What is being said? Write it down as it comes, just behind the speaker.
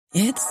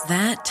It's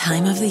that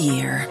time of the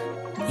year.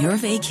 Your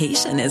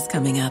vacation is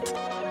coming up.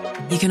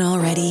 You can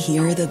already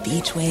hear the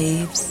beach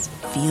waves,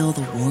 feel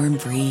the warm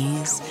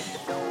breeze,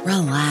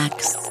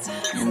 relax,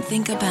 and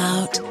think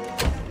about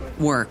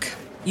work.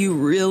 You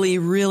really,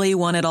 really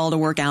want it all to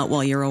work out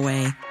while you're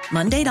away.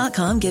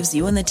 Monday.com gives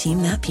you and the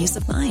team that peace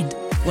of mind.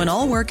 When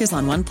all work is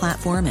on one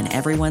platform and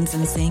everyone's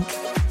in sync,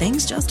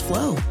 things just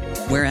flow.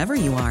 Wherever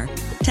you are,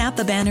 tap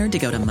the banner to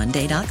go to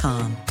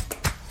Monday.com.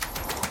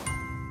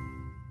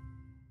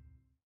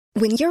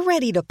 When you're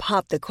ready to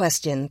pop the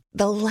question,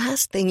 the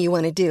last thing you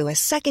want to do is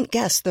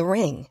second-guess the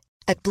ring.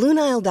 At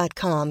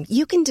BlueNile.com,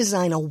 you can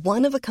design a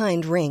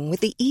one-of-a-kind ring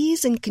with the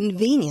ease and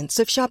convenience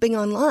of shopping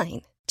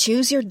online.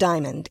 Choose your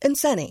diamond and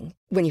setting.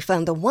 When you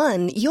find the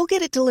one, you'll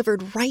get it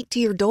delivered right to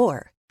your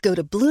door. Go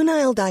to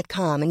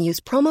BlueNile.com and use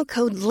promo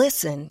code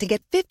LISTEN to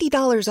get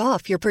 $50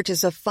 off your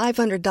purchase of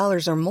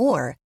 $500 or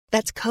more.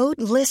 That's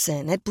code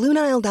LISTEN at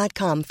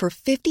BlueNile.com for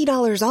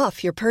 $50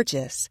 off your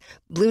purchase.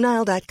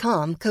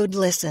 BlueNile.com, code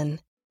LISTEN.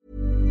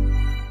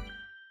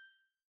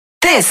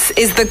 This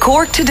is the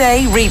Cork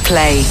Today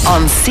replay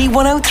on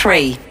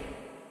C103.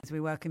 As we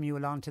welcome you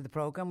along to the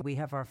programme, we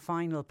have our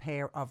final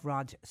pair of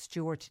Rod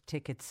Stewart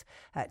tickets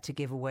to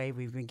give away.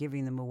 We've been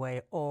giving them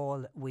away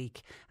all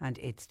week, and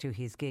it's to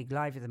his gig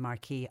live at the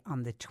Marquee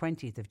on the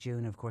 20th of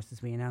June. Of course,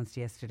 as we announced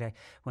yesterday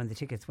when the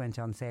tickets went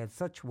on sale,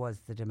 such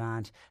was the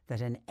demand that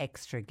an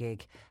extra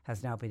gig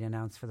has now been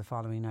announced for the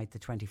following night, the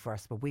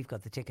 21st. But we've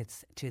got the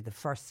tickets to the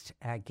first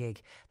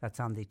gig that's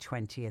on the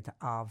 20th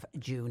of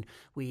June.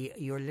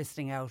 You're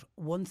listening out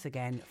once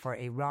again for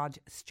a Rod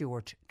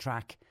Stewart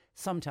track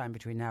sometime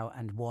between now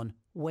and 1.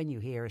 When you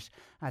hear it,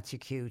 that's your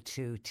cue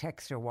to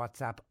text or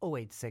WhatsApp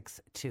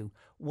 0862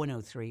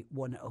 103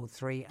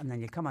 103, and then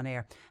you come on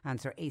air,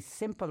 answer a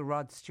simple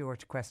Rod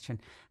Stewart question,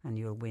 and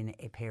you'll win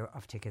a pair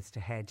of tickets to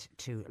head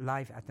to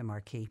live at the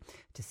Marquee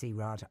to see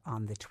Rod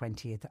on the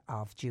 20th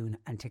of June.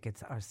 And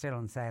tickets are still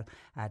on sale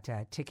at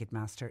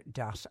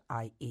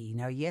ticketmaster.ie.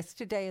 Now,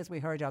 yesterday, as we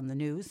heard on the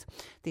news,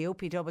 the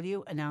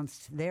OPW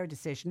announced their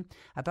decision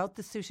about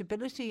the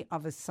suitability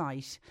of a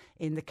site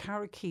in the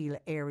Carrickeel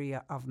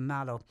area of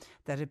Mallow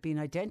that had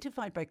been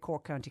identified by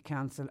Cork County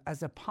Council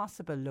as a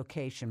possible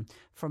location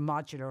for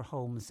modular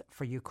homes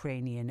for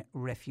Ukrainian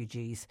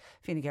refugees.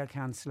 Fine Gael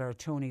Councillor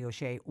Tony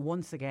O'Shea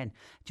once again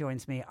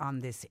joins me on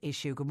this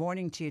issue. Good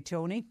morning to you,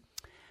 Tony.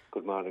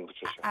 Good morning,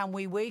 Patricia. And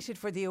we waited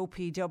for the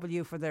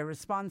OPW for their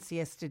response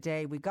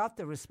yesterday. We got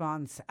the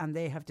response and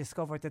they have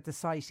discovered that the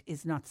site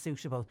is not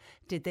suitable.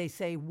 Did they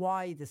say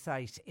why the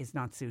site is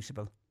not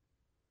suitable?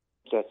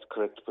 That's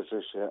correct,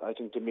 Patricia. I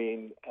think the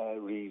main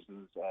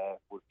reasons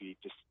would be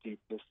the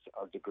steepness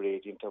or the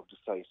gradient of the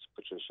site,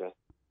 Patricia.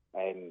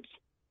 And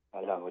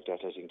along with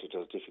that, I think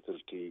there was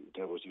difficulty,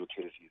 there was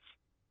utilities.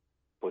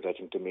 But I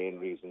think the main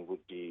reason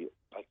would be,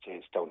 I'd say,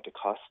 it's down to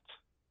cost.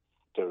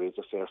 There is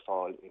a fair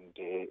fall in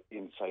the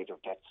inside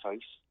of that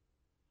site,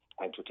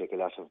 and to take a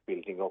lot of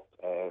building up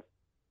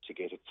to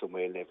get it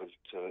somewhere level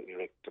to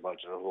erect the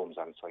modular homes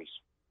on site.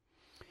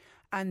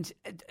 And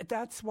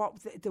that's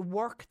what the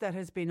work that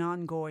has been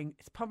ongoing.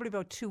 It's probably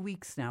about 2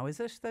 weeks now, is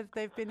it, that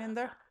they've been in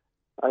there?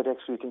 I'd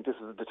actually think this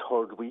is the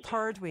third week.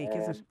 Third week,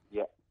 is it?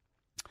 Yeah.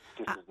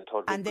 This is the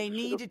third and week. they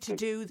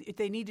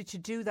needed to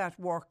do that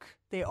work.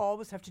 They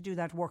always have to do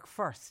that work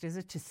first, is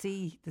it, to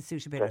see the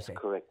suitability? That's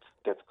correct.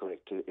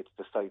 It's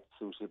the site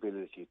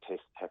suitability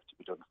tests have to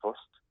be done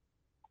first.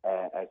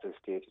 As I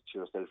stated to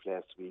yourself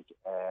last week,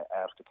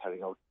 after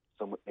carrying out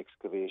some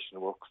excavation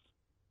works,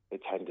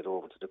 it's handed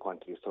over to the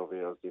quantity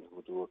surveyors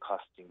who do a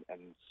costing,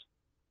 and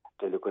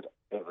they look at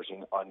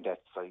everything on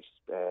that site,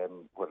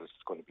 whether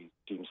it's going to be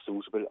deemed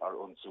suitable or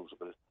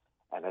unsuitable.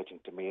 And I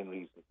think the main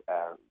reasons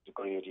are the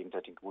gradient. I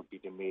think would be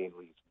the main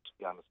reason, to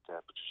be honest,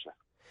 Patricia.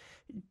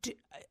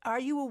 Are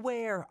you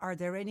aware, are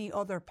there any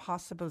other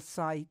possible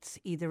sites,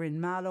 either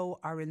in Mallow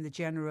or in the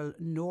general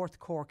North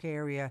Cork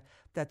area,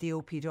 that the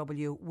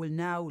OPW will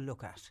now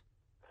look at?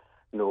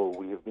 No,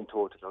 we have been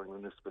told at our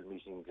municipal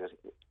meeting that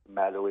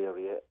Mallow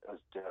area,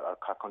 our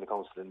Cork County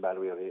Council in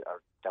Mallow area,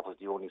 that was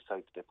the only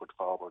site they put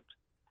forward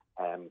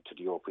to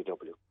the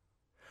OPW.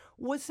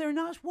 Was there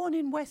not one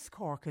in West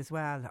Cork as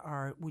well,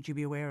 or would you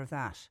be aware of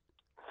that?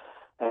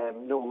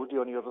 No, the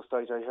only other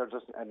site I heard,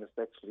 and it's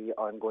actually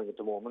ongoing at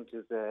the moment,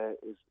 is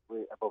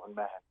way above in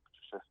Mahon.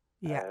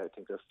 Yeah, I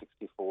think there's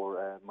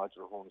 64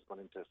 modular homes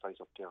going into a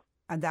site up there.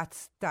 And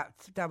that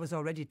was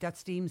already,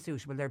 that's deemed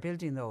suitable. They're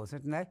building those,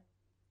 aren't they?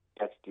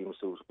 That's deemed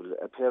suitable.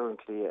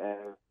 Apparently,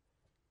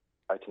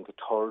 I think a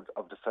third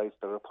of the sites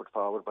that are put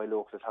forward by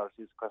local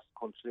authorities across the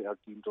country are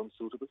deemed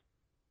unsuitable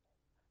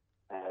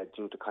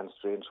due to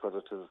constraints, whether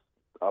it is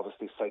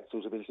obviously site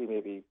suitability,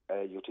 maybe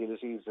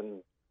utilities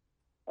and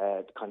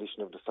the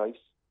condition of the site.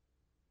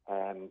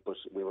 But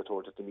we were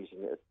told at the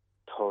meeting a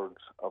third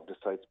of the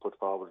sites put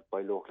forward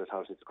by local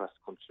authorities across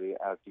the country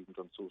are deemed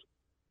unsuitable.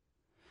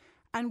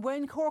 And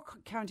when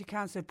Cork County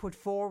Council put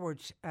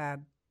forward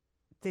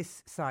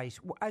this site,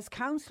 as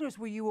councillors,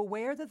 were you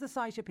aware that the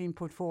site had been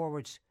put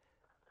forward?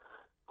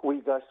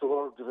 We got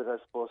word of it, I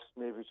suppose,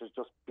 maybe it was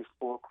just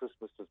before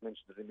Christmas, was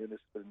mentioned at the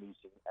municipal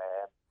meeting.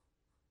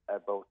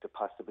 about the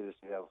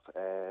possibility of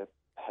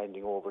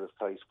handing over a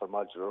site for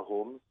modular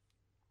homes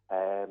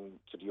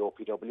to the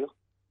OPW,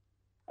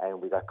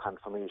 and we got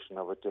confirmation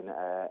of it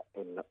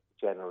in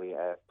January,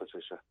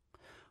 Patricia.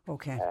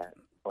 Okay.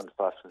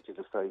 Unfortunately,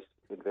 the site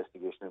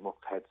investigation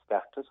had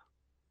started,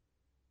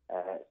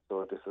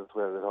 so this is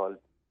where it all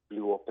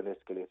blew up and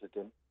escalated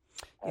in.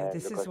 Yeah,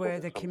 this is where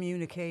the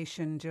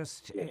communication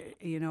just,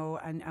 you know,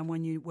 and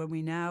when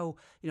we now,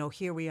 you know,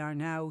 here we are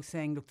now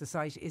saying, look, the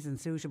site isn't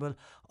suitable,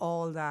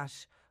 all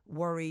that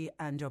worry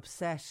and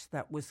upset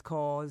that was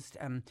caused,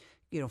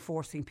 you know,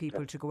 forcing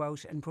people to go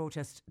out and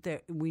protest,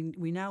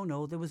 we now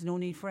know there was no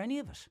need for any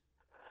of it.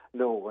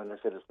 No, when I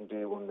said it from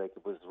day one, like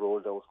it was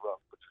rolled out wrong,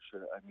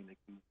 Patricia. I mean, like,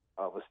 we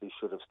obviously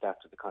should have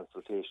started the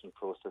consultation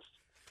process.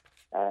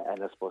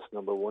 And I suppose,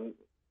 number one,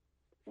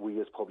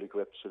 we as public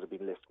reps should have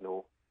been left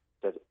know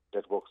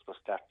that works were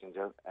starting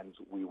there, and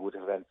we would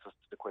have answers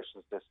to the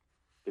questions that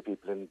the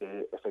people in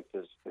the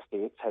affected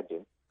estates had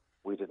in.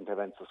 We didn't have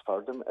answers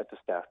for them at the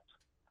start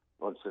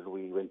until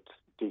we went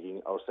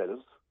digging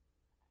ourselves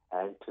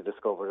and to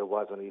discover there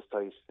was on East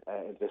Side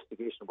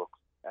investigation work.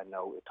 And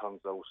now it turns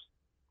out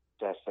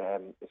that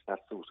it's not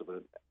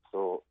suitable.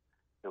 So,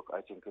 look, I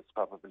think it's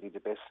probably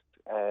the best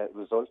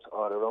result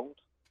all around,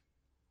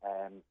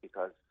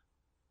 because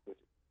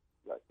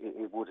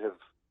it would have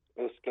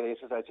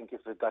escalated, I think,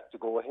 if it got to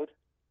go ahead.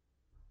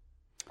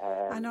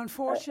 And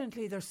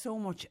unfortunately, there's so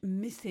much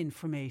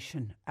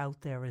misinformation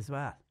out there as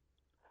well.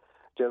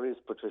 There is,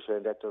 Patricia,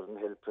 and that doesn't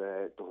help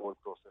the whole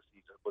process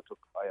either. But look,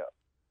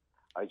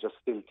 I just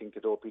still think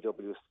that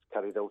OPW has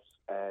carried out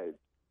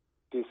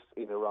this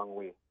in a wrong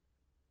way.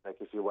 Like,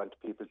 if you want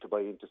people to buy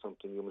into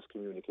something, you must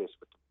communicate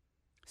with them.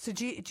 So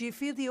do you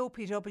feel the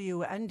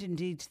OPW and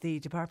indeed the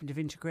Department of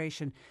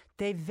Integration,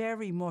 they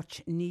very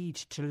much need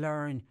to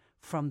learn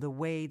from the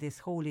way this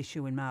whole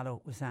issue in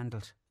Mallow was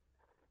handled?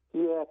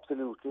 Yeah,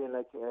 absolutely. And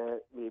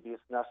maybe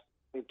it's not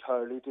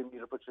entirely to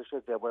Mira,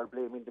 Patricia. They were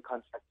blaming the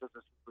contractors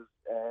that he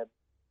was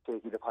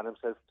taking it upon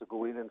himself to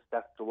go in and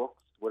start the works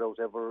without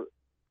ever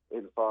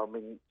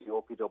informing the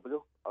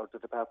OPW or the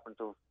Department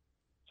of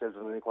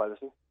Children and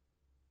Equality.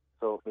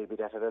 So maybe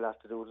that had a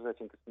lot to do with it. I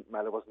think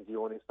Mallow wasn't the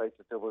only site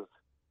that there was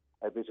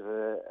a bit of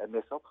a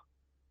mess-up,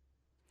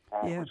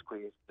 which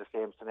creates the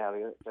same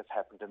scenario that's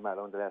happened in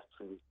Mallow in the last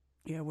 3 weeks.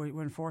 Yeah,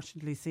 we're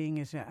unfortunately seeing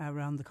it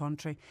around the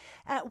country.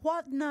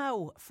 What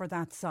now for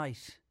that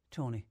site,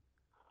 Tony?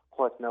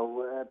 What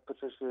now,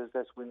 Patricia, is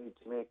that we need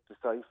to make the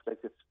site like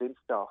it's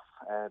fenced off,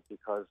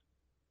 because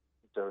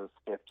there's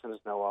steps in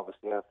it now,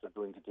 obviously, after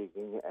doing the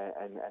digging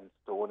and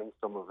stoning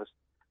some of it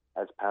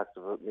as part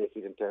of it,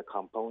 making it into a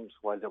compound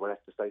while they were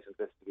at the site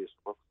investigation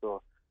work.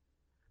 So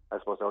I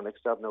suppose our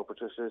next job now,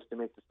 Patricia, is to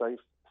make the site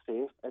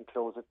safe and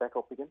close it back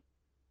up again.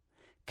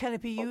 Can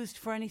it be used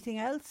for anything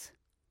else?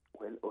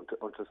 Well,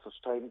 until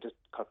such time, the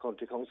Cork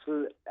County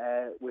Council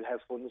will have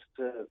funds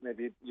to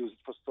maybe use it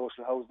for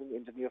social housing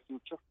in the near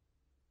future.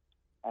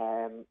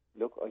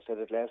 Look, I said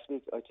it last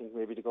week, I think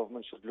maybe the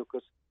government should look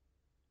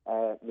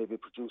at maybe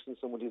producing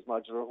some of these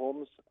modular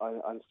homes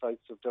on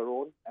sites of their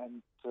own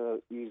and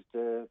ease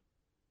the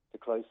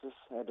crisis,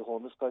 the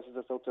homeless crisis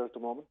that's out there at the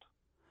moment.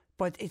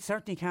 But it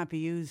certainly can't be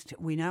used,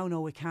 we now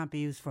know it can't be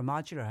used for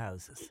modular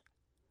houses.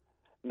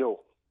 No.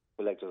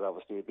 Well, like, there's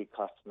obviously a big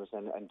cost in it,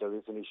 and there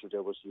is an issue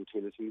there with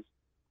utilities.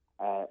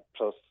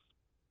 Plus,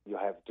 you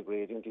have the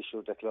grading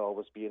issue that will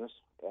always be in it.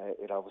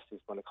 It obviously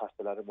is going to cost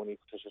a lot of money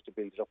to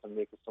build it up and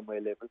make it somewhere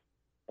level,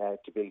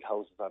 to build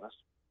houses on it.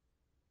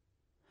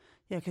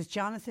 Yeah, because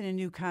Jonathan in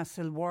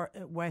Newcastle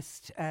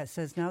West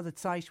says now that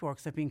site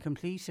works have been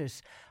completed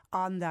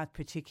on that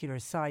particular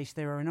site,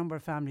 there are a number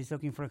of families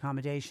looking for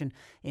accommodation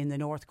in the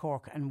North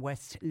Cork and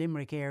West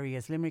Limerick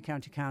areas. Limerick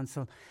County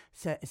Council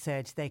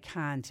said they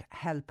can't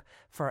help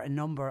for a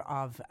number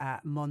of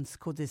months.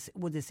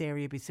 Would this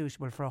area be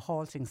suitable for a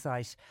halting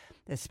site,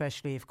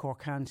 especially if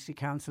Cork County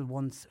Council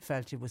once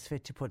felt it was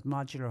fit to put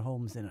modular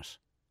homes in it?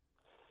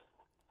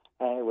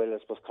 Well, I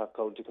suppose Cork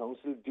County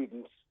Council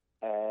didn't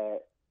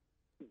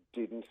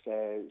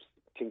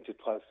think it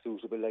was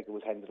suitable, like it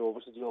was handed over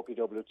to the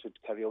OPW to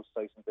carry out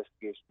site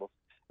investigation, but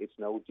it's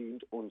now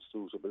deemed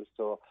unsuitable.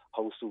 So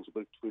how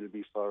suitable it will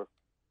be for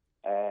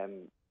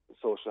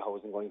social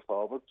housing going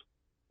forward,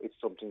 it's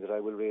something that I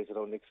will raise at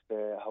our next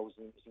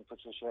housing meeting,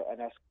 Patricia,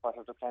 and ask what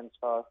are the plans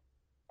for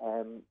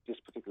this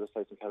particular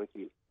site in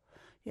Carrickeel.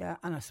 Yeah,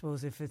 and I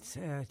suppose if it's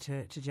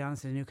to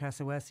Jonathan in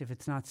Newcastle West, if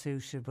it's not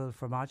suitable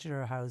for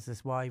modular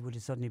houses, why would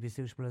it suddenly be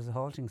suitable as a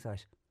halting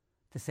site?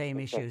 The same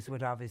issues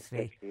would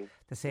obviously, be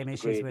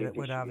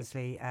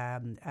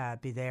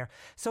there.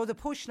 So the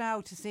push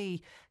now to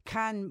see,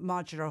 can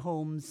modular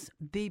homes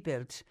be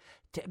built?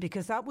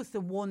 Because that was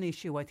the one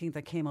issue I think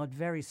that came out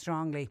very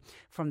strongly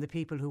from the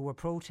people who were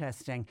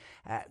protesting.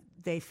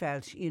 They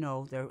felt,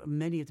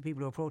 many of the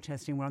people who were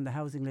protesting were on the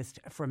housing list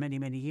for many,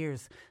 many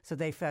years. So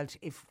they felt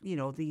if,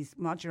 these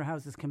modular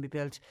houses can be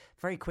built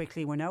very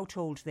quickly. We're now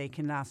told they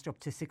can last up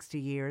to 60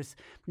 years.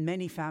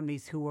 Many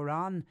families who were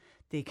on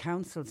the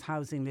council's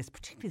housing list,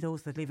 particularly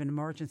those that live in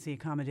emergency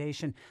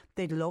accommodation,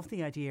 they'd love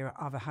the idea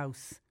of a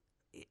house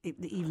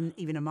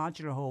even a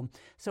modular home.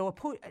 So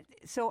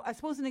I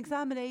suppose an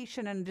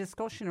examination and a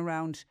discussion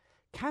around,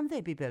 can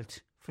they be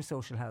built for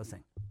social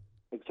housing?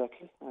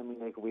 Exactly. I mean,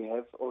 like, we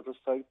have other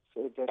sites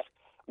that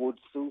would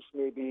suit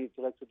maybe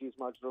the likes of these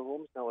modular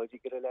homes. Now, I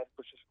did get a land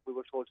purchase. We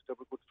were told they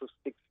were good for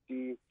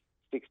 60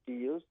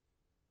 years.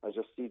 I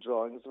just see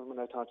drawings of them,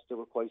 and I thought they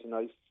were quite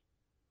nice,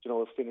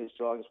 finished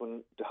drawings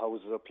when the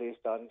houses are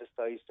placed on the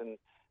site and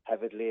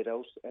have it laid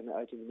out. And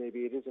I think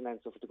maybe it is an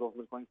answer for the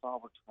government going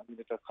forward. I mean,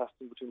 if they're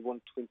costing between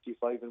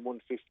 125 and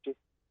 150,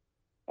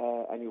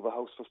 and you have a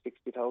house for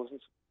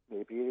 60,000,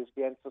 maybe it is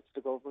the answer to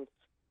the government.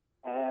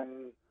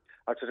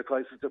 Or to the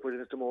crisis that we're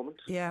in at the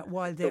moment. Yeah,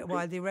 while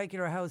the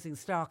regular housing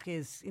stock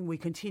we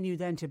continue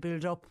then to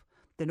build up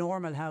the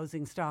normal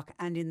housing stock,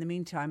 and in the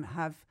meantime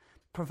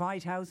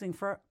provide housing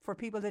for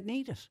people that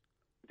need it.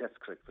 That's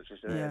correct,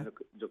 Patricia. Yeah.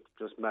 Look,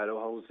 just Mallow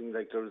housing,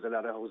 like, there's a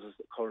lot of houses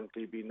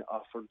currently being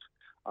offered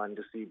on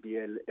the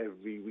CBL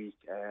every week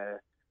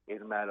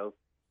in Mallow.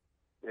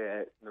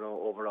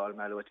 Overall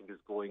Mallow, I think, is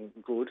going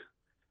good.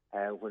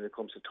 When it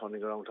comes to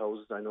turning around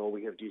houses, I know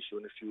we have the issue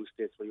in a few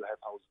states where you have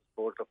houses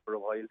stored up for a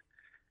while.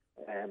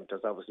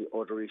 There's obviously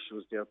other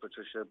issues there,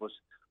 Patricia, but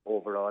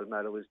overall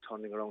Mallow is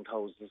turning around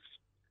houses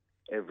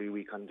every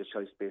week on the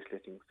choice-based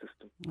letting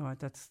system. Oh,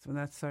 that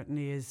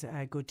certainly is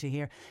good to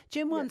hear.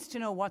 Jim wants to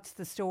know what's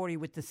the story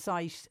with the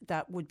site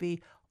that would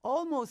be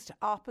almost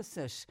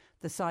opposite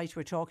the site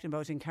we're talking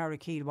about in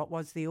Carrickeel, what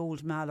was the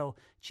old Mallow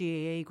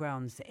GAA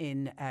grounds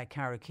in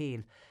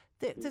Carrickeel.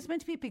 There's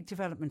meant to be a big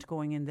development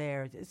going in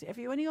there. Have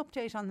you any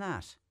update on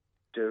that?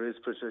 There is,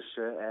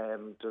 Patricia.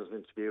 There's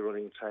meant to be a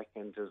running track,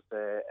 and there's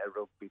a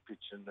rugby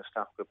pitch and a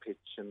soccer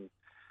pitch, and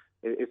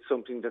it's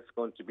something that's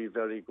going to be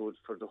very good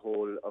for the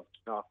whole of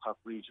the North Cork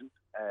region.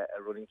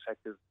 A running track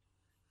is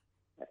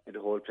the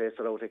whole place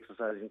are out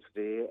exercising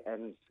today,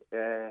 and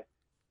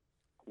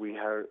we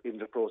are in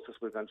the process.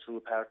 We've gone through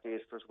Part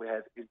 8 first. We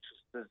had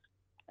interested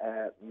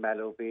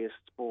Mallow-based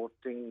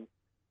sporting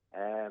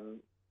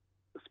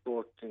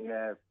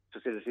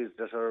facilities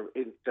that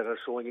are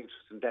showing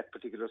interest in that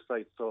particular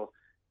site. So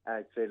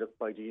I'd say, look,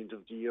 by the end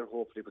of the year,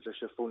 hopefully,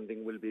 Patricia,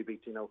 funding will be a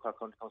big thing now. Cork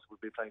County Council will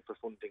be applying for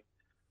funding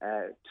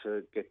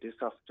to get this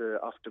off the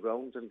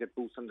ground and get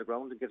boots on the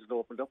ground and get it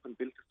opened up and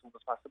built as soon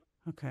as possible.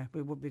 Okay,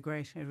 it would be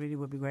great. It really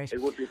would be great.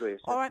 It would be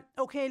great. All right.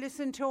 Okay,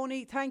 listen,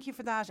 Tony, thank you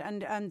for that,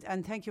 and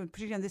thank you,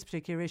 particularly on this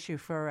particular issue,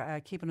 for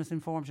keeping us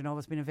informed and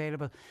always been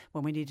available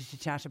when we needed to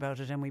chat about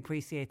it, and we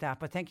appreciate that.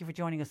 But thank you for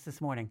joining us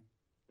this morning.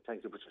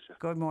 Thank you, Patricia.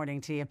 Good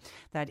morning to you.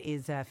 That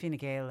is Fine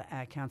Gael,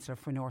 Councillor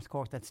for North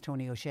Cork. That's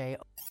Tony O'Shea.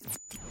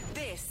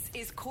 This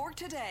is Cork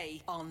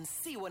Today on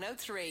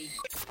C103.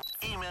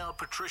 Email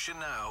Patricia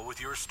now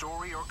with your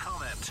story or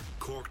comment.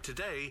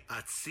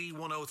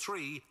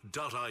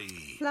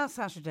 corktoday@c103.ie. Last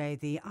Saturday,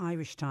 the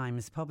Irish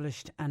Times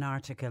published an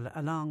article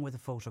along with a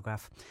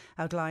photograph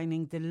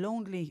outlining the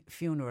lonely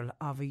funeral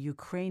of a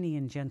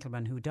Ukrainian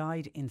gentleman who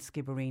died in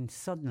Skibbereen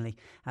suddenly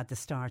at the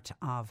start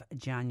of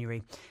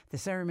January. The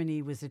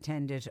ceremony was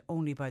attended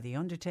only by the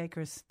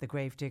undertakers, the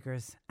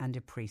gravediggers and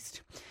a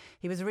priest.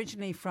 He was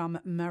originally from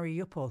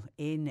Mariupol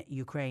in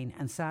Ukraine,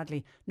 and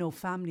sadly no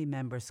family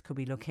members could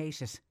be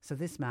located, so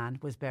this man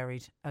was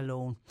buried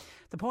alone.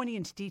 The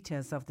poignant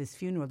details of this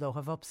funeral, though,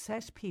 have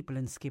upset people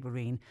in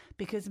Skibbereen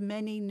because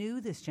many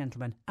knew this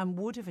gentleman and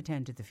would have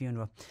attended the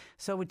funeral.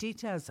 So with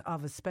details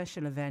of a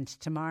special event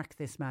to mark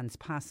this man's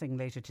passing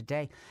later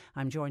today,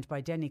 I'm joined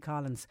by Denny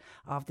Collins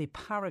of the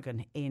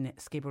Paragon in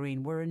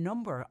Skibbereen, where a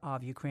number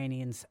of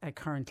Ukrainians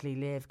currently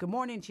live. Good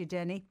morning to you,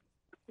 Denny.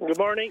 Good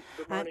morning.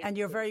 Good morning. And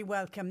you're very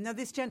welcome. Now,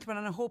 this gentleman,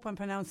 and I hope I'm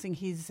pronouncing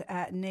his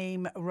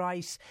name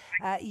right,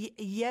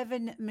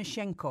 Yevhen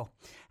Mishenko,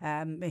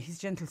 his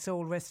gentle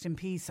soul rest in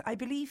peace. I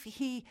believe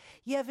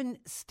Yevhen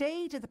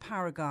stayed at the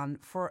Paragon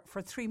for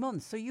 3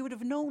 months, so you would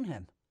have known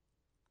him.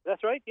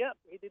 That's right, yeah,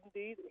 he did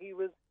indeed. He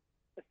was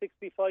a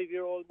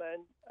 65-year-old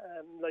man,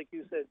 like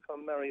you said,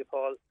 from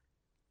Mariupol.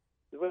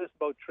 He was with us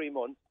about 3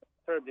 months.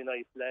 Terribly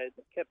nice lad,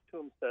 kept to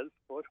himself,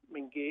 but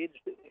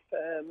engaged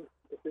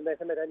if we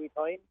met him at any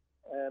time.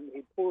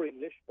 He'd poor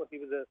English, but he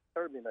was a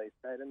terribly nice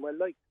lad and well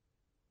liked.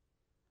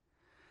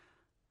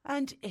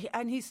 And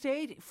he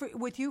stayed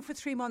with you for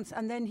 3 months,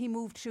 and then he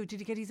moved to. Did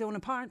he get his own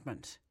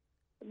apartment?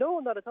 No,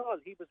 not at all.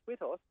 He was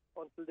with us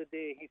until the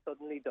day he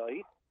suddenly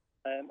died,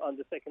 on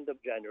the 2nd of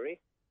January.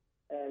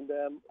 And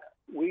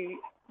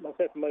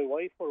myself and my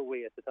wife were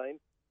away at the time,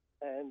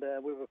 and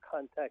we were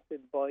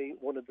contacted by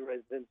one of the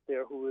residents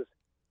there who was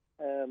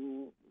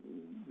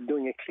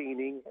doing a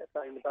cleaning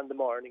assignment on the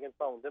morning and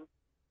found him.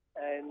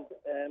 And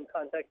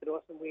contacted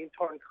us, and we in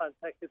turn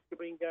contacted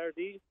Skibbereen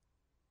Gardaí,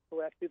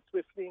 who acted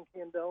swiftly and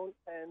came down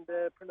and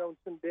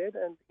pronounced him dead,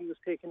 and he was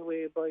taken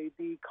away by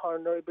the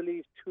coroner, I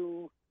believe,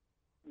 to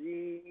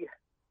the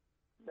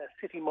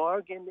city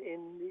morgue in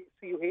the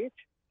CUH.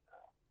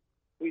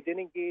 We then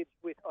engaged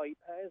with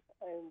IPAS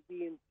and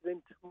the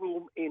incident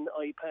room in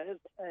IPAS,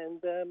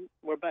 and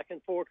we're back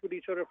and forth with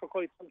each other for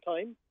quite some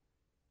time,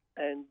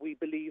 and we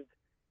believed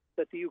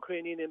that the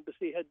Ukrainian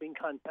embassy had been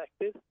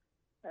contacted,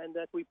 and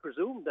that we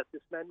presumed that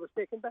this man was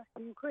taken back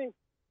to Ukraine.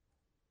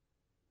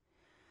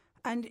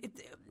 And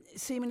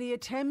seemingly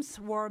attempts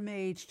were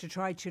made to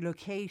try to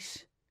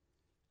locate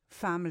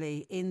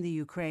family in the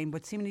Ukraine,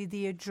 but seemingly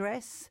the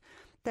address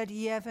that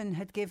Yevon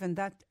had given,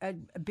 that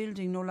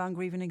building no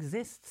longer even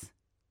exists.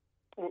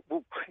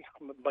 Well,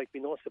 might be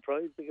no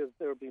surprise because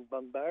they're being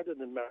bombarded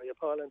in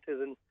Mariupol and it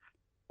is in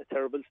a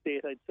terrible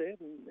state, I'd say,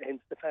 and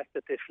hence the fact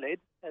that they fled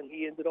and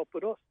he ended up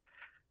with us.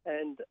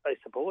 And I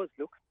suppose,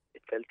 look,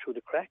 it fell through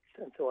the cracks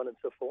and so on and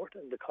so forth,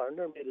 and the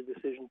coroner made a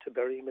decision to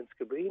bury him in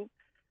Skibbereen,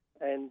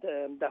 and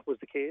that was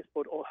the case.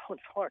 But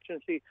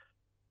unfortunately,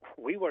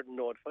 we weren't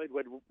notified.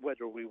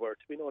 Whether we were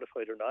to be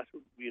notified or not,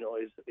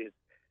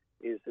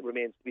 is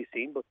remains to be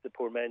seen. But the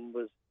poor man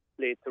was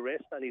laid to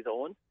rest on his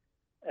own,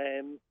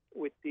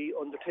 with the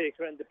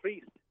undertaker and the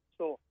priest.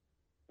 So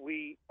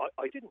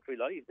I didn't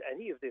realise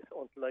any of this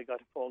until I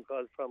got a phone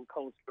call from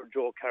Councillor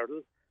Joe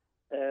Carroll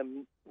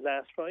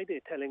last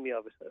Friday telling me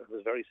of it. I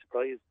was very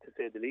surprised, to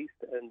say the least,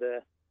 and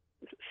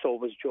so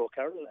was Joe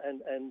Carroll,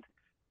 and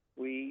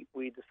we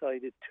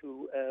decided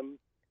to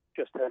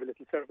just have a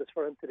little service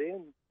for him today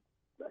and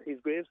at his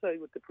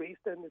graveside with the priest,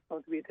 and it's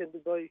going to be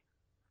attended by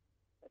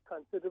a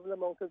considerable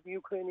amount of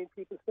Ukrainian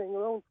people staying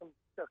around from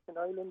Sherkin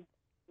Island,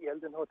 the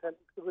Eldon Hotel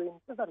in Skibbereen.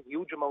 There's not a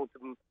huge amount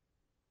of them,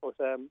 but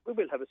we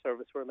will have a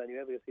service for him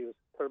anyway because he was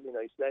a terribly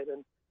nice lad,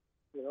 and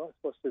I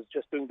suppose he's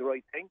just doing the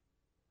right thing.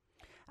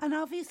 And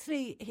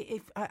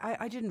obviously,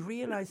 I didn't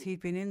realise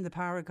he'd been in the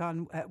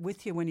Paragon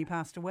with you when he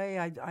passed away.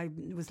 I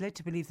was led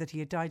to believe that he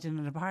had died in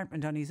an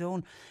apartment on his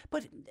own.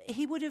 But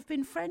he would have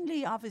been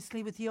friendly,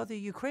 obviously, with the other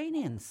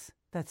Ukrainians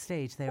that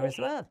stayed there as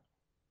well.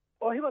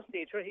 Oh, he wasn't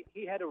nature.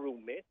 He had a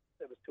roommate.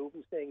 There was two of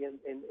them staying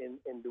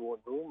in the one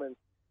room, and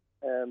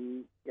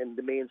in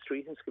the main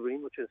street in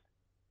Skibbereen, which is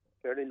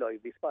a fairly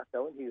lively spot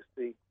now. And he used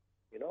to be,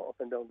 up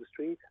and down the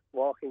street,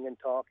 walking and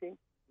talking.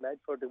 Mad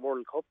for the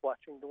World Cup,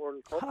 watching the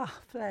World Cup. Oh,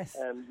 bless.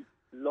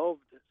 Loved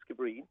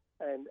Skibbereen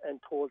and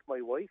told my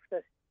wife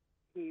that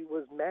he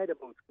was mad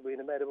about Skibbereen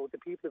and mad about the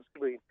people of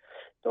Skibbereen.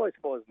 So I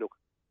suppose, look,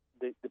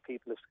 the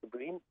people of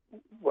Skibbereen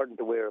weren't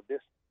aware of this.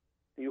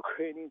 The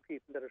Ukrainian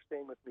people that are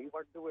staying with me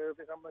weren't aware of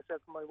it, and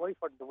myself and my wife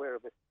weren't aware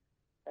of it.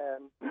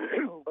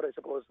 But I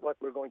suppose what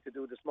we're going to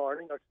do this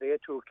morning or today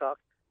at 2 o'clock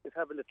is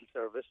have a little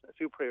service, a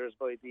few prayers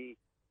by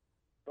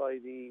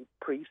the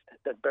priest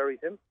that buried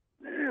him.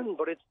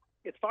 But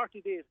it's 40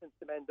 days since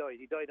the man died.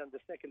 He died on the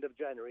 2nd of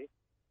January,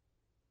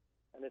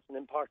 and it's an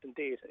important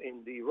date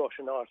in the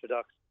Russian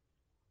Orthodox.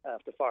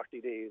 After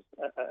 40 days,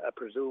 I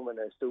presume and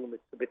I assume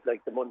it's a bit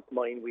like the month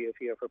mine we have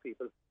here for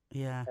people.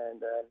 Yeah.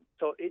 And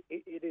so it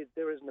is.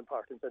 There is an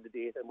importance on the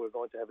date, and we're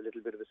going to have a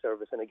little bit of a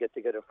service and a get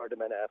together for the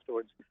men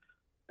afterwards.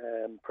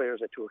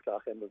 Prayers at 2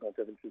 o'clock, and we're going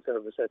to have a little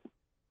service at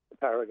the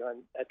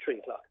Paragon at 3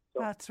 o'clock.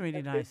 So that's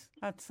really nice.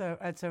 That's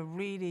a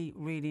really,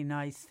 really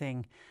nice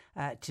thing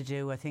to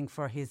do, I think,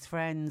 for his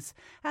friends.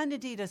 And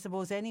indeed, I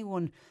suppose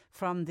anyone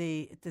from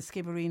the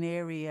Skibbereen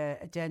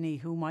area, Denny,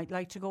 who might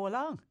like to go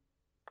along.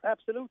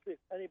 Absolutely.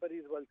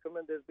 Anybody's welcome,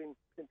 and there's been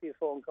plenty of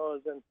phone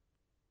calls and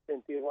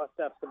plenty of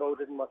WhatsApps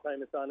about it and what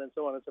time it's on and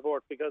so on and so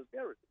forth, because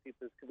the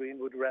people of Skibbereen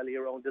would rally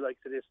around the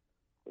likes of this,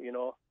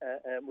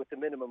 with the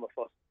minimum of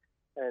us.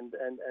 And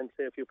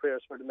say a few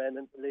prayers for the man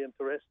and lay him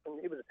to rest. And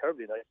he was a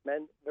terribly nice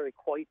man, very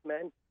quiet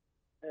man,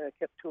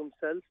 kept to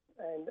himself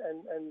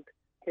and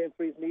came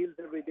for his meals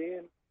every day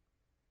and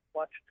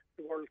watched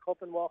the World Cup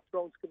and walked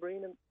around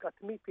Skibbereen and got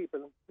to meet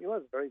people. He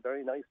was a very,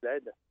 very nice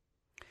lad.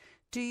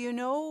 Do you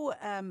know,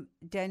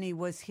 Denny,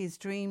 was his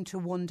dream to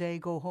one day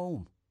go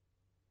home?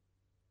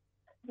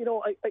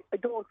 I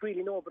don't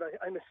really know, but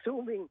I'm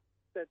assuming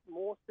that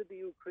most of the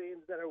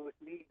Ukrainians that are with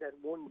me, that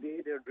one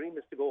day their dream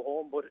is to go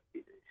home. But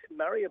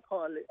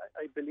Mariupol,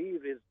 I believe,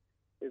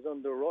 is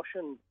under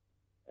Russian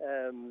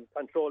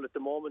control at the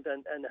moment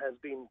and has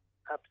been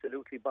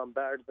absolutely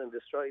bombarded and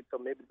destroyed. So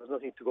maybe there's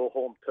nothing to go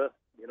home to,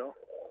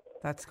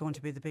 That's going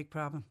to be the big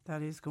problem.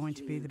 That is going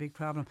to be the big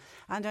problem.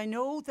 And I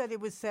know that it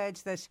was said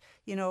that,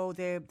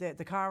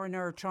 the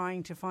coroner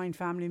trying to find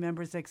family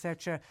members,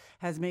 etc.,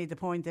 has made the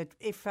point that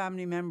if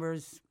family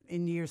members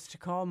in years to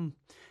come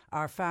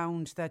are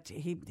found, that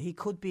he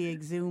could be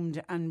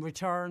exhumed and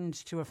returned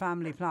to a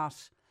family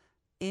plot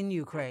in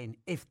Ukraine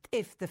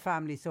if the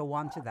family so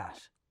wanted that.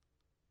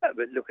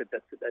 But look, at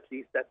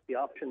least that's the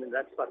option, and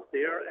that's what's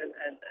there. And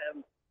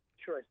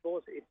sure, I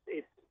suppose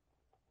it's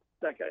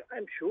like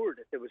I'm sure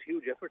that there was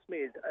huge efforts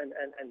made, and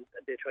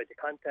they tried to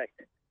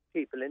contact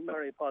people in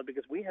Mariupol,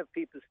 because we have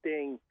people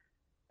staying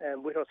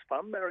with us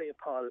from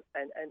Mariupol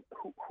and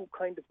who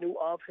kind of knew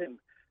of him.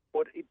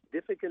 But it's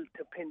difficult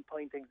to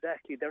pinpoint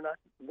exactly. They're not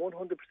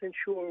 100%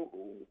 sure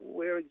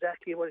where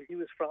exactly what he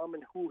was from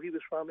and who he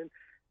was from. And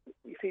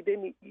you see,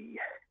 then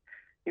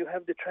you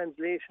have the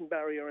translation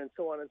barrier and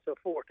so on and so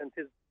forth, and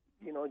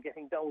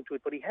getting down to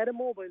it. But he had a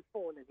mobile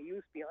phone, and he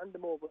used to be on the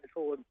mobile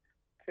phone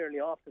fairly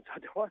often, so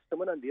there was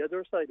someone on the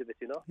other side of it,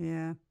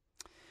 Yeah.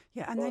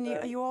 Yeah, and then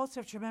you also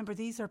have to remember,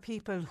 these are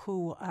people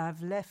who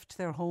have left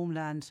their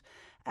homeland,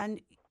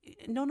 and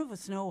none of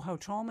us know how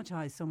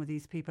traumatised some of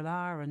these people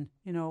are, and,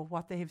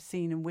 what they have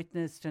seen and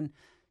witnessed, and,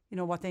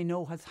 what they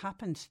know has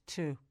happened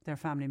to their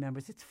family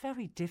members. It's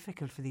very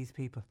difficult for these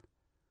people.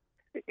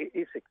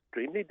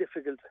 extremely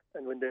difficult.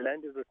 And when they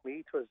landed with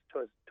me, it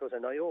was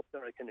an eye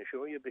opener, I can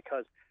assure you,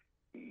 because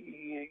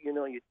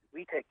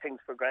we take things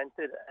for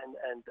granted, and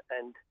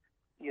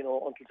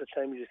until such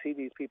time as you see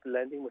these people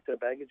landing with their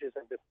baggages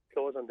and the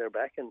clothes on their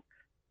back, and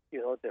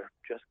they're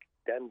just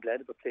damn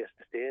glad of a place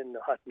to stay and a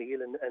hot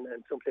meal and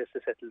some place to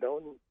settle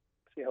down and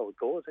see how it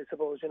goes, I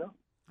suppose,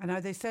 And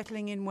are they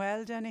settling in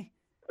well, Denny?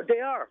 They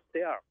are.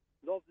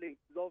 Lovely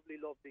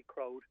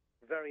crowd.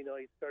 Very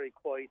nice, very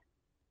quiet.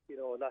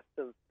 Lots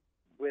of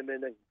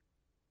women and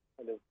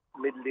kind of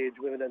middle-aged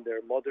women and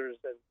their mothers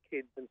and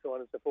kids and so on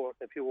and so forth.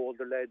 A few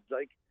older lads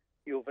like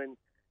Juven.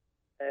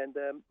 And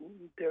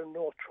they're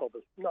no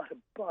trouble, not a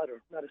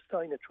bother, not a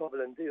sign of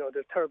trouble. And,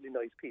 they're terribly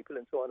nice people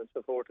and so on and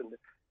so forth. And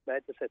they're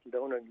mad to settle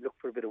down and look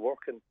for a bit of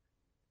work and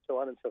so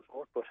on and so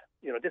forth. But,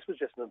 this was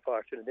just an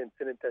unfortunate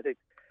incident that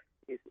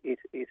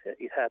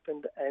it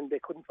happened, and they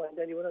couldn't find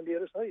anyone on the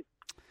other side.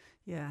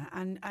 Yeah,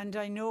 and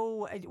I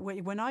know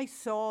when I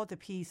saw the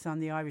piece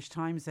on the Irish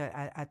Times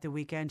at the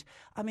weekend,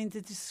 I mean,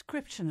 the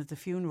description of the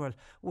funeral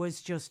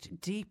was just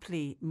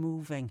deeply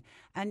moving.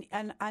 And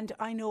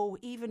I know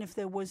even if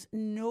there was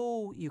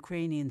no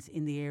Ukrainians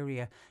in the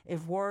area,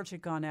 if word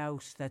had gone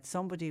out that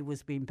somebody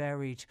was being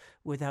buried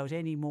without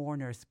any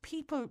mourners,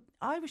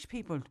 Irish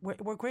people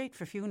were great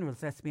for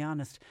funerals, let's be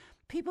honest.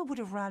 People would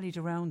have rallied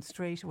around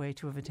straight away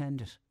to have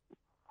attended.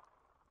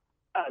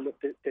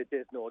 Look,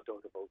 there's no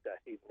doubt about that.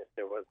 Even if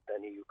there wasn't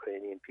any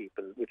Ukrainian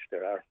people, which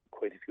there are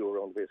quite a few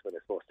around this, but I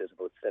suppose there's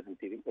about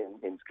 70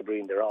 in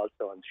Skibbereen. They're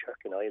also on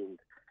Sherkin Island.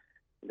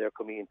 They're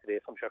coming in today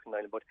from Sherkin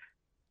Island. But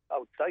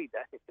outside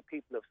that, if the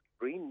people of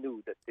Skibbereen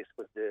knew that this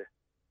was the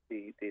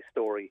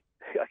story,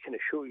 I can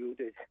assure you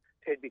that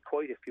there'd be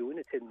quite a few in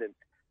attendance,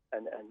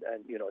 and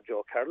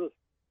Joe Carroll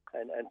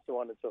and so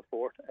on and so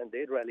forth, and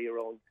they'd rally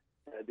around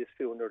this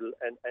funeral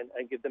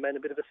and give the men a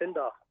bit of a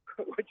send-off,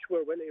 which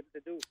we're well able to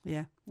do.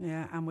 Yeah,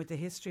 and with the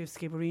history of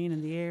Skibbereen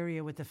and the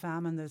area with the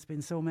famine, there's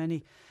been so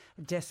many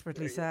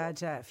desperately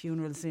sad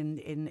funerals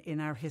in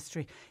our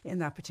history in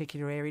that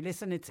particular area.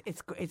 Listen,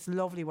 it's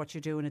lovely what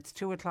you're doing. It's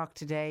 2:00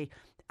 today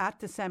at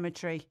the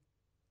cemetery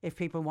if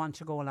people want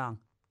to go along.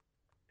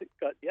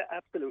 Yeah,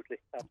 absolutely.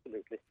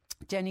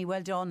 Jenny,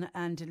 well done.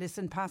 And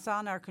listen, pass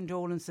on our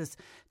condolences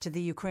to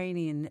the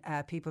Ukrainian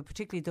people,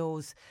 particularly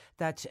those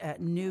that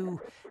knew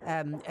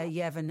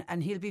Yevon,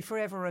 and he'll be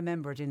forever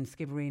remembered in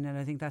Skibbereen, and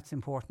I think that's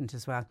important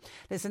as well.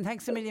 Listen,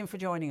 thanks a million for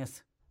joining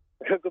us.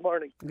 Good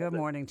morning. Good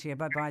morning to you.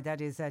 Bye-bye.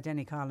 That is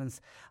Denny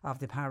Collins of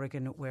the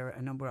Paragon, where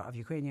a number of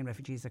Ukrainian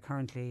refugees are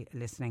currently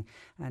listening.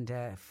 And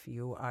if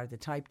you are the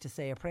type to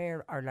say a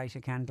prayer or light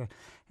a candle,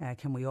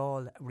 can we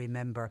all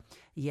remember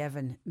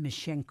Yevon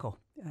Mishenko,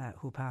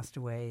 who passed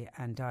away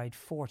and died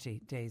 40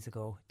 days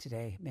ago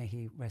today. May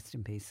he rest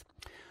in peace.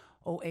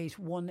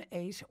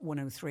 0818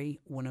 103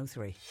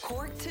 103.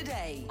 Cork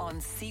Today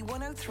on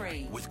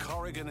C103. With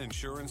Corrigan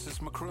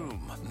Insurance's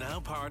Macroom,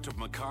 now part of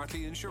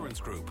McCarthy Insurance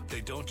Group.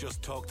 They don't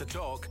just talk the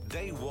talk,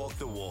 they walk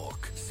the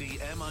walk.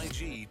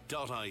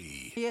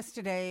 CMIG.ie.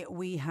 Yesterday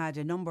we had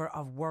a number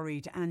of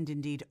worried and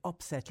indeed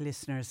upset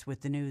listeners with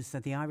the news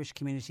that the Irish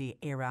Community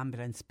Air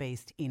Ambulance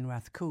based in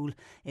Rathcoole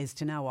is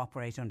to now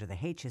operate under the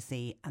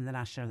HSE and the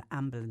National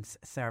Ambulance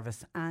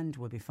Service and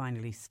will be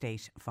finally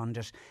state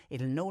funded.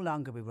 It'll no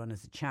longer be run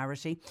as a charity,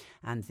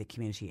 and the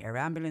Community Air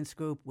Ambulance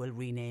Group will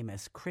rename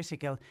as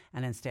Critical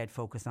and instead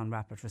focus on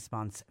rapid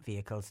response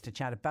vehicles. To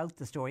chat about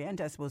the story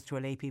and I suppose to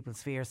allay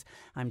people's fears,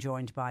 I'm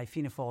joined by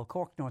Fianna Fáil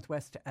Cork North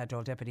West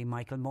Dáil Deputy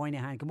Michael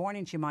Moynihan. Good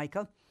morning to you,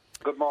 Michael.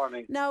 Good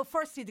morning. Now,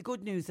 firstly, the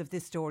good news of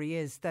this story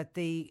is that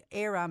the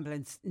air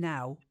ambulance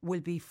now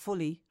will be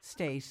fully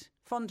state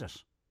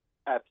funded.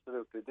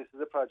 Absolutely. This is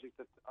a project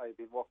that I've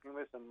been working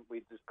with, and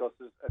we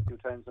discussed it a few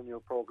times on your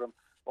programme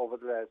over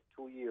the last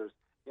 2 years.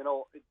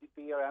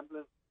 The air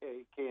ambulance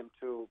came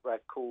to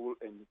Rathcoole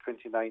in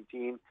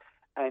 2019,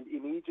 and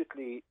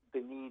immediately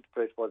the need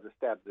for it was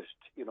established.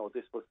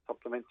 This was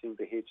supplementing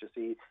the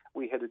HSE.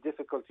 We had a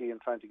difficulty in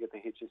trying to get the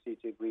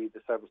HSE to agree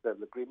the service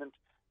level agreement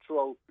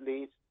throughout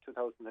late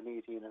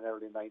 2018 and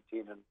early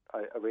 19, and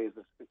I raised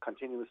it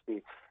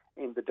continuously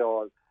in the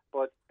Dáil.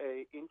 But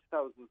in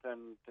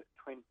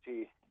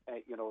 2020,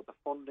 the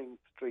funding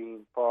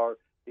stream for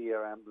the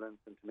air ambulance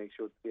and to make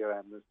sure that the air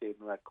ambulance stayed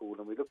in Rathcoole,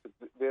 and we looked at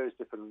various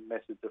different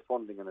methods of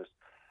funding in it.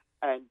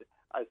 And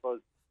I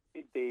suppose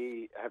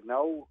they have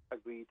now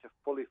agreed to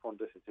fully fund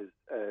it. It is,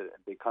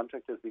 the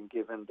contract has been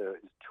given. There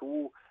is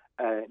 2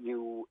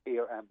 new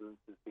air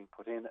ambulances being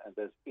put in, and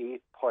there's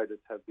 8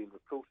 pilots have been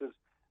recruited,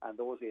 and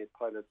those 8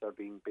 pilots are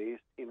being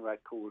based in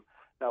Rathcoole.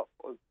 Now,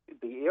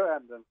 the air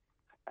ambulance,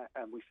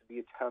 and we should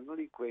be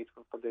eternally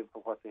grateful for them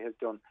for what they have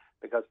done,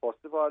 because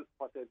first of all,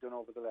 what they've done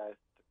over the last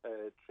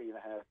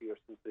 3.5 years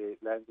since they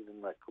landed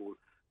in Rathcoole,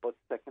 but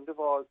second of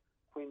all,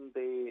 when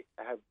they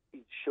have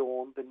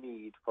shown the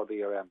need for the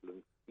air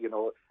ambulance,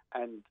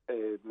 and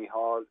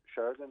Micheál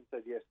Sheridan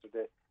said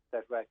yesterday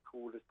that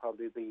Rathcoole is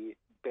probably the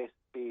best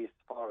base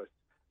for it,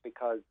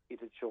 because it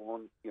had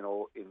shown,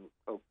 in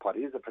what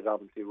is a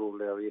predominantly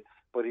rural area,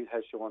 but it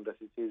has shown that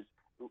it is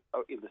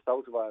in the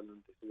south of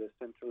Ireland, it is as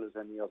central as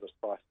any other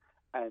spot.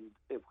 And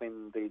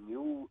when the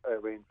new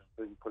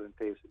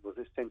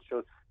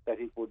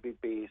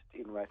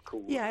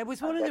Rathcoole. Yeah, it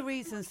was one of the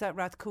reasons that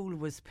Rathcoole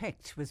was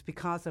picked, was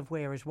because of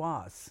where it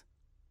was.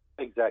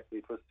 Exactly,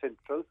 it was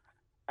central,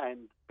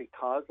 and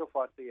because of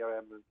what the Air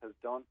Ambulance has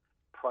done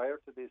prior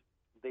to this,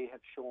 they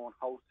have shown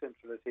how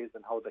central it is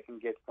and how they can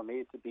get from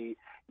A to B.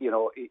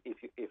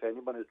 If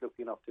anyone is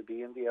lucky enough to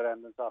be in the Air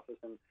Ambulance office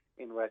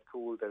in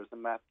Rathcoole, there's a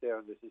map there,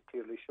 and this is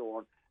clearly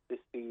shown the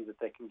speed that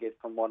they can get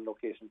from one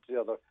location to the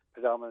other,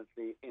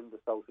 predominantly in the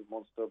south of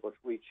Munster, but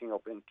reaching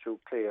up into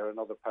Clare and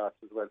other parts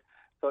as well.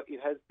 So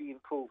it has been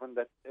proven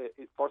that,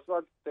 first of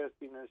all, there's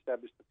been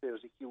established that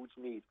there's a huge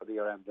need for the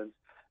Air Ambulance.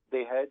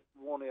 They had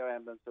one Air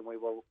Ambulance and we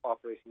were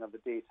operating on the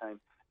daytime.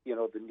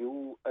 The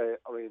new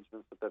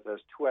arrangements that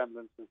there's 2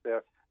 ambulances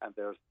there and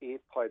there's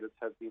 8 pilots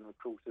have been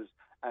recruited,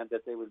 and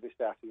that they will be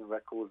starting in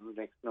Rathcoole in the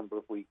next number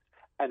of weeks.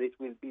 And it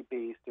will be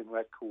based in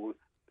Rathcoole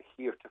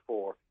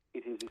heretofore.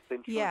 It is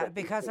essential. Yeah,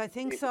 because I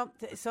think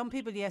some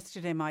people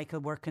yesterday,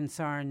 Michael, were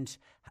concerned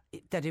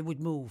that it would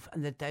move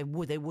and that they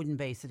wouldn't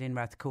base it in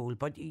Rathcoole.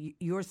 But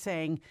you're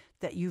saying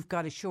that you've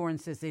got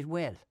assurances it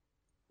will.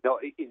 No,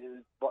 it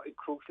is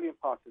crucially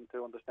important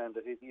to understand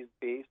that it is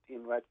based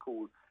in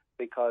Rathcoole,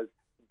 because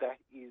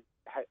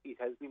it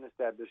has been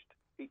established.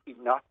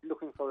 Not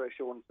looking for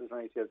assurances or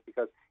anything else,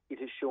 because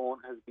it is shown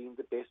has been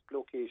the best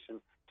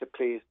location to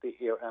place the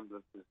air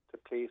ambulances, to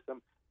place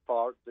them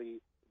for the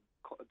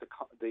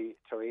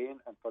terrain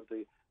and for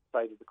the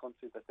side of the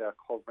country that they are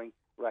covering.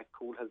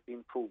 Rathcoole has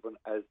been proven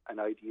as an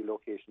ideal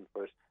location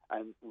for it,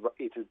 and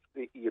it is,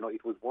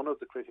 it was one of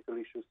the critical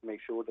issues to make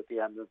sure that the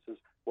ambulances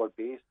were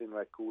based in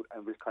Rathcoole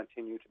and will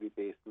continue to be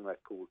based in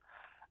Rathcoole.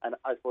 And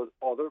I suppose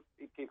other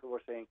people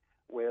were saying,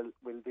 well,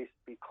 will this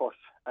be cut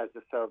as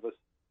a service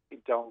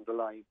down the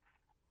line?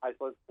 I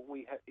suppose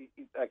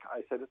like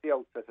I said at the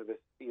outset of this,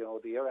 the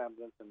Air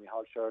Ambulance and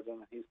Micheál Sheridan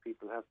and his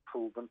people have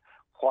proven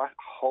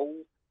how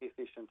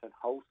efficient and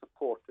how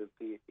supportive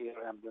the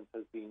Air Ambulance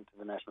has been to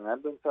the National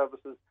Ambulance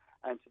Services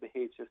and to the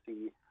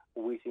HSE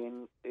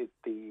within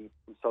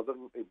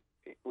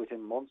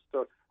within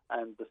Munster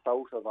and the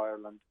south of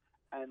Ireland,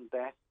 and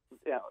that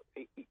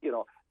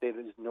there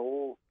is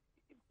no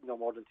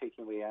more than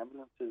taking away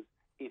ambulances.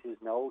 It is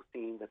now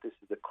seen that this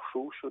is a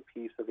crucial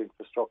piece of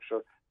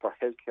infrastructure for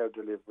healthcare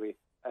delivery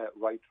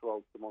right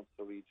throughout the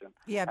Munster region.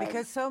 Yeah,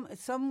 because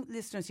some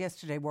listeners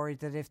yesterday worried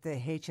that if the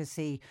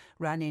HSE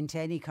ran into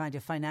any kind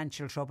of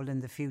financial trouble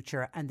in the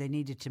future and they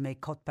needed to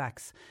make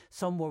cutbacks,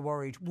 some were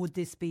worried, would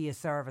this be a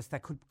service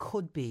that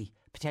could be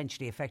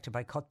potentially affected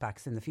by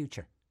cutbacks in the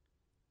future?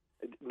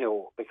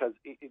 No, because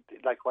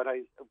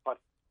what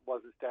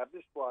was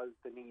established was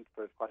the need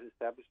for it. What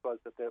established was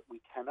that we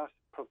cannot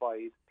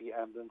provide the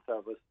ambulance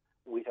service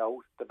without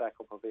the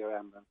backup of air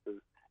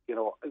ambulances.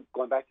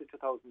 Going back to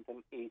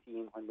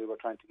 2018, when we were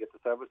trying to get the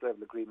service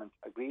level agreement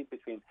agreed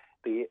between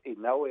the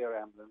now Air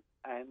Ambulance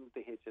and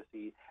the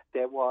HSE,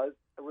 there was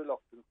a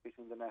reluctance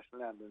between the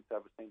National Ambulance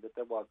Service saying that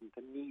there wasn't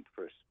a need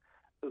for it.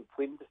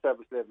 When the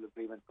service level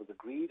agreement was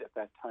agreed at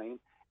that time,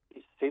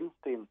 since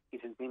then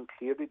it has been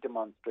clearly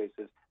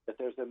demonstrated that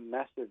there's a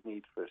massive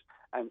need for it.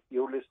 And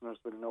your listeners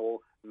will know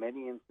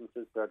many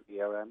instances where the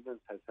Air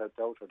Ambulance has helped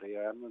out, or the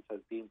Air Ambulance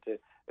has been to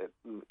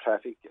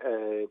traffic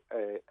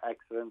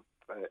accidents,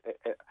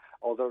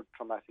 other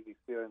traumatic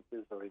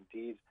experiences, or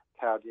indeed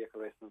cardiac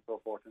arrest and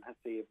so forth, and has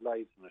saved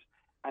lives in it.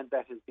 And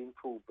that has been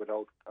proved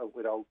without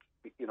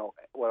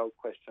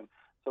question.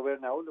 So we're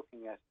now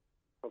looking at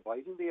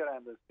providing the Air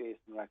Ambulance based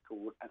in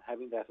Rathcoole and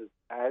having that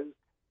as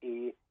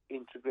a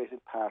integrated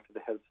part of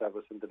the health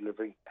service and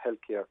delivering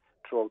healthcare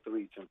throughout the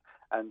region.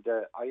 And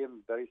I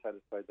am very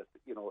satisfied that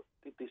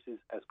this is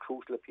as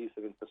crucial a piece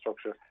of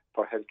infrastructure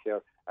for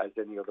healthcare as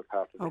any other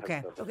part of the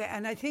health service. Okay,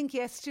 and I think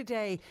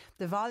yesterday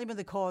the volume of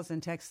the calls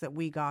and texts that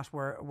we got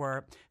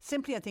were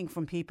simply, I think,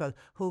 from people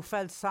who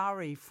felt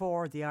sorry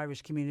for the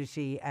Irish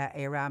Community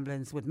Air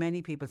Ambulance, with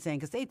many people saying,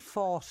 because they'd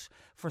fought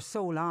for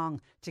so long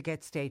to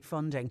get state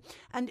funding,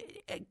 and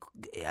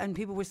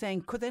people were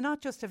saying, could they not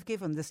just have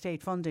given the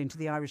state funding to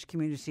the Irish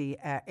Community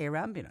Air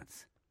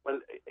Ambulance? Well,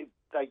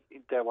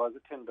 there was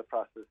a tender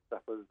process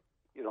that was,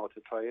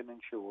 to try and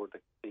ensure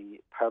that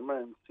the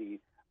permanency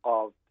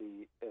of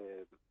the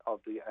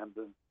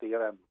ambulance, the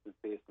air ambulances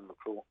based in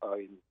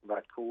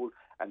Rathcoole,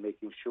 and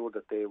making sure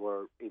that they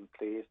were in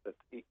place, that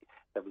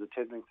there was a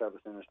tendering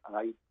service in it. And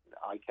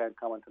I can't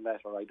comment on that,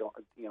 or I don't.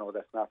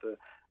 That's not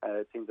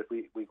a thing that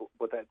we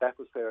but that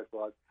was where it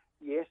was.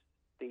 Yes,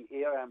 the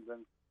air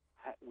ambulance.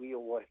 We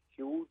owe a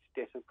huge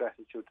debt of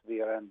gratitude to the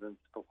Air Ambulance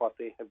for what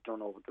they have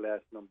done over the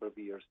last number of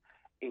years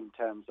in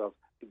terms of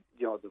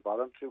the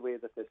voluntary way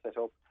that they set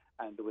up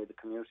and the way the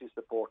community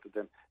supported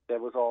them. There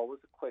was always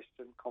a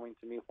question coming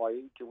to me,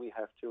 why do we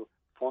have to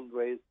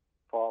fundraise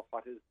for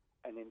what is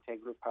an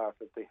integral part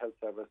of the health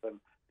service and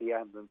the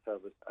ambulance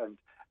service? And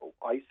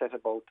I set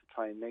about to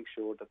try and make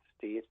sure that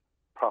the state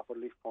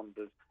properly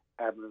funded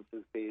air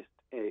ambulances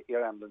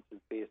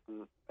based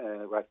in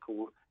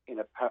Rathcoole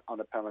on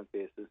a permanent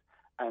basis.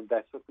 And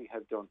that's what we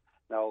have done.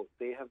 Now,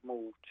 they have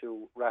moved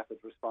to rapid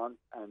response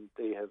and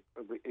they have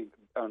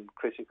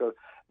critical.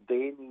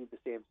 They need the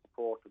same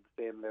support at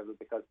the same level,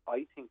 because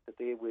I think that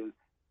they will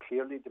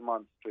clearly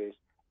demonstrate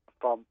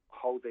from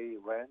how they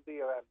ran the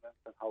air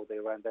ambulance and how they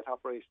ran that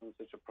operation in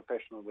such a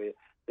professional way,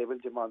 they will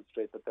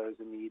demonstrate that there is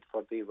a need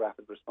for the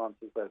rapid response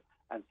as well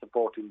and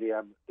supporting the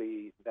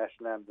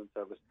National Ambulance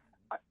Service.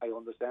 I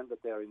understand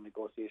that they're in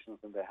negotiations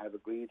and they have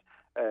agreed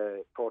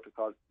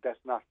protocol.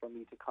 That's not for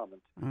me to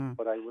comment.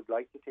 But I would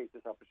like to take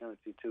this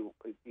opportunity to,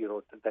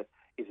 that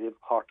it is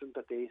important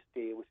that they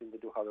stay within the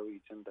Duhallow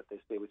region, that they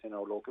stay within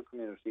our local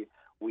community.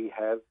 We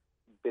have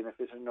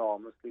benefited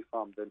enormously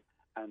from them,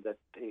 and that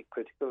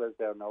critical as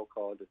they're now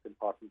called, it's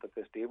important that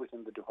they stay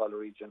within the Duhallow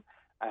region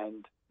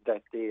and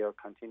that they are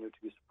continue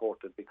to be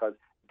supported, because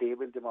they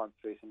will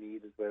demonstrate a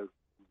need as well,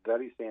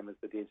 very same as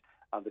they did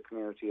on the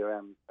community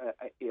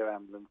air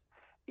ambulance.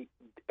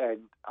 And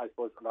I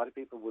suppose a lot of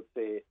people would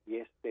say,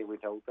 yes, they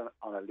went out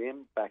on a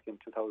limb back in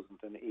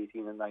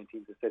 2018 and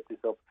 19 to set this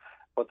up,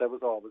 but there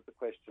was always the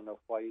question of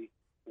why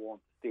won't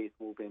the state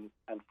move in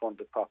and fund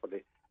it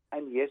properly.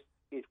 And yes,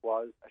 it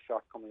was a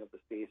shortcoming of the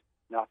state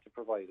not to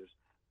provide it.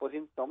 But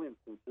in some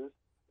instances,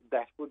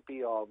 that would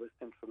be always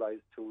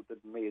centralised to the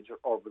major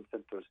urban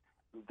centres.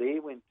 They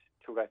went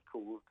to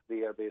Rathcoole, the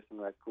airbase in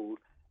Rathcoole.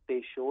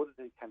 They showed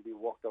that it can be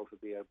worked out of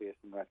the airbase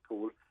in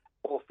Rathcoole.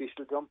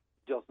 Officialdom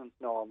doesn't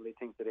normally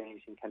think that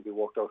anything can be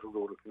worked out of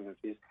rural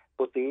communities,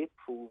 but they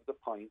proved the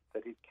point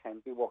that it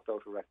can be worked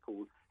out of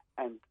Rathcoole.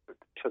 And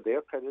to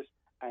their credit,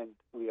 and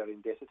we are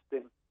indebted to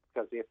them,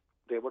 because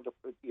they were the,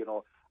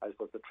 I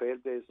suppose the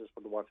trailblazers,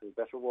 for the want of a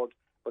better word,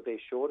 but they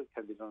showed it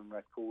can be done in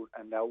Rathcoole,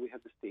 and now we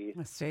have the state.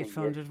 A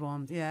state-funded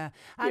one, yeah.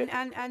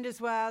 And as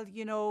well,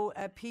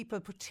 people,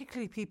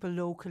 particularly people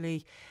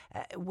locally,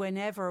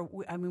 whenever,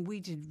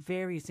 we did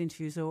various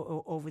interviews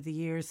over the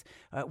years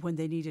when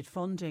they needed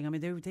funding. I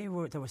mean, there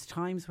was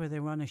times where they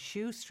were on a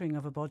shoestring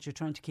of a budget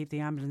trying to keep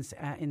the ambulance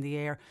in the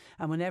air,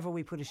 and whenever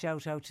we put a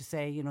shout out to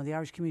say, the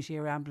Irish Community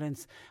Air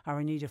Ambulance are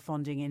in need of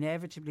funding,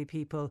 inevitably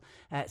people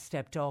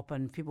stepped up,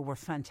 and people were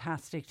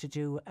fantastic to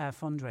do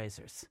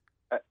fundraisers.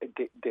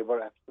 They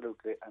were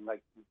absolutely, and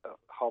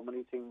how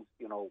many things,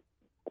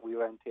 we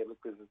ran table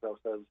quizzes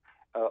ourselves,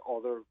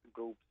 other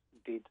groups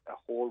did a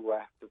whole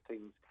raft of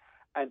things,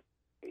 and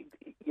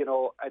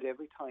at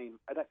every time,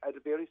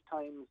 at various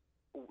times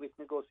with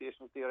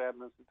negotiations with the air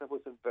ambulance, there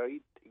was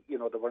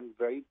they were in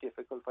very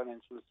difficult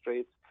financial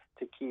straits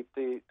to keep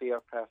the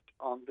aircraft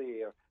on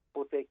the air,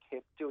 but they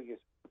kept doing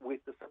it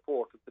with the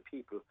support of the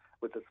people,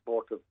 with the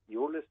support of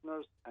your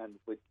listeners and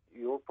with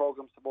your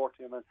programme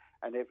supporting them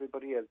and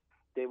everybody else.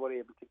 They were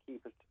able to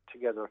keep it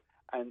together,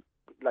 and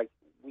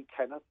we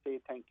cannot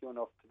say thank you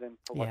enough to them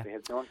for what they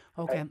have done.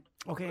 Okay.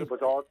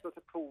 But also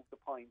to prove the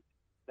point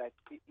that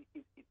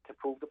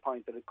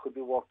it could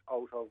be worked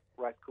out of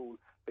Rathcoole,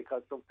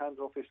 because sometimes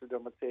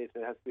officialdom would say it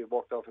has to be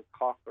worked out of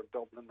Cork or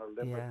Dublin or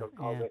Limerick or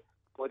Galway,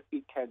 but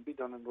it can be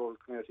done in rural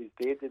communities.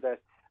 They did that,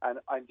 and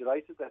I'm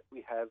delighted that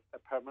we have a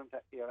permanent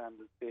air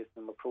ambulance based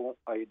in Macroom,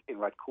 in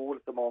Rathcoole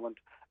at the moment,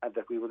 and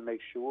that we will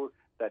make sure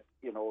that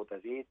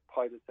that 8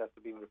 pilots that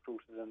are being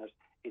recruited in it.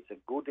 It's a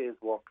good day's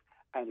work,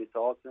 and it's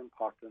also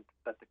important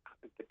that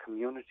the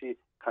community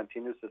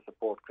continues to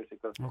support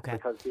critical,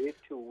 because they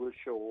too will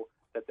show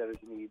that there is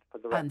a need for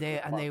the and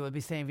they will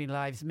be saving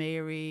lives.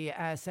 Mary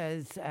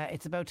says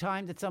it's about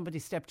time that somebody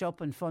stepped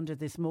up and funded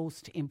this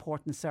most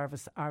important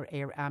service, our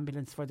air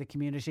ambulance, for the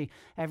community.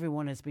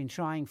 Everyone has been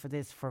trying for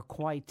this for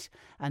quite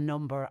a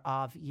number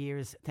of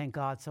years. Thank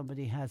God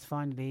somebody has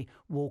finally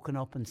woken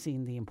up and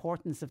seen the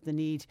importance of the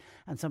need.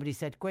 And somebody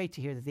said, great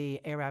to hear that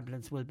the air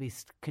ambulance will be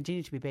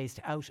continue to be based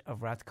out of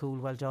Rathcoole.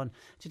 Well done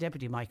to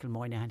Deputy Michael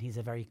Moynihan. He's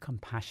a very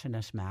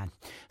compassionate man.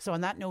 So on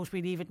that note,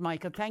 we leave it,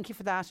 Michael. Thank you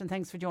for that, and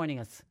thanks for joining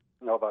us.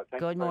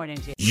 Good morning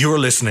to you. You're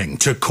listening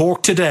to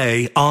Cork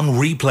Today on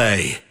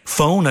replay.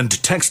 Phone and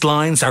text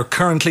lines are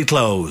currently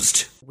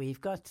closed.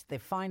 We've got the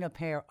final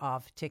pair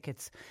of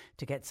tickets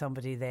to get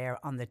somebody there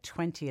on the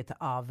 20th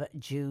of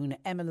June.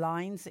 Emma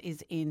Lyons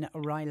is in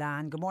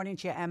Rylan. Good morning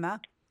to you,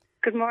 Emma.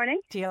 Good morning.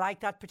 Do you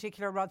like that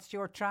particular Rod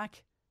Stewart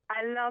track?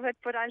 I love it,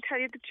 but I'll tell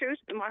you the truth,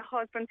 my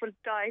husband will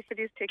die for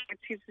these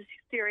tickets. He's a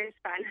serious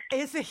fan.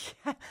 Is he?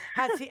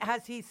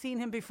 Has he seen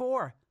him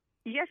before?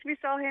 Yes, we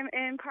saw him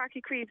in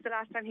Parky Creed the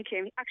last time he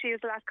came. Actually, it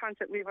was the last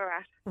concert we were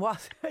at.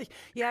 What?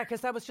 Yeah,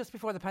 because that was just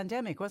before the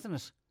pandemic, wasn't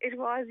it? It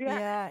was,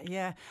 yeah.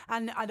 Yeah.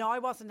 And I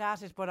wasn't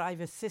at it, but I have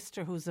a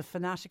sister who's a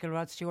fanatical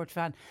Rod Stewart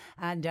fan,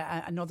 and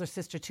another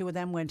sister. Two of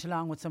them went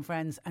along with some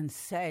friends and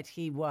said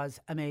he was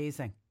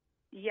amazing.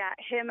 Yeah,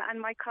 him and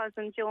my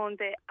cousin Joan,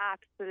 they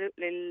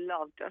absolutely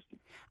loved it.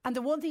 And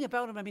the one thing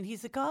about him,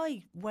 he's a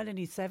guy well in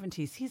his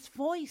 70s. His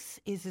voice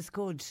is as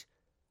good.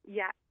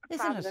 Yeah,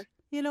 isn't fabulous. It?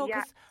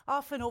 Because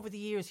often over the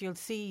years you'll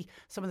see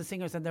some of the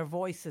singers and their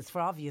voices,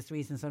 for obvious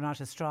reasons, are not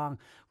as strong.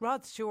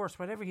 Rod Stewart,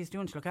 whatever he's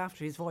doing to look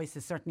after his voice,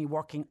 is certainly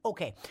working.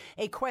 Okay,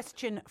 a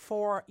question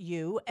for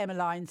you, Emma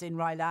Lyons in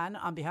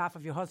Rylan, on behalf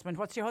of your husband.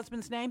 What's your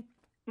husband's name?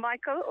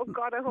 Michael. Oh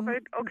God, I hope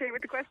I'm okay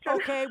with the question.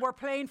 Okay, we're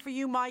playing for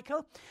you,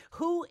 Michael.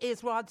 Who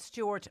is Rod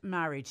Stewart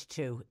married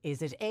to?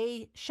 Is it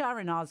A,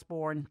 Sharon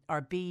Osbourne,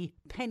 or B,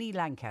 Penny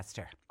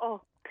Lancaster?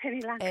 Oh,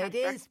 Penny Lancaster. It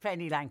is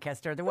Penny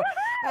Lancaster. Well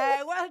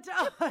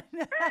done.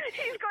 He's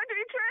going to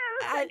be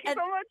thrilled. Thank you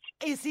so much.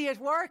 Is he at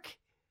work?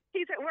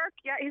 He's at work,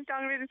 yeah, he's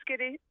down really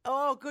skiddy.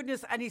 Oh,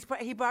 goodness. And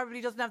he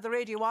probably doesn't have the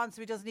radio on, so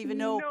he doesn't even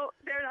know. No,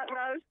 they're not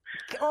loud.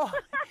 Oh,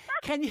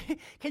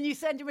 can you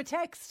send him a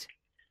text?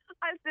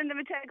 I'll send him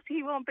a text.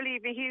 He won't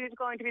believe me. He is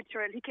going to be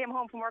thrilled. He came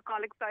home from work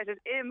all excited.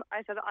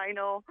 I said, I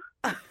know.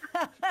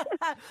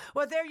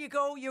 Well, there you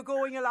go. You're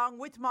going along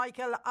with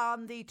Michael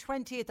on the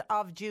 20th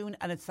of June,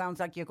 and it sounds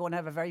like you're going to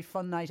have a very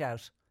fun night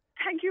out.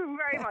 Thank you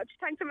very much.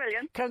 Thanks a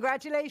million.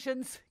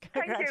 Congratulations.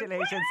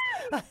 Congratulations.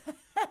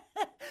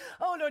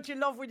 Oh, don't you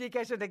love when you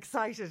get an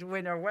excited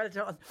winner? Well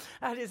done.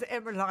 That is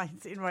Emma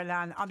Lyons in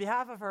Royland on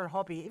behalf of her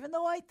hubby, even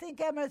though I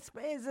think Emma is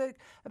a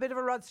bit of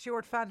a Rod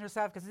Stewart fan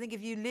herself, because I think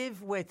if you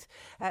live with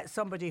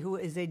somebody who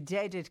is a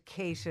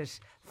dedicated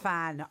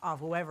fan of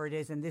whoever it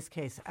is, in this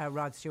case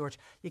Rod Stewart,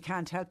 you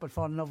can't help but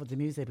fall in love with the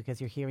music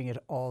because you're hearing it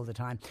all the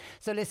time.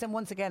 So listen,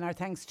 once again, our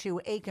thanks to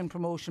Aiken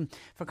Promotion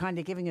for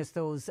kindly giving us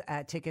those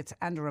tickets,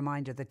 and a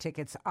reminder that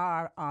tickets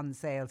are on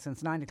sale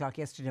since 9 o'clock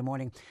yesterday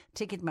morning.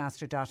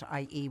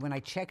 Ticketmaster.ie. When I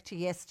checked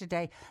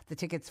yesterday, the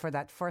tickets for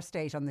that first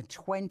date on the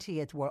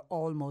 20th were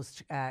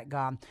almost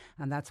gone,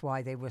 and that's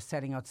why they were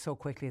selling out so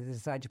quickly. They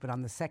decided to put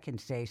on the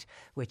second date,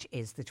 which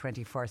is the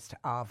 21st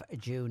of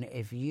June.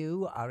 If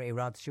you are a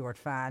Rod Stewart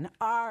fan,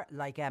 or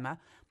like Emma,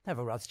 have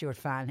a Rod Stewart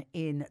fan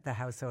in the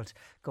household,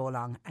 go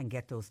along and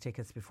get those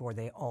tickets before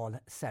they all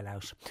sell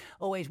out.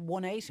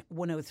 0818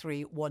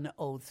 103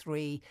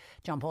 103.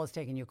 John Paul's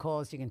taking your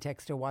calls. You can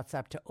text or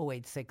WhatsApp to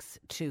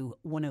 0862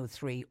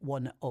 103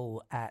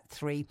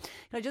 103. Can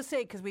I just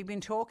say, because we've been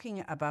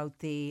talking about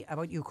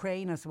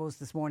Ukraine, I suppose,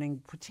 this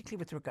morning, particularly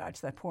with regard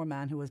to that poor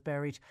man who was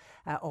buried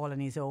all on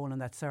his own, and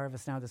that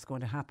service now that's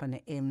going to happen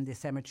in the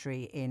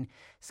cemetery in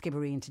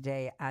Skibbereen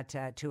today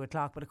at 2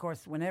 o'clock. But of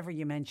course, whenever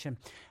you mention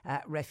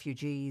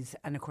refugees,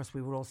 and of course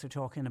we were also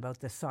talking about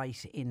the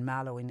site in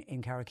Mallow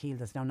in Carrickeel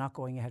that's now not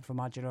going ahead for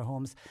modular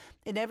homes,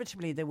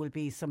 inevitably there will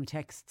be some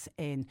texts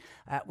in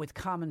with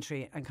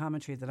commentary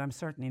that I'm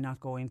certainly not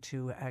going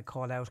to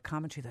call out,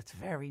 commentary that's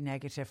very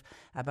negative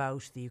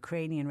about the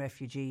Ukrainian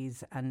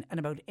refugees and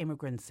about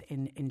immigrants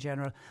in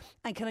general.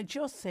 And can I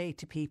just say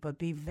to people,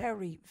 be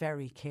very,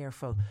 very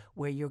careful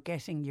where you're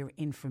getting your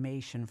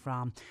information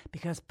from,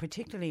 because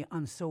particularly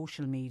on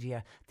social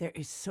media there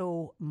is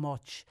so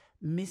much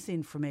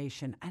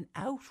misinformation and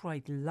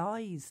outright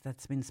lies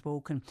that's been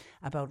spoken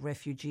about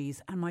refugees.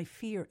 And my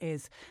fear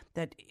is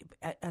that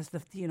as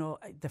the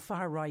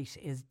far right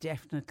is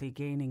definitely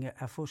gaining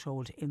a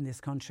foothold in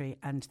this country,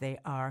 and they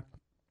are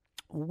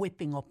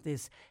whipping up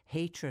this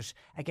hatred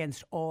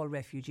against all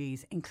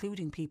refugees,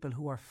 including people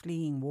who are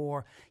fleeing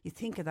war. You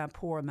think of that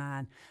poor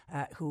man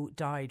who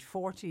died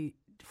 40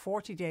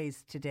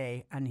 days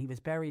today, and he was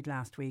buried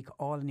last week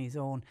all on his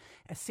own.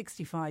 A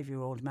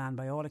 65-year-old man,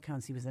 by all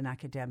accounts he was an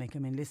academic. I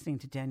mean, listening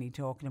to Denny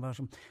talking about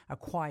him, a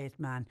quiet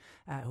man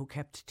who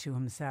kept to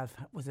himself,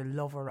 was a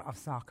lover of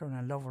soccer and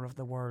a lover of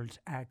the World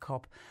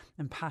Cup,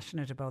 and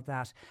passionate about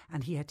that.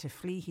 And he had to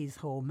flee his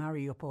home,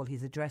 Mariupol.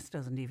 His address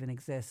doesn't even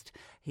exist.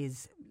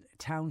 His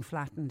town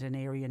flattened, an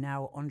area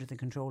now under the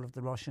control of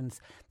the Russians.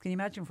 Can you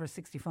imagine for a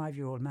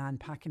 65-year-old man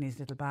packing his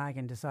little bag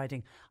and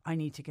deciding, I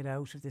need to get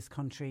out of this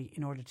country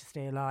in order to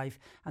stay alive?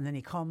 And then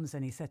he comes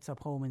and he sets up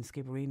home in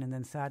Skibbereen, and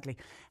then sadly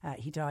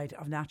he died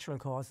of natural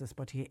causes,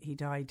 but he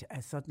died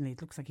suddenly.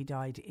 It looks like he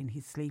died in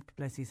his sleep,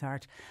 bless his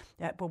heart.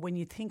 But when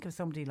you think of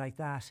somebody like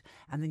that,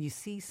 and then you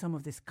see some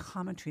of this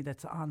commentary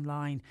that's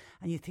online,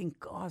 and you think,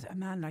 God, a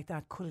man like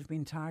that could have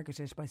been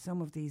targeted by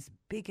some of these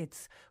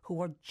bigots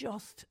who are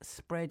just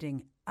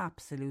spreading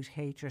absolute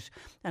hatred.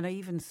 And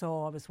I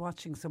was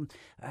watching some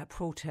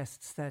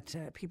protests that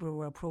people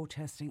were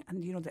protesting,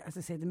 and as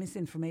I say, the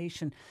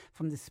misinformation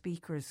from the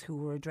speakers who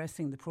were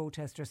addressing the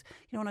protesters,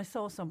 and I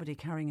saw somebody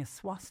carrying a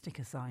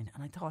swastika sign,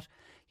 and I thought,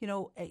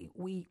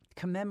 we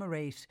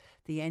commemorate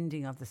the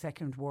ending of the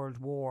Second World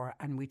War,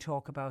 and we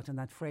talk about, and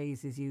that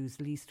phrase is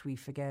used, least we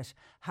forget.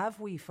 Have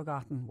we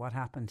forgotten what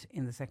happened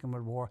in the Second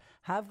World War?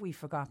 Have we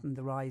forgotten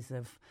the rise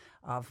of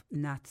how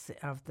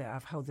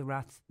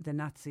the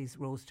Nazis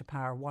rose to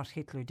power, what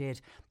Hitler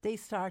did? They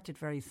started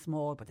very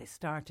small, but they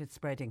started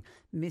spreading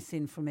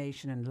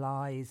misinformation and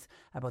lies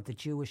about the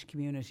Jewish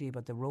community,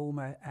 about the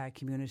Roma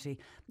community.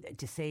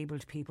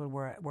 Disabled people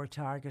were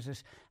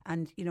targeted,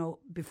 and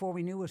before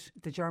we knew it,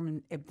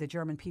 the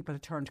German people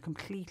had turned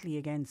completely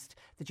against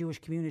the Jewish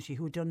community,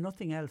 who had done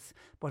nothing else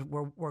but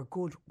were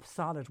good,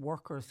 solid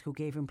workers who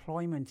gave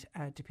employment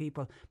to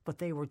people, but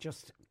they were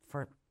just,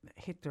 for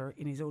Hitler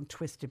in his own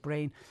twisted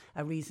brain,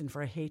 a reason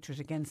for a hatred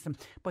against them.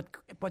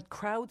 But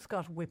crowds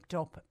got whipped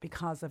up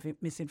because of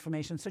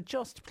misinformation. So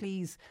just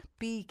please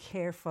be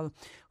careful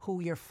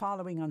who you're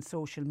following on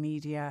social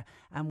media,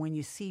 and when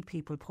you see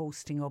people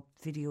posting up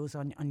videos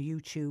on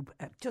YouTube,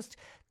 just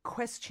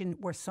question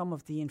where some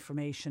of the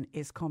information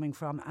is coming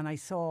from. And I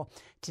saw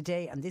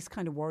today, and this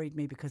kind of worried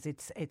me, because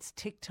it's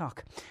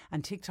TikTok,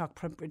 and TikTok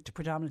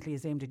predominantly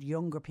is aimed at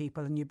younger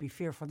people, and you'd be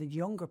fearful that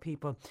younger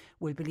people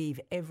will believe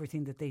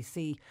everything that they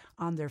see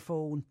on their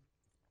phone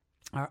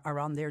are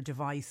on their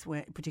device,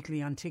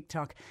 particularly on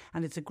TikTok,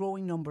 and it's a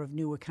growing number of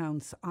new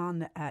accounts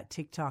on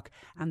TikTok,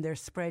 and they're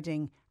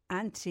spreading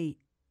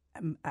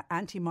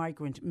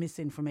anti-migrant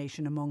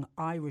misinformation among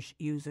Irish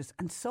users,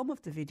 and some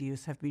of the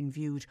videos have been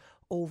viewed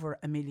over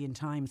 1 million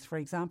times. For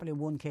example, in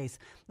one case,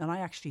 and I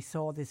actually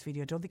saw this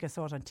video, I don't think I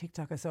saw it on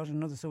TikTok, I saw it on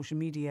another social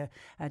media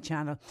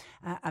channel,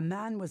 a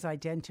man was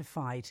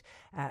identified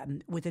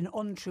with an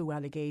untrue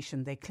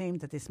allegation. They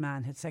claimed that this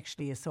man had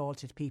sexually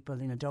assaulted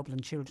people in a Dublin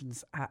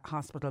Children's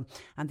Hospital,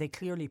 and they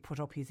clearly put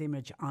up his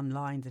image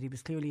online that he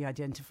was clearly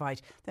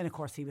identified. Then of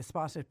course he was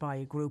spotted by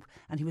a group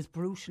and he was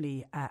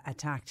brutally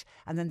attacked,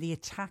 and then the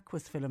attack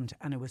was filmed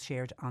and it was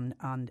shared on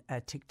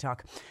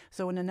TikTok.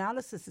 So an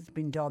analysis has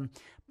been done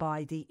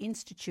by the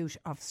Institute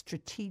of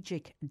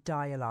Strategic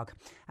Dialogue,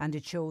 and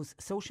it shows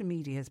social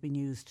media has been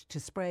used to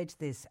spread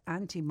this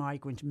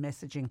anti-migrant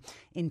messaging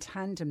in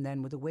tandem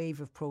then with a wave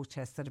of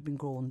protests that have been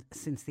growing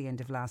since the end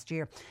of last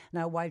year.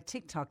 Now, while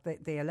TikTok,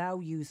 they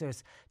allow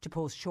users to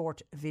post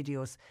short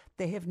videos,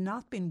 they have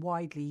not been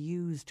widely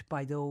used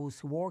by those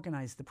who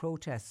organise the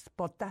protests,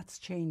 but that's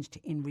changed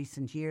in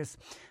recent years.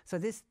 So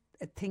this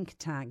think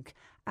tank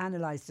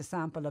analysed a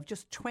sample of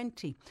just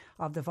 20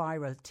 of the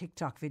viral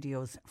TikTok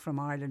videos from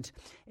Ireland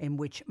in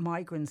which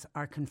migrants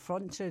are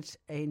confronted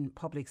in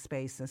public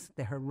spaces,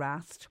 they're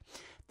harassed,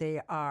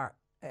 their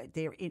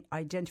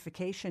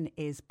identification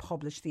is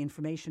published, the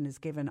information is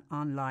given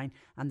online,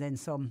 and then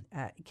some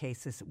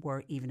cases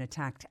were even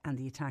attacked and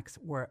the attacks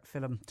were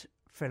filmed.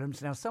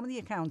 Now, some of the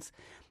accounts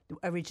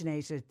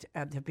originated,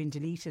 have been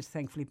deleted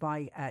thankfully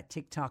by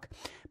TikTok,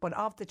 but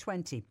of the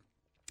 20,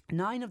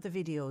 9 of the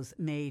videos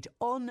made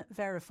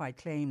unverified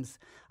claims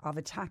of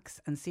attacks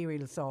and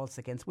serial assaults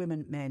against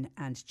women, men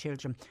and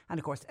children, and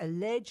of course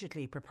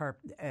allegedly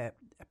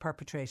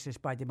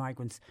perpetrated by the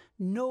migrants.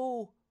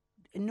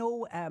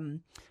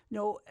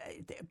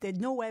 There's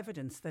no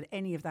evidence that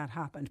any of that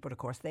happened, but of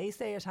course they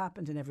say it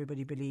happened and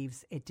everybody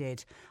believes it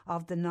did.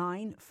 Of the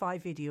 9,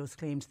 5 videos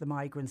claimed the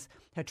migrants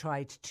had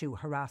tried to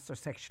harass or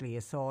sexually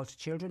assault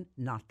children.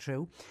 Not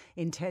true.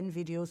 In 10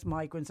 videos,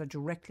 migrants are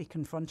directly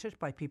confronted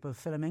by people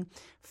filming,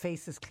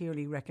 faces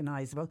clearly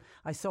recognisable.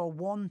 I saw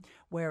one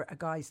where a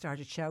guy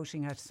started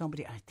shouting at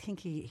somebody, I think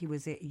he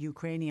was a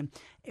Ukrainian,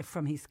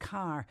 from his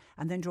car,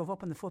 and then drove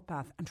up on the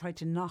footpath and tried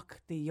to knock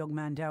the young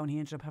man down. He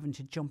ended up having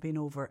to jump in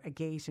over a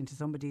gate into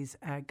somebody's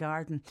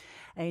garden.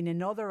 In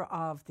another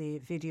of the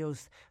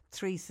videos,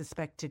 3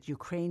 suspected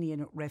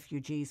Ukrainian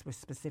refugees were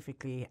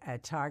specifically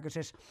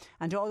targeted.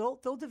 And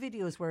although the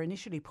videos were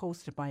initially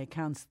posted by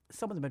accounts,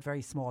 some of them had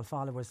very small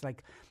followers,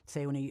 like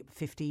say only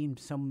 15,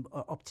 some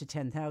up to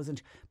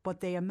 10,000,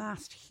 but they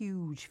amassed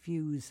huge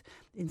views,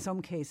 in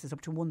some cases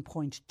up to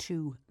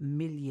 1.2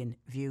 million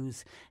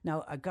views.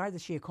 Now, Garda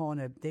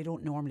Síochána, they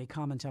don't normally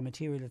comment on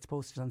material that's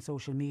posted on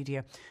social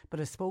media,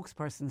 but a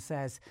spokesperson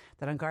says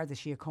that An Garda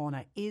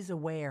Síochána is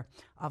aware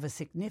of a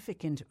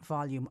significant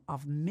volume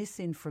of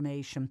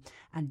misinformation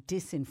and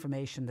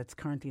disinformation that's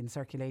currently in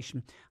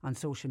circulation on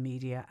social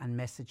media and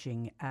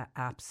messaging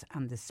apps,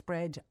 and the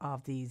spread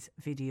of these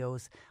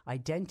videos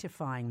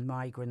identifying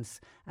migrants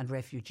and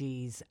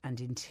refugees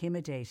and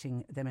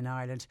intimidating them in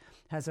Ireland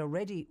has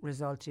already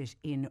resulted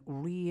in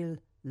real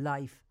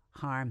life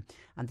harm,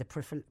 and the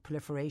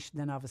proliferation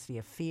then obviously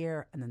of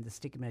fear, and then the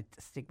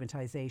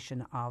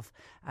stigmatisation of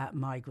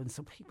migrants.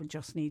 So people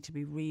just need to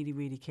be really,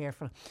 really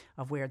careful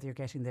of where they're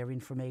getting their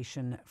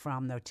information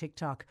from. Now,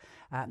 TikTok,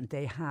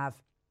 they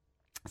have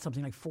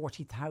something like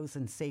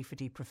 40,000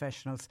 safety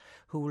professionals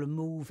who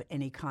remove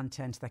any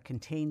content that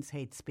contains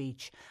hate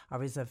speech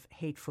or is of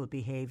hateful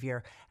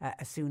behaviour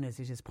as soon as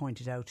it is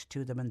pointed out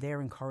to them, and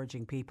they're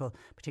encouraging people,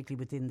 particularly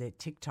within the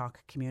TikTok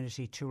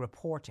community, to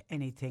report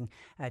anything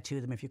to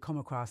them. If you come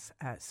across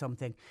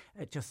something,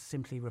 just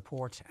simply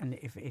report, and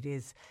if it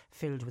is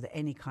filled with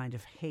any kind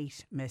of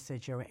hate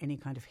message or any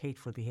kind of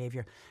hateful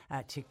behaviour,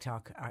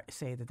 TikTok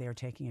say that they are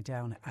taking it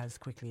down as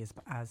quickly as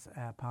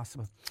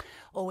possible.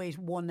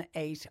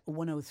 0818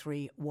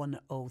 103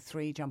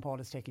 103. John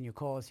Paul is taking your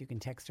calls. You can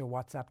text or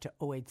WhatsApp to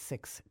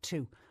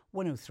 0862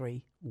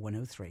 103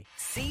 103.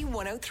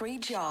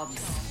 C103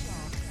 Jobs.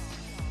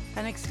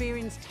 An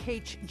experienced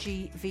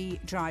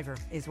HGV driver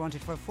is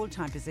wanted for a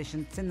full-time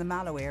position. It's in the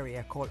Mallow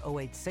area. Call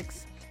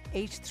 086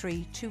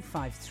 83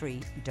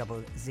 253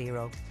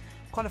 00.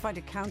 Qualified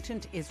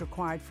accountant is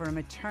required for a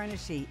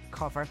maternity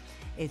cover.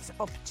 It's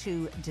up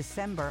to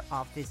December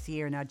of this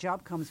year. Now,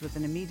 job comes with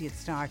an immediate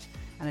start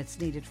and it's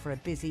needed for a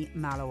busy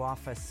Mallow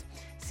office.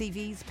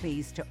 CVs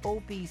please to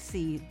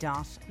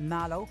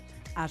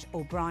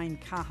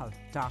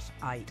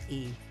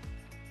obc.mallow@o'briencahill.ie.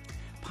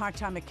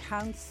 Part-time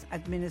accounts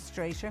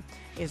administrator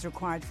is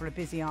required for a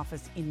busy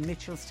office in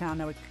Mitchelstown.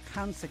 Now,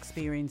 accounts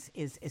experience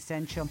is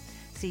essential.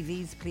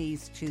 CVs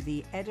please to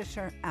the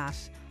editor at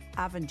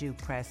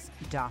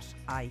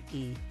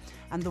avenduepress.ie.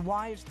 And the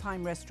Wild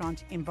Thyme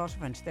restaurant in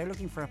Butterfant, they're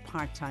looking for a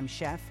part-time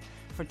chef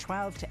for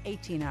 12 to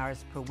 18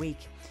 hours per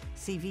week.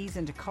 CVs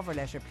and a cover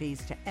letter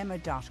please to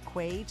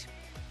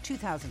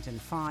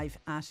emma.quaid2005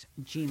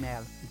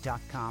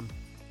 @gmail.com.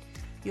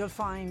 You'll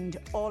find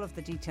all of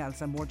the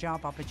details and more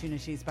job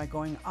opportunities by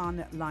going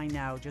online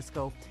now. Just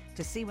go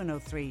to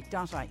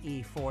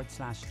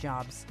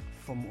c103.ie/jobs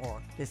for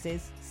more. This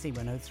is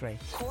C103.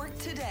 Cork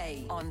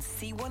Today on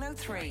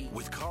C103.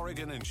 With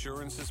Corrigan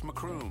Insurance's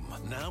Macroom,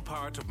 now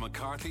part of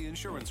McCarthy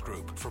Insurance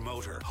Group. For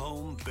motor,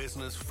 home,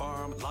 business,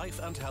 farm, life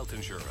and health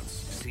insurance.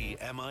 See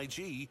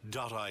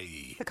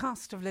MIG.ie. The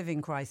cost of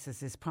living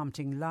crisis is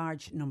prompting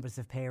large numbers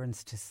of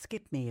parents to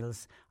skip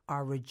meals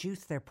or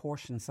reduce their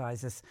portion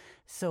sizes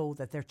so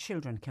that their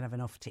children can have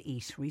enough to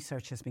eat.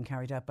 Research has been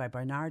carried out by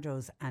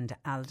Bernardo's and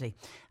Aldi,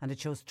 and it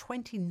shows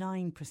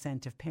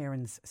 29% of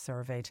parents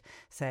surveyed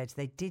said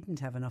they didn't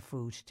have enough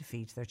food to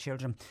feed their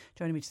children.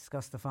 Joining me to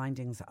discuss the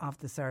findings of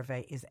the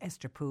survey is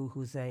Esther Pooh,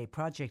 who's a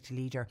project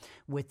leader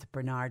with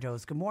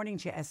Bernardo's. Good morning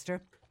to you,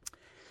 Esther.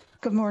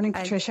 Good morning,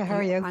 Patricia. How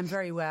are you? I'm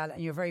very well,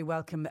 and you're very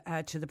welcome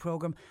to the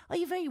programme. Are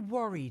you very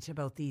worried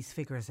about these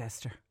figures,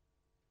 Esther?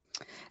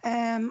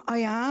 I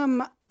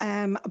am,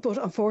 but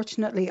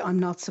unfortunately I'm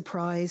not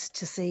surprised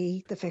to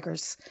see the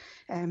figures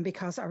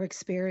because our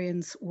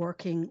experience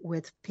working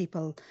with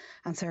people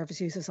and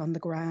service users on the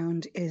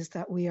ground is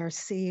that we are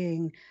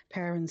seeing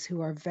parents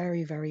who are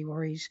very, very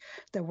worried.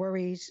 They're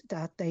worried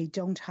that they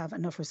don't have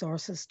enough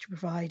resources to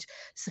provide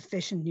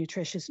sufficient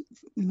nutritious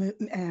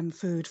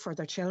food for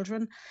their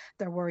children.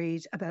 They're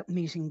worried about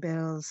meeting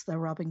bills. They're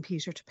robbing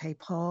Peter to pay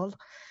Paul.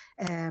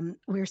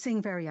 We're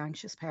seeing very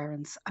anxious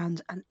parents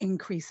and an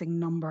increasing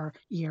number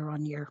year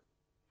on year.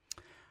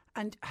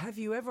 And have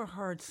you ever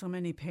heard so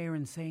many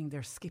parents saying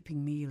they're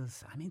skipping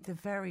meals? I mean, the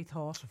very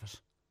thought of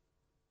it.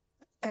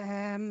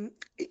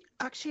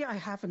 Actually, I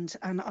haven't,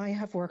 and I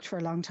have worked for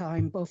a long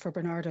time, both for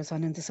Bernardo's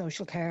and in the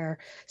social care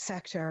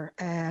sector.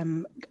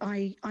 I'm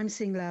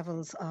seeing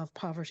levels of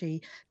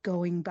poverty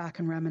going back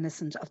and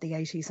reminiscent of the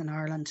 80s in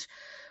Ireland,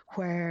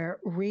 where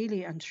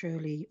really and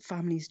truly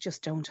families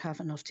just don't have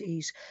enough to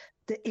eat.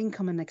 The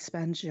income and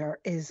expenditure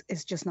is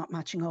just not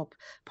matching up.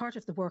 Part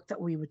of the work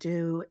that we would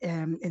do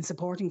in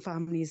supporting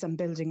families and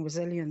building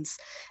resilience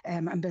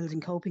and building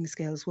coping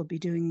skills would be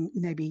doing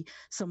maybe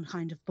some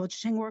kind of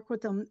budgeting work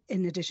with them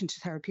in addition to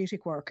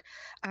therapeutic work.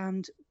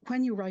 And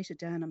when you write it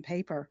down on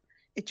paper,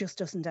 it just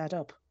doesn't add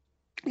up.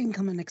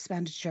 Income and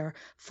expenditure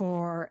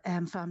for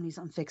families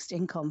on fixed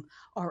income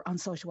or on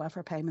social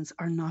welfare payments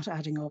are not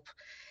adding up.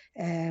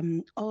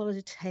 All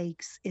it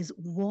takes is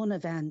one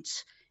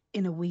event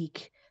in a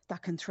week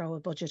that can throw a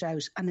budget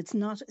out. And it's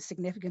not a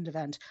significant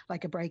event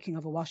like a breaking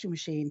of a washing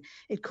machine.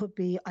 It could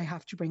be, I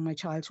have to bring my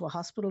child to a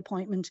hospital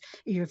appointment.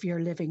 If you're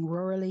living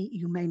rurally,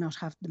 you may not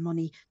have the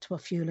money to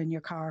put fuel in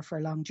your car for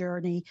a long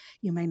journey.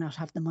 You may not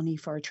have the money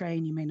for a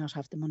train. You may not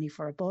have the money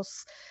for a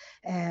bus.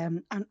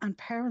 And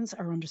parents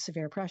are under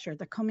severe pressure.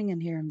 They're coming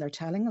in here and they're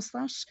telling us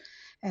that.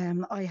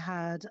 I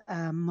had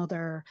a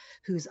mother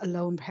who's a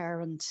lone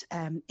parent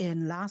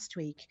in last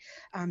week,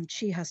 and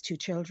she has 2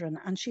 children,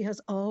 and she has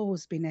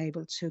always been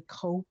able to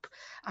cope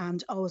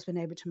and always been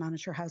able to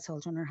manage her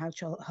household and her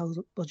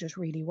household budget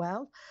really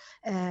well.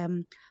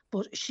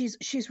 But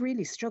she's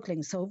really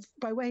struggling. So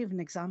by way of an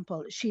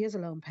example, she is a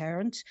lone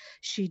parent.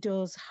 She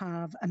does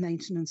have a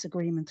maintenance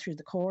agreement through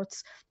the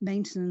courts.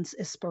 Maintenance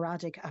is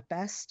sporadic at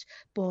best,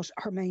 but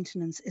her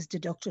maintenance is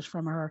deducted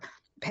from her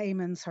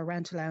payments, her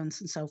rent allowance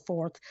and so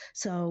forth.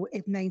 So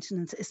if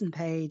maintenance isn't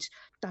paid,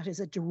 that is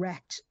a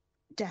direct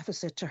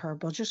deficit to her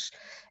budget.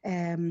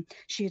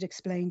 She had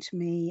explained to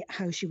me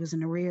how she was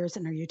in arrears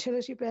in her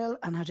utility bill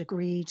and had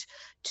agreed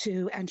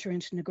to enter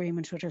into an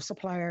agreement with her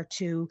supplier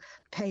to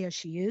pay as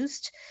she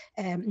used,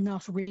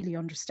 not really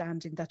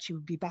understanding that she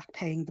would be back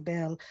paying the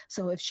bill.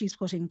 So if she's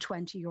putting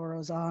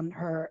 €20 on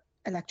her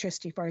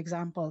electricity, for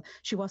example,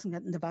 she wasn't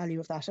getting the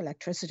value of that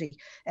electricity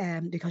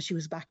because she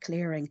was back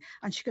clearing,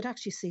 and she could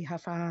actually see how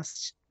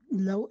fast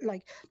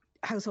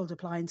household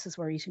appliances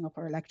were eating up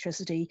her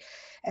electricity.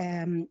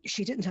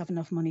 She didn't have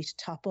enough money to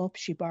top up.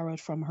 She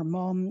borrowed from her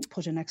mum,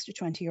 put an extra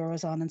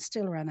 €20 on and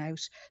still ran out.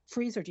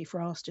 Freezer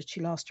defrosted.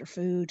 She lost her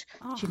food.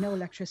 She had no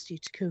electricity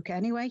to cook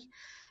anyway.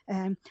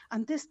 And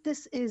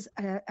this is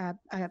a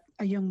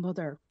young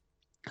mother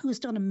who's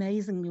done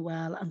amazingly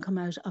well and come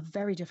out of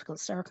very difficult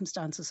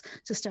circumstances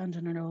to stand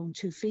on her own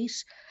 2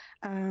 feet.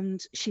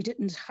 And she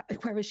didn't,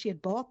 whereas she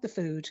had bought the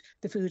food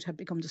had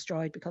become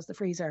destroyed because the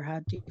freezer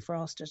had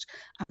defrosted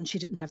and she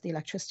didn't have the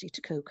electricity to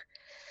cook.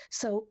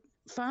 So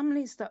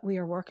families that we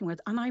are working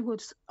with, and I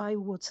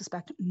would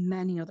suspect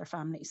many other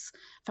families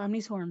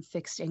who are on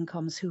fixed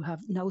incomes, who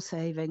have no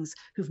savings,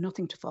 who've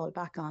nothing to fall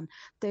back on,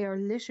 they are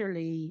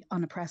literally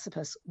on a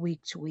precipice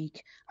week to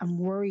week and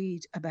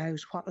worried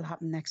about what will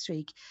happen next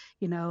week.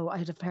 You know, I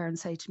had a parent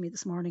say to me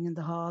this morning in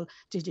the hall,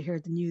 did you hear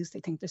the news? They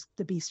think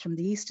the beast from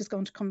the east is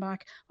going to come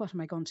back. What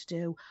am I going to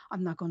do?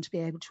 I'm not going to be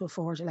able to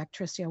afford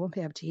electricity. I won't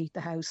be able to heat the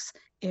house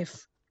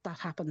if that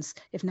happens.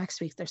 If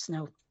next week there's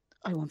snow,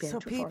 I won't be So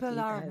able to afford to people leave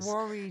the are house.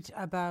 worried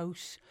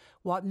about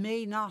what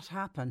may not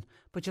happen,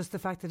 but just the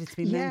fact that it's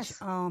been mentioned.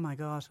 Yes. Oh my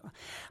God!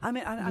 I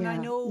mean, and I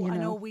Yeah, know, you I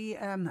know. know. We,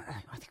 I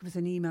think it was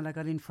an email I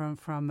got in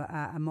from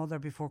a mother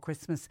before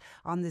Christmas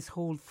on this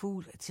whole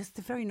food. It's just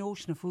the very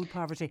notion of food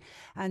poverty,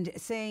 and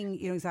saying,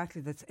 you know,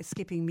 exactly that,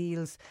 skipping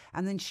meals,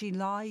 and then she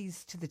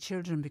lies to the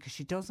children because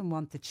she doesn't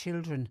want the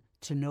children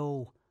to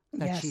know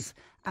that Yes. she's.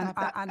 And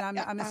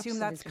I'm assuming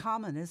that's Absolutely.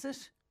 common, is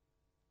it?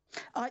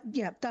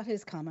 Yeah, that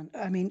is common.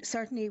 I mean,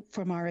 certainly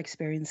from our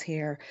experience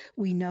here,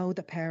 we know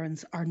that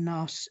parents are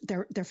not,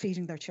 they're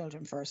feeding their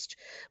children first.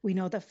 We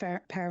know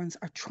that parents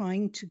are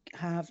trying to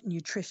have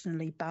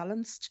nutritionally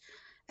balanced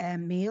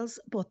meals,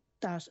 but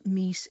that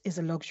meat is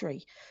a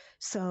luxury.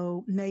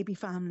 So maybe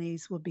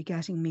families would be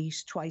getting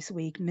meat twice a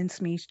week,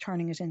 mincemeat,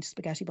 turning it into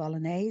spaghetti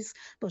bolognese,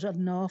 but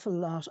an awful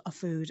lot of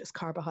food is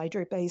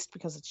carbohydrate based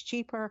because it's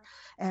cheaper.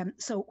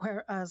 So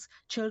whereas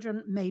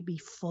children may be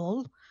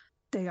full,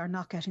 they are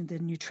not getting the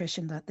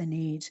nutrition that they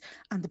need,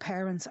 and the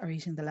parents are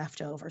eating the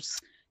leftovers.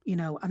 You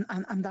know,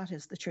 and that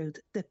is the truth.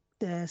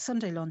 The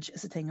Sunday lunch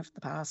is a thing of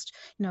the past.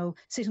 You know,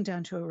 sitting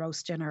down to a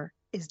roast dinner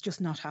is just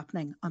not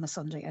happening on a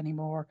Sunday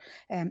anymore.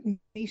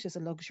 Meat is a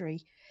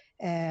luxury.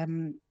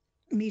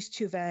 Meat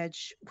to veg,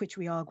 which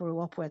we all grew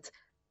up with,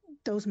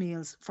 those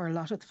meals for a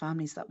lot of the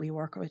families that we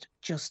work with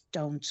just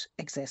don't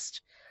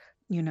exist.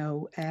 You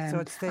know, So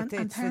it's the, and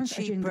it's the parents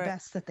are doing the cheaper.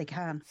 best that they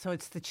can. So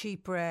it's the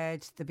cheap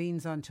bread, the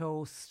beans on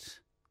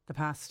toast, the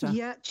pasta.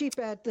 Yeah, cheap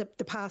bread, the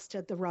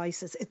pasta, the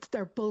rices. It's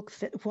their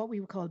what we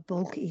would call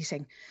bulk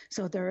eating.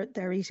 So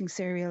they're eating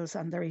cereals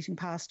and they're eating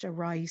pasta,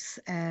 rice.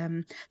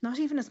 Not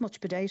even as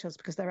much potatoes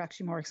because they're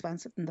actually more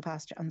expensive than the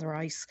pasta and the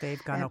rice.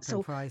 They've gone up in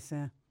so price,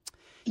 yeah.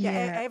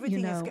 yeah, Everything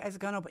you know, has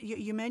gone up.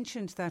 You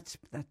mentioned that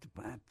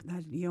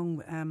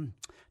young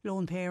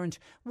lone parent,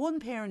 one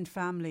parent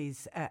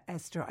families,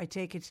 Esther. I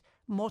take it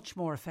much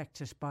more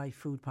affected by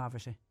food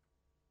poverty.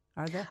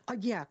 Are they?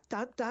 yeah,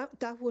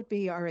 that would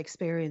be our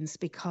experience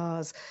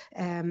because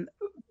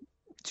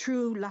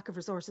through lack of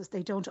resources,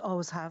 they don't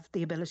always have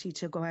the ability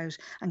to go out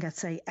and get,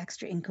 say,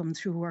 extra income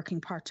through working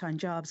part-time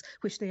jobs,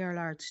 which they are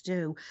allowed to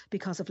do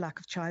because of lack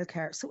of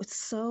childcare. So it's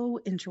so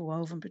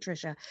interwoven,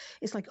 Patricia.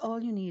 It's like all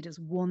you need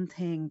is one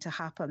thing to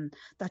happen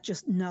that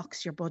just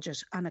knocks your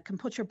budget, and it can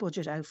put your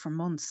budget out for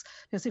months.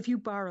 Because if you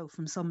borrow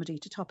from somebody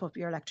to top up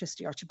your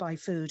electricity or to buy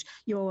food,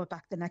 you owe it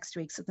back the next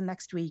week. So the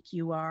next week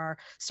you are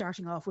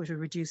starting off with a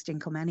reduced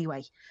income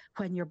anyway,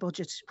 when your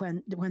budget,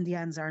 when the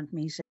ends aren't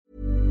meeting.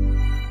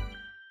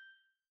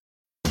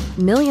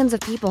 Millions of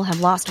people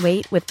have lost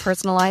weight with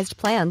personalized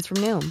plans from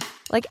Noom.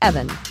 Like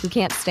Evan, who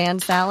can't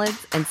stand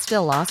salads and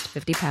still lost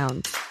 50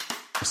 pounds.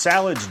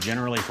 Salads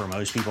generally for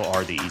most people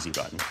are the easy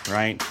button,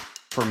 right?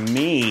 For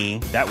me,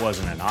 that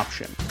wasn't an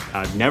option.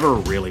 I never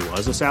really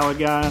was a salad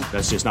guy.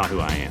 That's just not who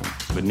I am.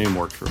 But Noom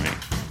worked for me.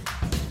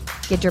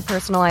 Get your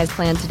personalized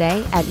plan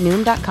today at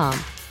Noom.com.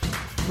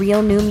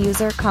 Real Noom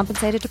user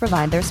compensated to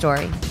provide their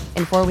story.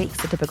 In 4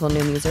 weeks, the typical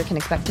Noom user can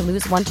expect to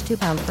lose 1 to 2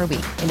 pounds per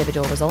week.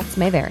 Individual results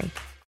may vary.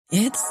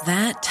 It's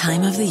that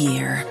time of the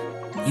year.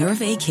 Your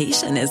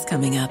vacation is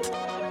coming up.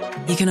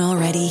 You can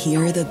already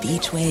hear the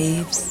beach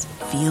waves,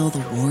 feel the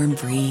warm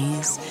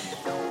breeze,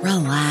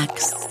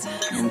 relax,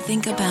 and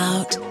think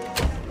about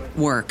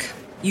work.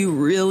 You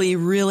really,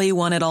 really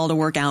want it all to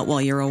work out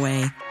while you're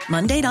away.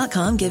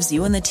 Monday.com gives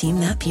you and the team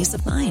that peace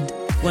of mind.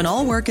 When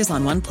all work is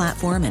on one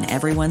platform and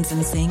everyone's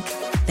in sync,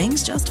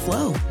 things just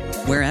flow.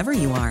 Wherever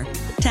you are,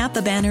 tap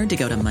the banner to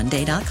go to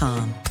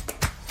Monday.com.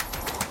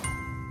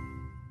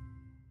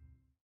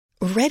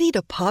 Ready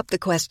to pop the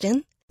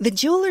question? The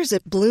jewelers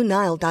at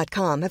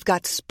BlueNile.com have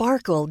got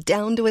sparkle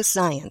down to a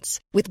science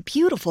with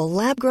beautiful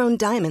lab-grown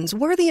diamonds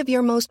worthy of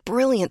your most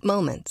brilliant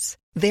moments.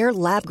 Their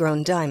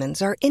lab-grown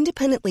diamonds are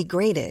independently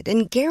graded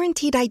and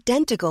guaranteed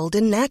identical to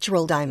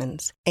natural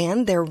diamonds,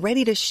 and they're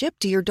ready to ship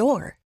to your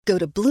door. Go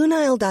to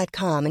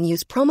BlueNile.com and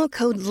use promo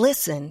code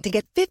LISTEN to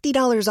get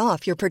 $50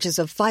 off your purchase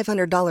of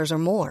 $500 or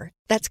more.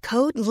 That's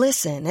code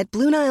LISTEN at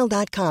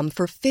BlueNile.com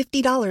for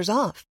 $50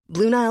 off.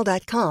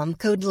 BlueNile.com,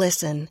 code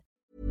LISTEN.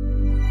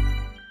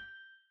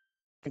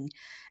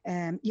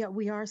 Yeah,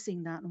 we are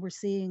seeing that, and we're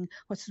seeing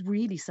what's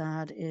really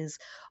sad is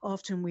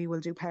often we will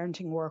do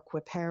parenting work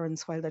with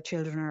parents while their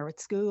children are at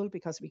school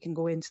because we can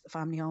go into the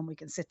family home, we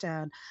can sit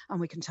down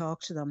and we can talk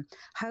to them.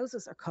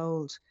 Houses are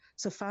cold,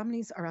 so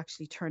families are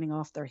actually turning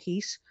off their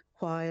heat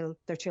while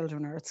their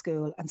children are at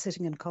school and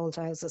sitting in cold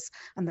houses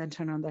and then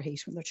turn on their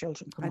heat when their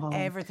children come home.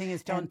 And everything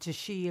is done to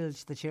shield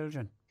the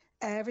children.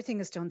 Everything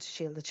is done to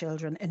shield the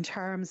children. In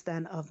terms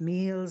then of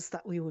meals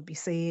that we would be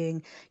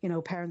seeing, you know,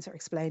 parents are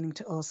explaining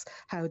to us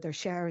how they're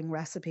sharing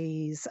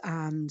recipes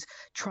and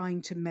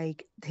trying to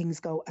make things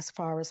go as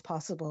far as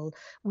possible.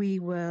 We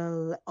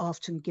will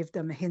often give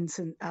them hints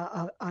and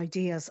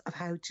ideas of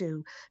how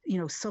to, you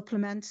know,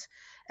 supplement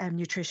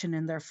nutrition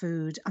in their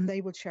food, and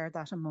they will share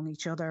that among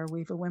each other. We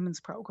have a women's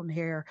programme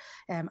here,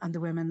 and the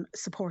women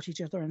support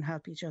each other and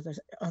help each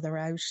other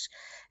out.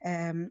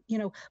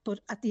 But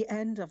at the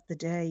end of the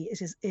day,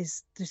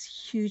 there's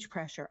huge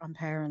pressure on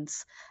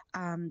parents,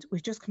 and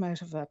we've just come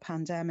out of a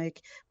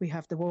pandemic. We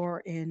have the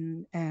war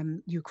in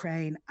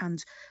Ukraine,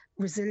 and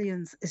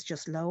resilience is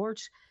just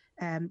lowered.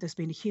 There's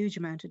been a huge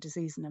amount of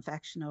disease and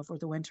infection over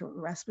the winter,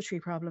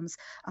 respiratory problems,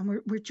 and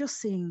we're just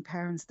seeing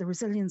parents, the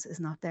resilience is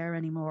not there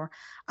anymore.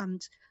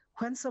 And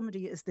when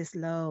somebody is this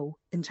low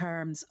in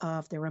terms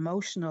of their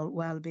emotional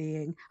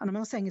well-being, and I'm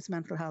not saying it's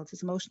mental health,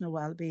 it's emotional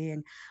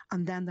well-being,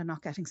 and then they're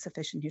not getting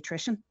sufficient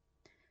nutrition,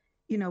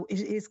 it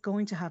is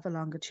going to have a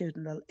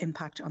longitudinal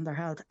impact on their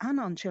health and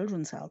on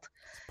children's health,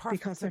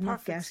 because they're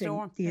not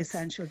getting the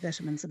essential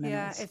vitamins and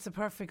minerals. Yeah, it's a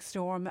perfect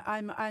storm.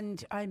 I'm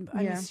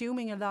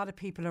assuming a lot of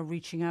people are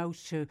reaching out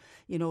to,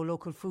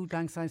 local food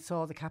banks. I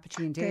saw the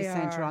Capuchin Day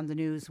Centre on the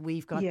news.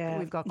 We've got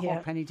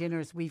Cork Penny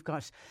Dinners. We've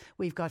got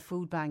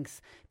food banks.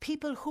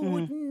 People who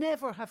would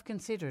never have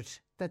considered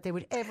that they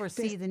would ever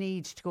see the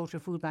need to go to a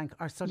food bank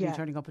are suddenly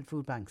turning up at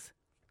food banks.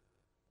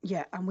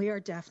 Yeah, and we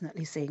are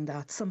definitely seeing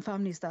that. Some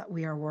families that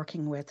we are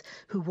working with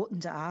who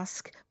wouldn't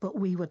ask, but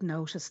we would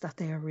notice that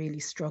they are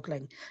really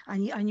struggling.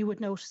 And you would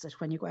notice it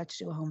when you go out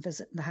to do a home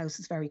visit and the house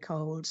is very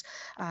cold.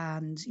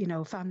 And,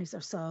 families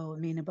are so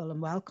amenable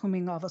and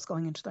welcoming of us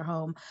going into their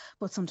home,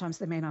 but sometimes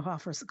they may not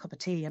offer us a cup of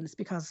tea. And it's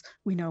because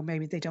we know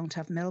maybe they don't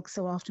have milk.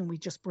 So often we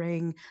just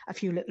bring a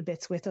few little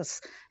bits with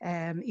us,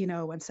 and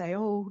say,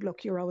 oh,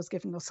 look, you're always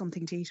giving us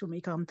something to eat when we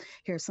come.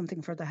 Here's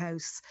something for the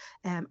house.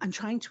 And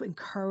trying to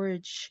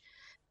encourage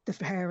the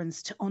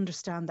parents to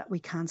understand that we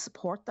can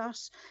support that.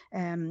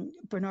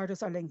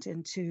 Bernardos are linked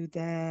into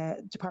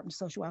the Department of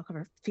Social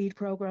Welfare feed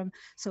programme,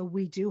 so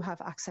we do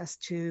have access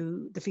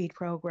to the feed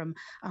programme,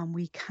 and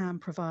we can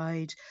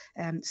provide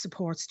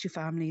supports to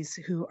families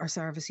who are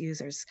service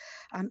users.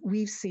 And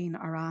we've seen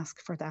our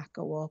ask for that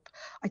go up.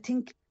 I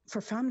think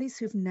for families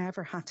who've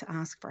never had to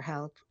ask for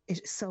help, it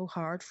is so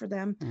hard for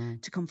them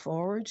to come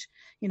forward,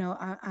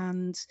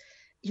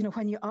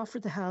 when you offer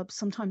the help,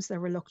 sometimes they're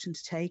reluctant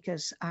to take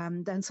it,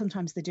 and then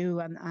sometimes they do,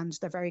 and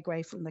they're very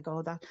grateful, and they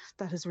go, that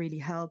has really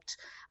helped.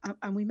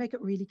 And we make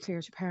it really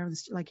clear to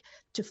parents,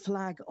 to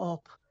flag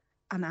up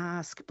and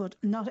ask, but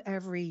not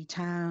every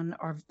town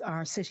or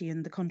city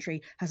in the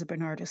country has a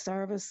Bernardo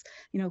service.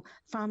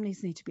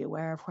 Families need to be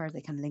aware of where they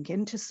can link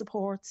into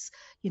supports.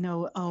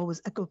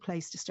 Always a good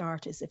place to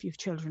start is if you have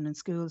children in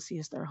school, see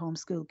as their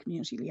homeschool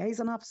community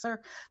liaison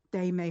officer.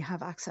 They may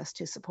have access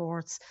to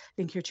supports.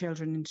 Link your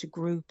children into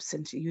groups,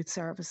 into youth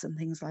service and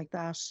things like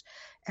that.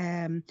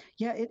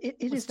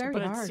 It is very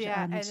hard.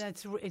 And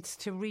it's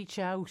to reach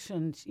out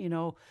and,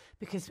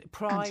 because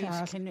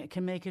pride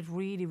can make it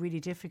really, really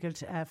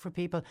difficult for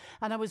people.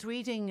 And I was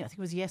reading, I think it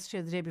was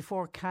yesterday, the day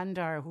before,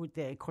 Kandar, who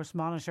they, of course,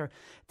 monitor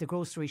the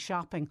grocery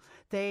shopping.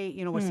 They,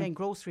 were saying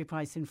grocery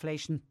price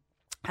inflation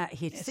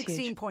hit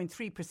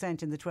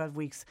 16.3% in the 12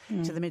 weeks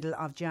to the middle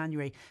of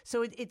January.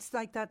 So it's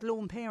like that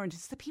lone parent.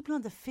 It's the people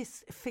on the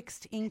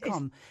fixed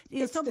income.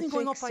 It's something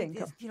going up by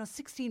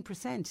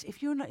 16%.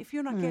 If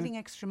you're not getting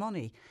extra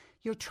money,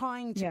 you're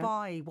trying to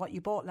buy what you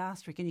bought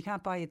last week, and you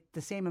can't buy it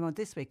the same amount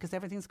this week because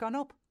everything's gone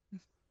up.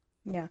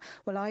 Yeah,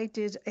 well, I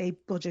did a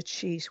budget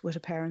sheet with a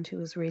parent who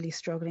was really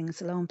struggling.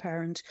 It's a lone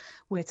parent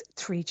with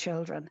 3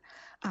 children,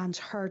 and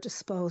her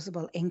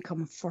disposable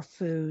income for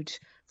food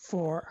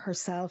for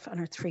herself and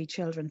her 3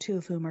 children, 2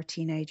 of whom are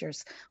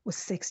teenagers, was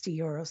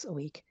 €60 a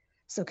week.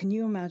 So can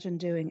you imagine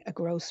doing a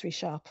grocery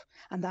shop?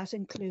 And that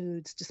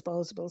includes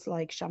disposables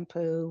like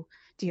shampoo,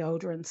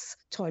 deodorants,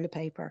 toilet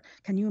paper.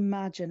 Can you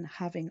imagine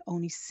having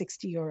only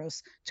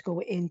 €60 to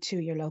go into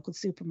your local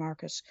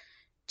supermarket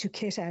to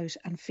kit out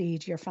and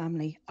feed your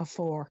family of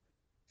 4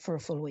 for a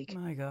full week?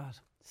 My God,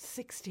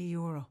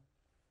 €60.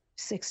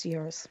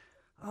 €60.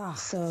 Oh,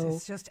 so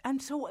it's just,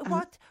 and so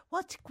what,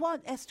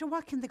 Esther?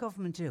 What can the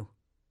government do?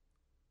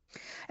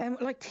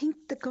 Well, I think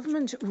the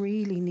government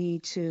really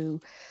need to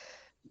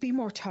be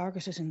more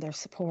targeted in their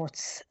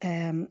supports.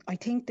 I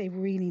think they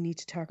really need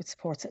to target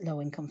supports at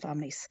low-income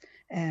families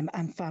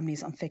and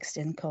families on fixed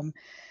income.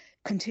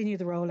 Continue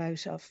the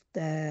rollout of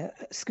the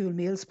school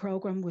meals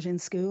programme within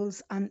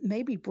schools, and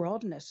maybe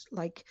broaden it.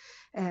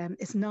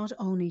 It's not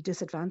only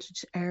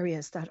disadvantaged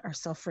areas that are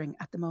suffering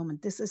at the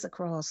moment. This is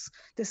across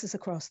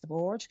the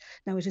board.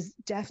 Now, it is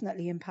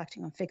definitely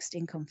impacting on fixed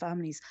income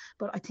families,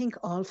 but I think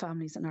all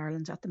families in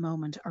Ireland at the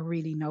moment are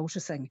really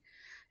noticing,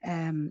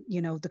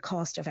 the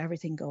cost of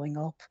everything going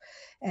up.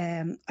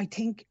 I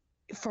think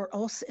for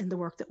us in the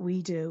work that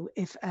we do,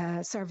 if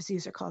a service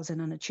user calls in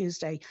on a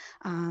Tuesday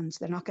and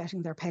they're not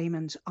getting their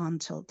payment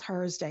until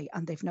Thursday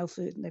and they've no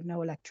food and they've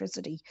no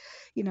electricity,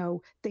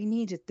 they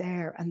need it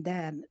there and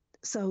then.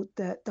 So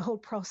the whole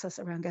process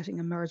around getting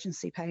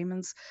emergency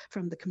payments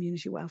from the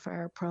community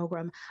welfare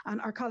programme,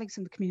 and our colleagues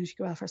in the community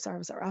welfare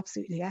service are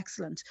absolutely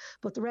excellent,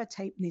 but the red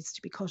tape needs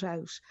to be cut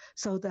out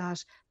so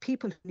that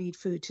people who need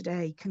food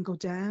today can go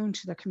down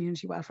to their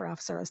community welfare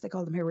officer, as they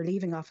call them here,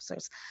 relieving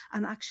officers,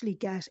 and actually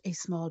get a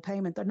small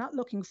payment. They're not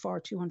looking for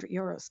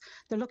 €200.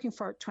 They're looking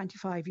for a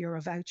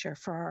 €25 voucher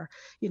for,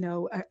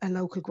 a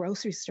local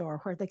grocery store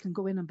where they can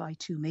go in and buy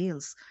 2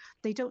 meals.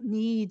 They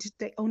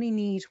only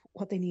need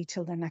what they need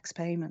till their next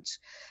payment.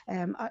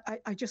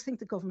 I just think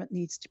the government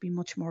needs to be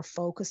much more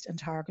focused and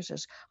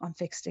targeted on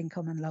fixed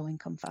income and low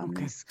income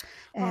families.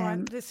 Okay. All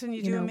right, listen,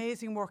 you do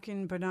amazing work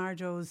in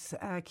Bernardo's.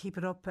 Keep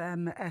it up,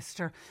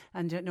 Esther,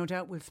 and no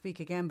doubt we'll speak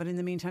again. But in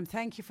the meantime,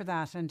 thank you for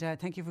that, and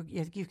thank you for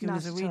you've given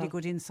us a really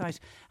good insight,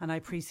 and I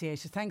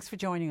appreciate it. Thanks for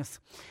joining us.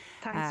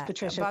 Thanks,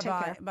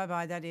 Patricia. Bye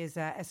bye. That is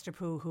Esther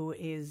Pooh, who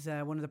is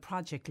one of the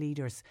project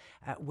leaders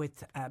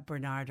with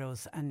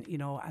Bernardo's, and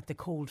at the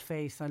cold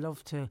face, I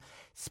love to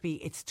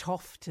speak. It's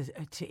tough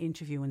to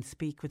interview and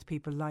speak with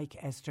people like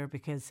Esther,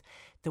 because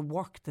the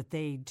work that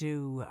they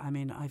do, I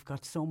mean, I've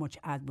got so much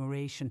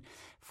admiration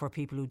for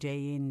people who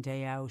day in,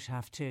 day out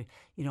have to,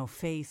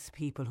 face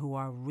people who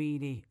are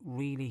really,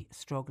 really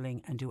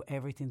struggling and do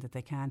everything that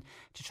they can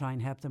to try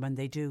and help them. And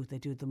they do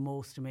the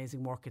most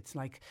amazing work. It's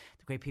like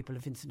the great people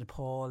of Vincent de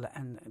Paul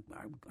and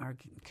our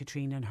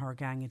Katrina and her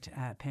gang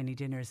at Penny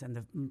Dinners, and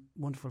the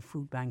wonderful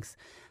food banks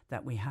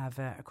that we have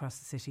across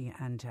the city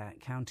and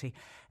county.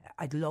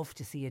 I'd love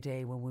to see a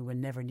day when we will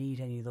never need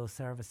any of those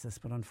services,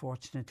 but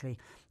unfortunately,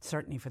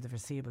 certainly for the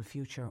foreseeable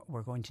future,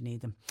 we're going to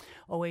need them.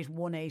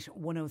 0818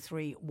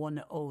 103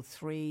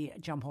 103.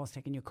 John Paul's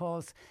taking your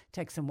calls.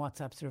 Texts and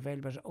WhatsApps are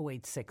available at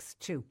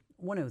 0862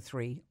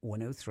 103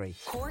 103.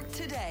 Cork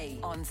Today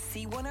on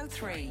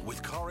C103.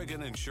 With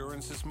Corrigan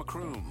Insurance's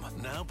Macroom,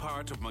 now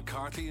part of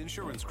McCarthy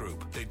Insurance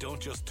Group. They don't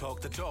just talk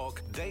the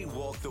talk, they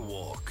walk the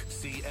walk.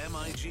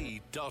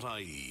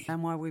 CMIG.ie.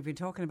 And while we've been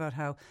talking about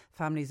how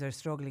families are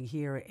struggling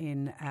here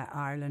in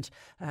Ireland,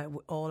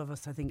 all of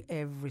us, I think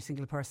every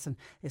single person,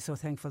 is so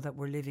thankful that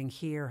we're living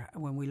here.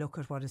 When we look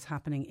at what is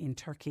happening in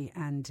Turkey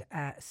and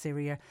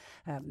Syria,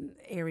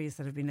 areas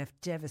that have been left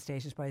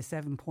devastated by a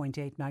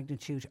 7.8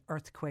 magnitude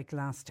earthquake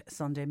last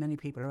Sunday. Many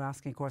people are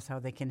asking, of course, how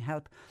they can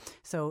help.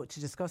 So to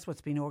discuss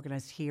what's been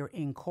organised here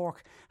in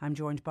Cork, I'm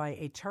joined by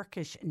a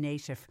Turkish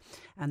native,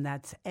 and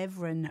that's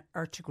Evren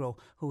Ertuğrul,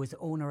 who is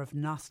owner of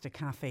Nosta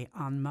Cafe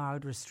on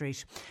Marlborough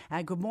Street.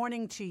 Good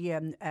morning to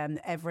you,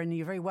 Evren.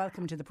 You're very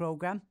welcome to the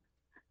programme.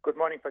 Good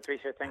morning,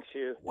 Patricia. Thank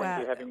you for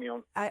having me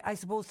on. I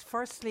suppose,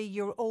 firstly,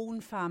 your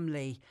own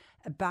family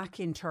back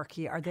in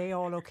Turkey, are they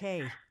all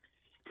okay?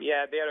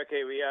 Yeah, they are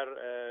okay. We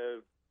are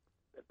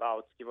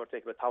about, give or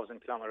take,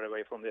 1,000 kilometers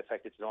away from the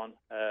affected zone.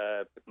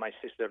 But my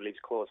sister lives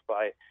close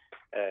by,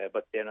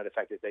 but they're not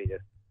affected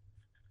either.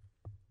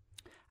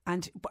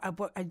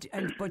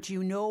 But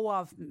you know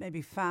of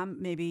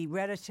maybe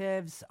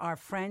relatives or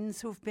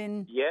friends who've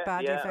been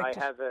badly affected?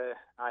 Yeah,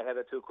 I have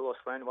a 2 close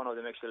friends. One of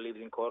them actually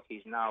lives in Cork.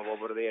 He's now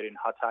over there in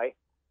Hatay.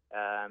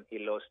 He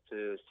lost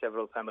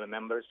several family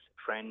members,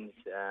 friends,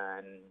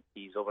 and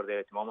he's over there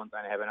at the moment.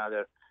 And I have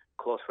another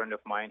close friend of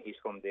mine. He's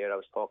from there. I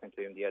was talking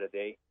to him the other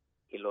day.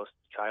 He lost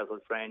childhood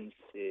friends,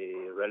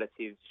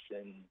 relatives,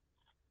 and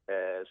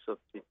so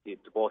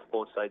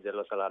both sides. They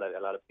lost a lot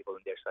of people on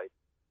their side.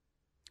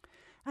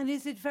 And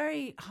is it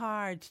very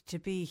hard to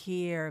be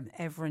here,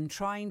 Evren,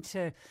 trying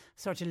to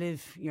sort of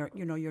live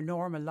your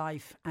normal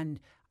life? And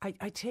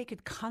I take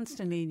it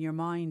constantly in your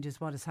mind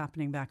is what is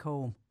happening back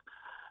home.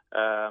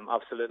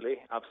 Absolutely.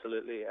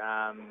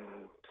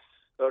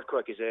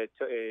 Earthquake is a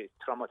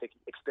traumatic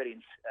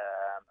experience.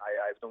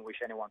 I don't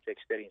wish anyone to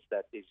experience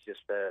that. It's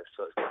just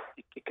so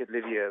it could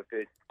leave you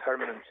with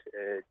permanent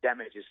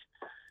damages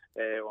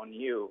on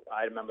you.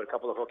 I remember a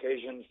couple of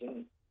occasions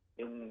in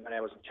when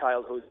I was in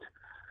childhood.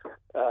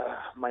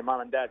 My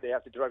mom and dad, they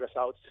have to drag us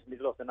out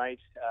middle of the night,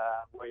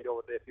 wait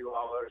over there a few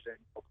hours and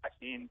go back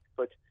in.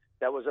 But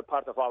that was a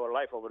part of our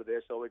life over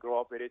there, so we grew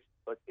up with it.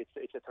 But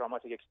it's a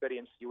traumatic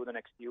experience. You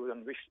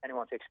wouldn't wish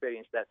anyone to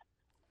experience that.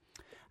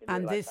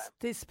 And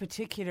this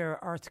particular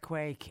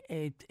earthquake,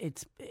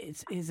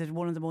 is it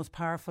one of the most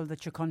powerful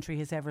that your country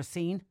has ever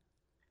seen?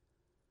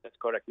 That's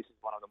correct. This is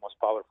one of the most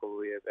powerful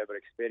we have ever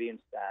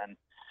experienced, and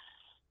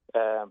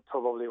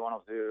probably one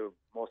of the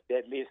most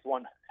deadliest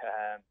one.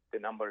 The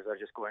numbers are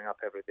just going up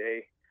every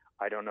day.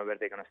 I don't know where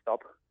they're going to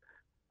stop.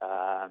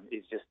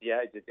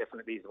 It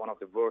definitely is one of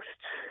the worst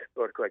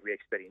earthquake we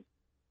experienced.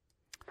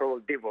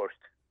 Probably the worst.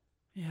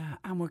 Yeah,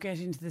 and we're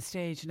getting to the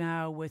stage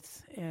now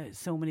with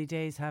so many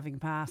days having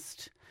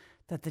passed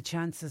that the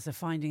chances of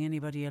finding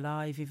anybody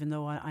alive, even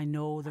though I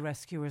know the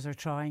rescuers are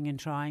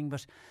trying,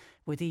 but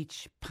with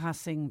each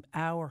passing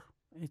hour,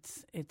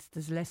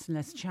 there's less and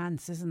less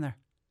chance, isn't there?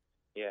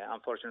 Yeah,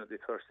 unfortunately,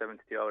 the first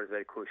 72 hours are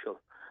very crucial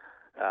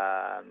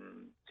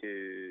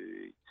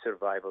to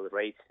survival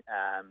rate.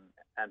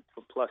 And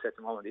plus, at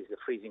the moment, is the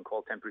freezing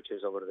cold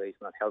temperatures over there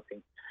is not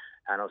helping.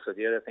 And also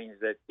the other thing is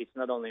that it's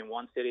not only in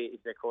one city,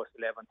 it's across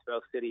 11,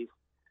 12 cities.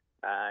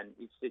 And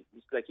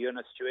it's like you're in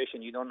a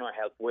situation you don't know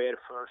help where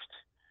first.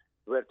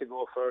 where to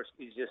go first.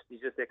 It's just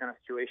that kind of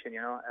situation,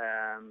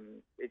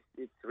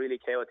 It's really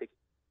chaotic.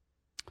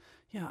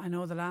 Yeah, I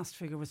know the last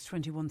figure was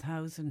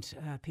 21,000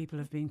 people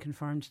have been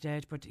confirmed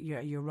dead, but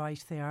you're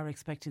right, they are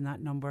expecting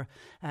that number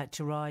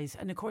to rise.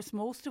 And of course,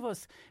 most of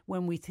us,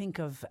 when we think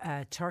of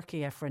Turkey,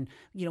 Efren,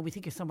 we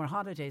think of summer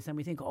holidays and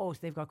we think, oh,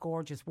 they've got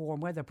gorgeous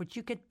warm weather, but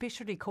you get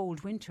bitterly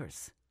cold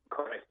winters.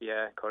 Correct.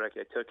 Yeah.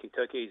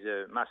 Turkey is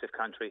a massive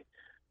country.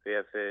 We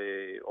have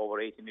over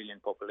 80 million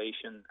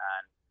population,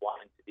 and one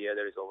to the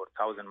other is over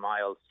 1,000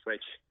 miles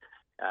stretch.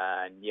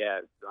 And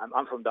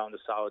I'm from down the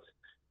south.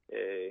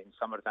 In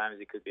summer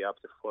times, it could be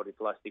up to 40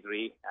 plus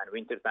degree, and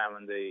winter time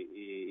in the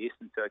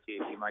eastern Turkey,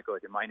 you might go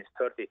to minus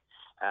 30,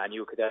 and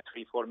you could have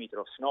 3-4 meters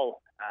of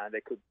snow. And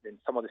they could, in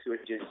some of the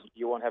villages,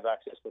 you won't have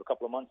access for a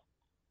couple of months.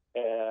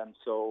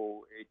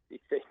 So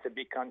it's a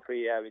big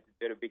country with a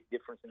very big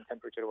difference in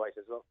temperature-wise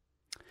as well.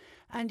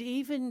 And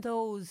even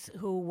those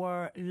who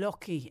were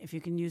lucky, if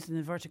you can use in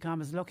inverted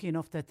commas, lucky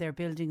enough that their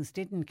buildings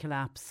didn't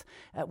collapse,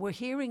 we're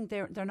hearing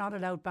they're not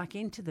allowed back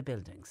into the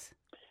buildings.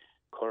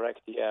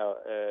 Correct. Yeah.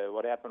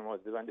 What happened was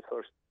when the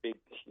first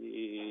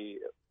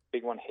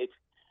big one hit,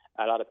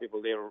 a lot of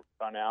people they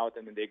run out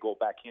and then they go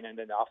back in, and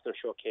then the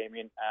aftershock came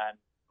in, and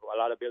a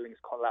lot of buildings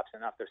collapsed.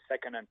 And after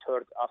second and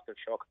third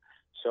aftershock,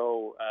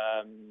 so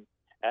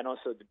and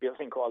also the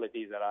building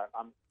qualities that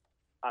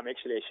I'm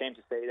actually ashamed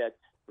to say that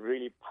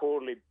really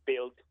poorly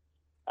built.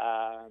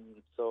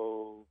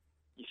 So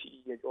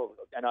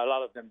and a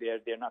lot of them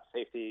they're not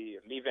safe to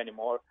live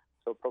anymore.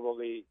 So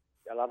probably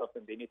a lot of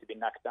them they need to be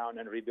knocked down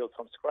and rebuilt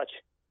from scratch.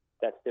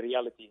 That's the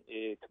reality,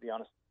 to be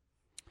honest.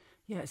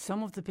 Yeah,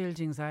 some of the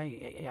buildings,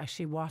 I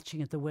actually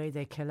watching it, the way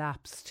they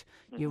collapsed,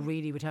 you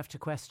really would have to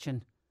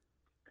question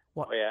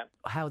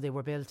how they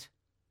were built.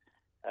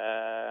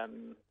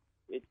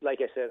 Like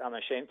I said, I'm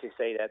ashamed to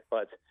say that,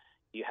 but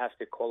you have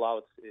to call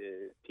out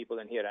people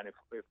in here and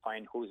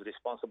find who's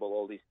responsible for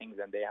all these things,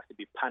 and they have to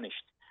be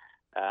punished.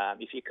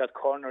 If you cut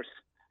corners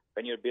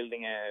when you're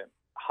building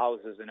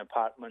houses and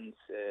apartments,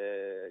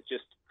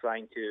 just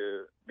trying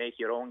to make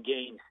your own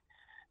gains,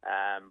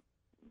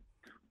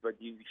 but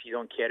if you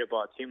don't care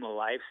about human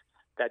lives,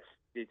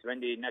 it's when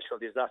the natural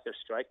disaster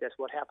strike. That's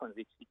what happens.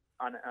 It's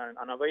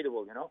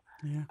unavoidable,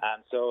 Yeah.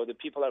 So the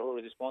people who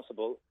are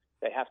responsible,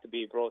 they have to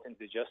be brought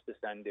into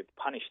justice and they're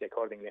punished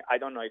accordingly. I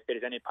don't know if there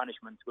is any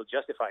punishment to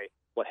justify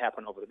what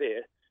happened over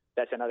there.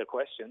 That's another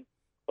question.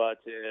 But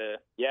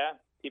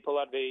people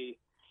are they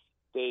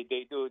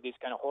do these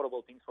kind of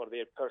horrible things for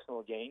their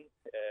personal gain,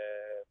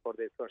 for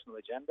their personal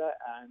agenda,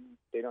 and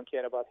they don't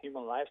care about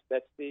human lives.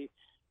 That's the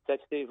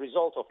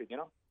result of it,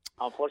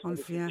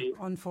 Unfortunately,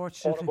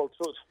 unfortunately. Horrible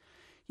truth.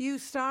 You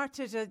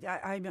started,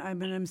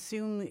 I'm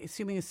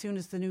assuming as soon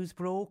as the news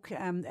broke,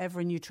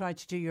 Efren, you tried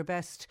to do your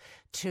best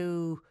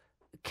to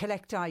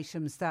collect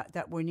items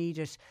that were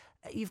needed.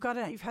 You've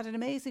had an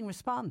amazing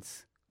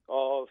response.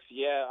 Oh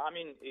yeah, I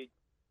mean,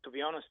 to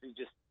be honest, we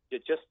just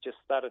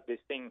started this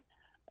thing.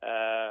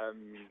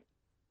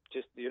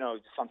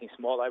 Something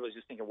small. I was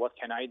just thinking, what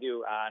can I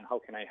do and how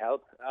can I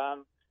help?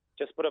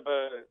 Just put up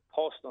a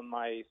post on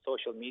my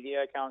social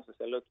media accounts to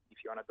say, look,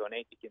 if you want to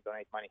donate, you can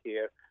donate money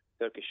here.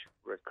 Turkish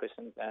Red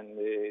Crescent and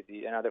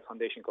another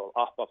foundation called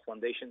Ahbap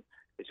Foundation.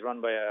 It's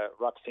run by a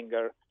rock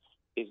singer.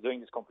 He's doing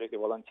this completely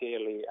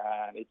voluntarily,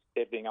 and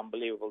they're doing an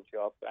unbelievable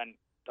job. And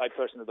I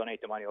personally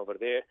donate the money over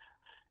there.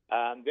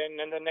 Then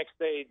the next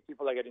day,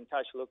 people are getting in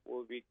touch. Look,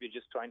 we're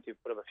just trying to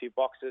put up a few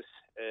boxes.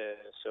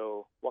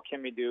 So what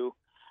can we do?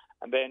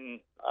 And then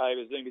I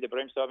was doing the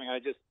brainstorming. I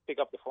just pick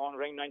up the phone,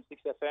 ring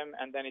 96 FM,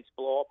 and then it's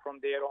blow up from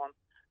there on.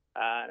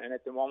 And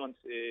at the moment,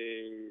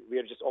 we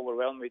are just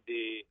overwhelmed with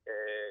the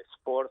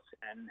support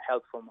and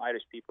help from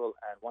Irish people.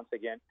 And once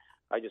again,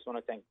 I just want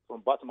to thank from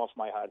the bottom of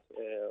my heart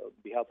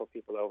the help of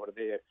people over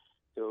there,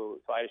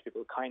 to Irish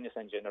people, kindness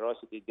and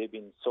generosity. They've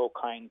been so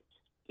kind.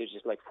 It's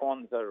just like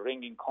phones are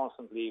ringing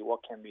constantly.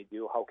 What can we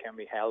do? How can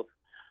we help?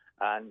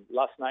 And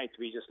last night,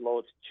 we just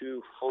loaded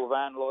 2 full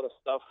van load of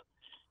stuff.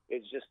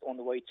 It's just on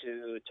the way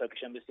to Turkish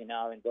Embassy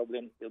now in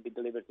Dublin. It'll be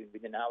delivered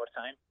within an hour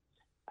time.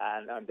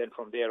 And then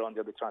from there on,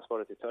 they'll be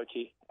transported to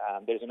Turkey.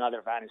 There's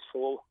another van is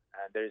full.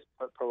 There's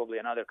probably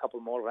another couple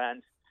more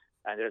vans.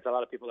 And there's a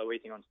lot of people are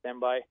waiting on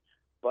standby.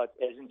 But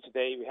as in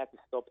today, we had to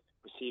stop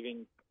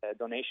receiving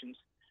donations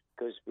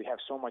because we have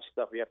so much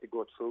stuff we have to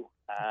go through.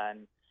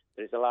 And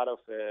there's a lot of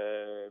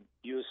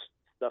used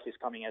stuff is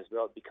coming as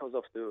well. Because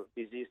of the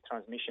disease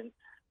transmission,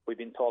 we've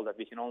been told that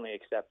we can only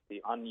accept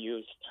the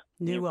unused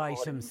new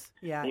items.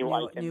 Yeah,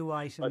 new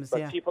items.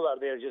 But people are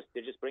there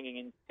they're just bringing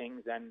in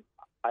things, and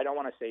I don't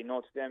want to say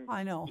no to them.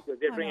 I know because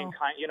they're bringing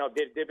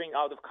they're bringing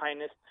out of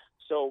kindness.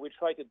 So we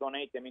try to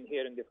donate them in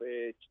here in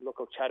the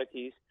local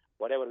charities,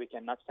 whatever we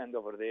can, not send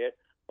over there.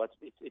 But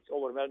it's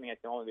overwhelming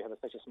at the moment. We have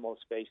such a small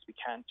space. We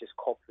can't just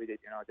cope with it.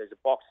 There's a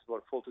box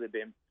we're full to the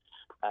brim.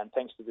 And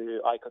thanks to the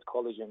ICOT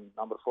College in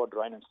number 4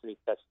 Drynan Street,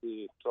 that's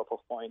the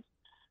drop-off point.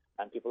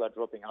 and people are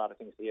dropping a lot of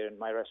things here in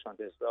my restaurant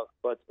as well.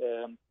 But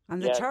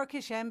and the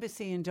Turkish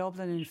embassy in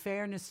Dublin, in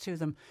fairness to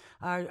them,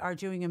 are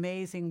doing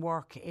amazing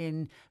work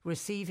in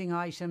receiving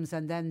items,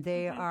 and then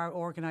they are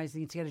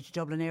organising to get it to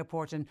Dublin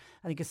Airport, and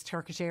I think it's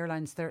Turkish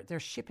Airlines. They're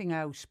shipping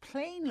out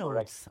plane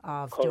loads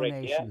of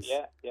donations.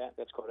 Yeah,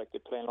 that's correct. The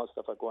plane load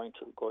stuff are going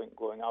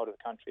out of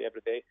the country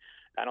every day.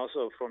 And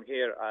also from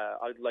here,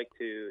 I'd like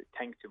to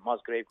thank the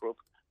Musgrave Group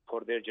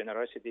for their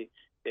generosity.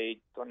 They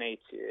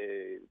donate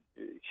a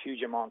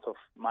huge amount of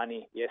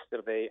money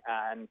yesterday,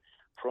 and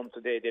from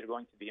today they're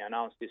going to be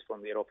announced this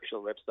from their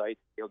official website.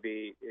 They'll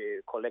be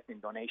collecting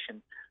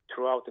donation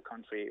throughout the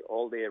country.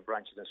 All their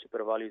branches and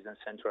Super Values and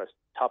centres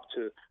top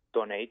to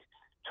donate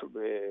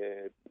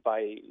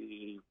by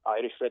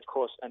Irish Red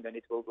Cross, and then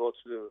it will go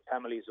to the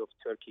families of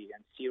Turkey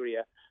and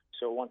Syria.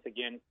 So once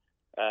again,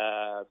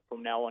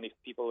 from now on, if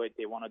people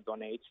they want to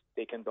donate,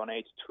 they can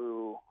donate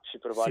to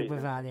Super Value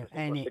across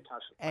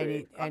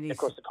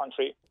the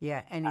country.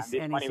 Yeah, and this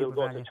money will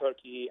go to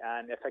Turkey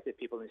and affected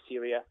people in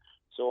Syria.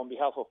 So on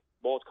behalf of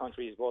both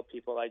countries, both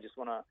people, I just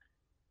want to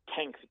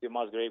thank the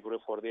Musgrave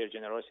Group for their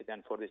generosity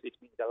and for this. It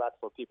means a lot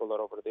for people that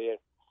are over there.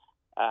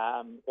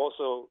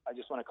 Also, I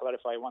just want to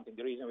clarify one thing.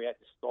 The reason we had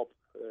to stop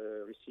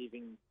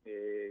receiving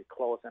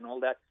clothes and all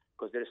that,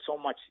 because there is so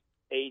much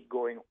aid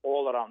going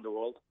all around the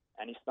world,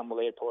 and Istanbul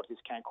airport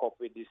can't cope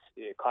with these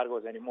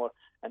cargoes anymore,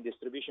 and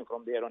distribution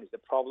from there on is the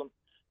problem.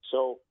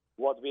 So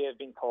what we have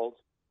been told,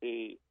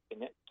 the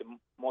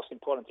most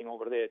important thing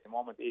over there at the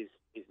moment is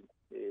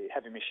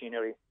heavy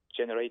machinery,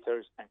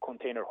 generators, and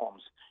container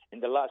homes. In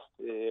the last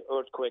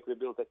earthquake, we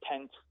built a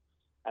tent,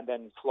 and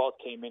then flood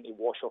came in, it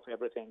washed off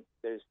everything.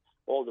 There's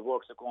all the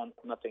works are gone,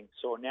 nothing.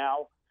 So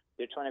now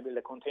they're trying to build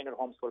a container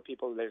homes for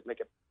people. There's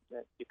like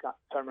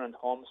permanent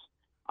homes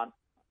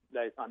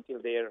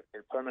until their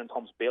permanent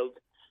homes built.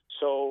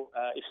 So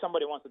if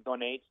somebody wants to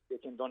donate, they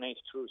can donate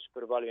through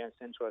Super Value and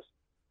Centros.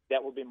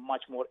 That will be a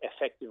much more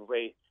effective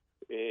way.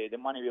 The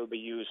money will be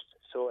used.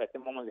 So at the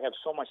moment, we have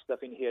so much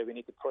stuff in here. We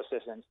need to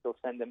process and still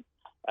send them.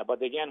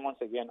 But again, once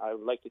again, I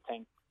would like to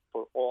thank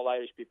for all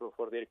Irish people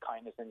for their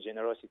kindness and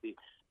generosity,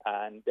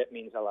 and that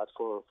means a lot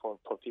for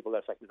people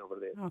affected over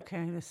there.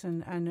 Okay,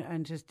 listen,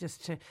 and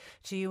just to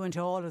you and to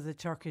all of the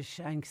Turkish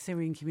and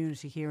Syrian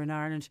community here in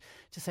Ireland,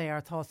 to say our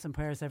thoughts and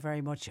prayers are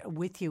very much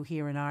with you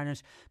here in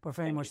Ireland, but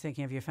very much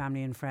thinking of your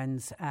family and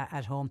friends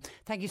at home.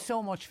 Thank you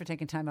so much for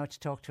taking time out to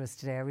talk to us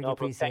today. I really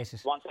appreciate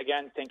it. Once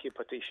again, thank you,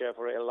 Patricia,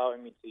 for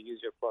allowing me to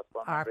use your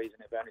platform and raising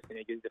awareness. And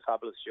you did a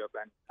fabulous job,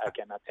 and I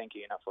cannot thank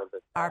you enough for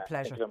that. Our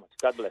pleasure. Thank you very much.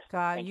 God bless.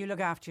 God, you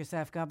look after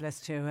yourself. God bless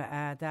too.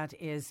 That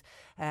is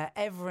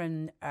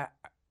Evren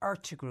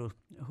Ertugrul,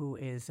 who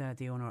is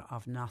the owner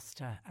of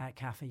Nosta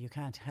Cafe. You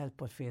can't help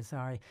but feel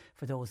sorry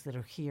for those that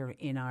are here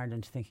in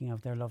Ireland thinking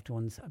of their loved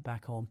ones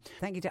back home.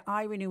 Thank you to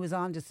Irene, who was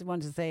on. Just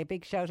wanted to say a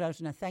big shout out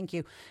and a thank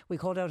you. We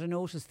called out a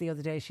notice the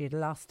other day. She had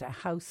lost a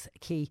house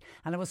key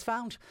and it was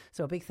found.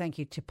 So a big thank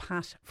you to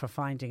Pat for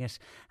finding it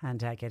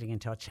and getting in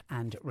touch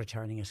and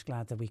returning it.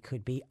 Glad that we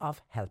could be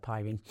of help,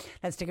 Irene.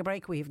 Let's take a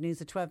break. We have news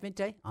at 12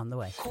 midday on the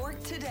way.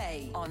 Cork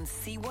Today on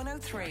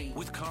C103.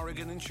 With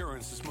Corrigan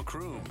Insurance's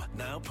Macroom,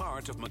 now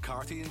part of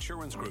McCarthy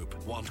Insurance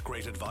Group. Want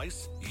great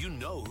advice? You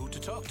know who to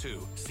talk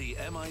to. See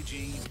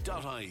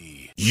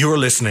MIG.ie. You're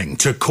listening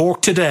to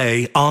Cork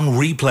Today on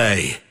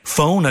replay.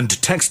 Phone and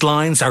text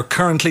lines are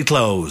currently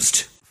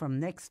closed.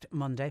 From next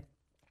Monday,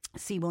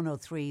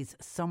 C103's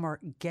Summer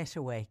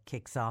Getaway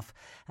kicks off.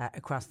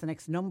 Across the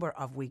next number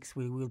of weeks,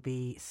 we will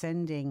be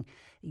sending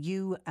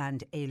you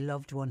and a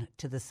loved one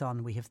to the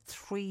sun. We have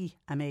 3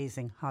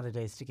 amazing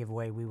holidays to give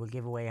away. We will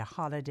give away a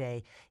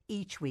holiday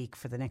each week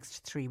for the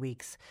next 3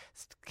 weeks,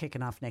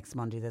 kicking off next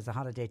Monday. There's a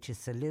holiday to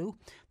Salou,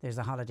 there's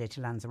a holiday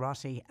to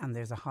Lanzarote, and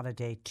there's a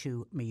holiday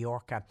to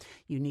Mallorca.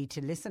 You need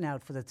to listen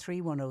out for the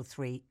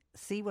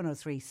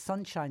C103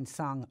 Sunshine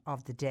Song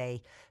of the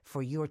Day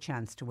for your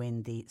chance to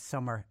win the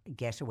Summer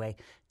Getaway.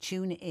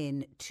 Tune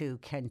in to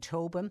Ken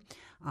Tobin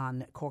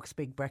on Cork's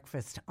Big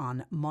Breakfast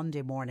on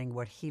Monday morning,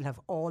 where he'll have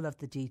all of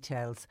the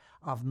details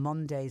of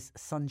Monday's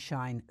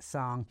Sunshine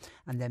Song,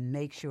 and then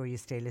make sure you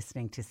stay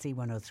listening to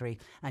C103,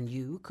 and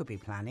you could be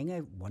planning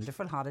a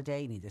wonderful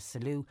holiday in either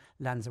Salou,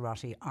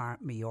 Lanzarote or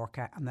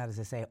Mallorca, and that, as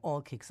I say,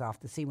 all kicks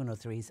off the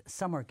C103's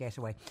Summer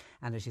Getaway,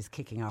 and it is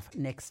kicking off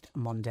next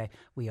Monday.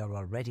 We are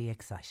already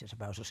excited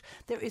about it.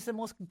 There is the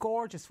most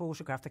gorgeous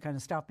photograph that kind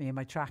of stopped me in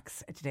my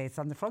tracks today. It's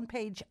on the front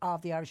page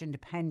of the Irish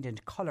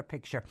Independent colour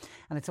picture,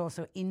 and it's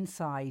also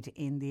inside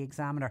in the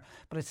Examiner,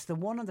 but it's the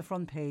one on the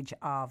front page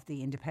of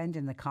the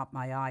Independent that caught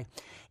my eye.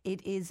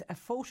 It is a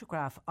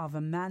photograph of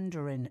a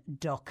mandarin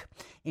duck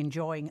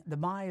enjoying the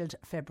mild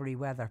February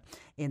weather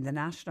in the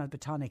National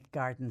Botanic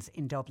Gardens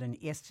in Dublin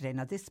yesterday.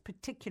 Now, this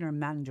particular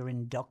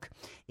mandarin duck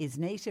is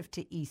native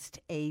to East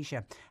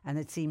Asia, and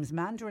it seems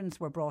mandarins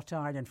were brought to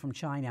Ireland from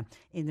China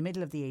in the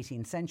middle of the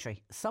 18th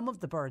century. Some of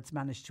the birds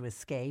managed to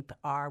escape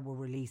or were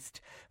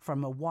released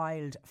from a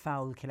wild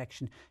fowl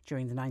collection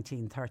during the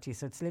 1930s,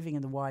 so it's living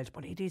in the wild.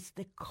 But it is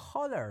the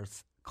colour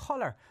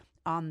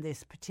on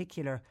this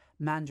particular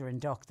mandarin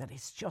duck that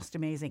is just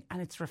amazing,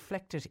 and it's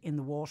reflected in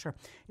the water.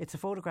 It's a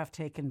photograph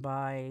taken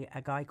by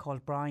a guy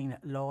called Brian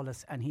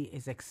Lawless, and he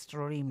is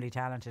extremely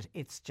talented.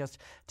 It's just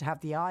to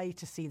have the eye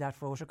to see that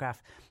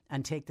photograph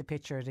and take the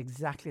picture at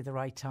exactly the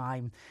right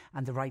time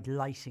and the right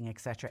lighting,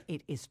 etc.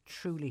 It is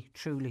truly,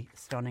 truly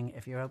stunning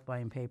if you're out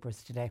buying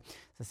papers today.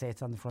 So say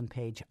it's on the front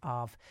page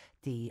of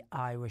the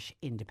Irish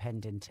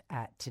Independent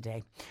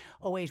today.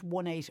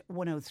 0818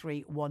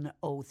 103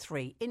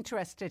 103.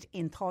 Interested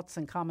in thoughts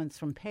and comments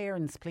from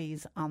parents,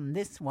 please, on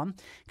this one.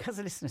 Because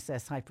a listener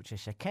says, hi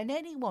Patricia, can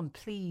anyone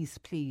please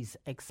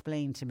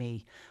explain to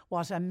me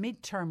what a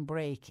midterm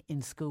break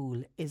in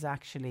school is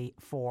actually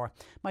for?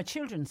 My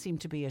children seem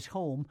to be at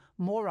home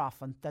more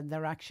often than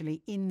they're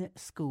actually in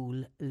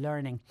school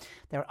learning.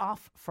 They're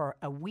off for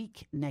a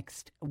week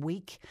next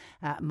week.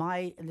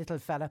 My little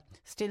fella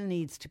still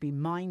needs to be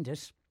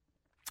minded.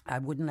 I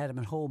wouldn't let him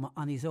at home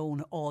on his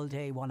own all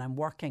day when I'm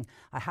working.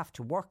 I have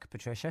to work,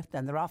 Patricia.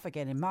 Then they're off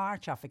again in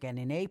March, off again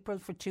in April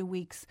for 2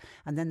 weeks,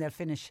 and then they'll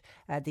finish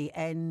at the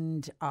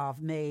end of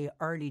May,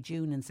 early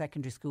June in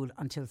secondary school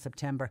until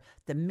September.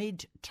 The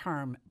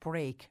mid-term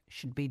break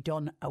should be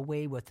done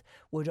away with.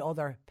 Would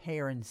other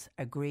parents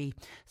agree?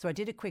 So I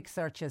did a quick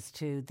search as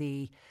to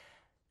the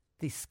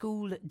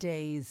school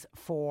days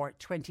for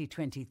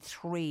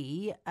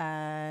 2023,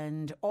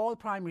 and all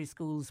primary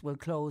schools will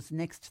close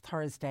next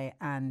Thursday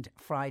and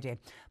Friday.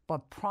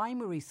 But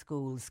primary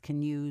schools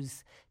can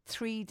use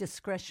 3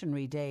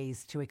 discretionary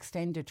days to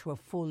extend it to a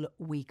full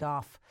week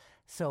off,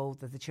 so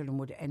that the children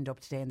would end up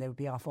today and they would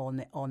be off all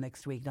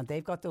next week. Now,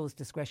 they've got those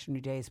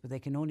discretionary days, but they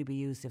can only be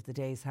used if the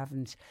days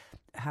haven't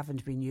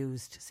been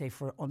used, say,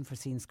 for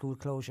unforeseen school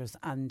closures.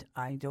 And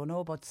I don't know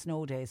about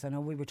snow days. I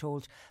know we were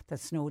told that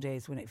snow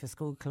days, if a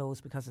school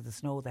closed because of the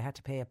snow, they had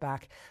to pay it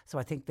back. So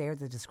I think they're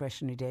the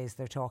discretionary days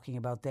they're talking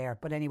about there.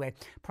 But anyway,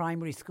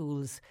 primary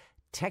schools,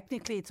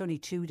 technically it's only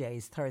 2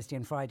 days, Thursday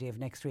and Friday of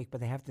next week, but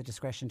they have the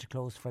discretion to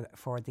close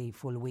for the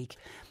full week.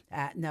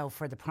 Now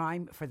for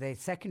the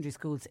secondary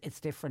schools, it's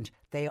different.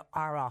 They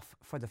are off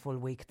for the full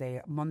week.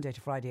 They Monday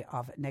to Friday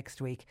of next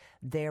week,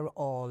 they're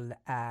all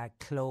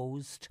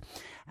closed.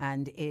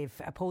 And if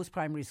a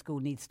post-primary school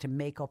needs to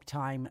make up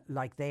time,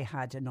 like they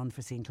had an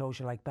unforeseen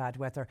closure, like bad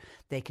weather,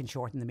 they can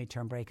shorten the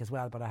midterm break as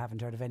well, but I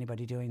haven't heard of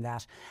anybody doing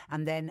that.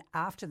 And then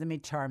after the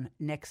midterm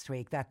next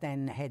week, that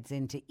then heads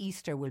into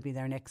Easter, will be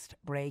their next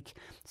break.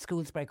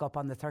 Schools break up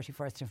on the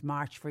 31st of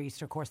March for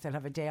Easter. Of course, they'll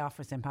have a day off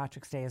for St.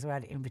 Patrick's Day as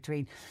well in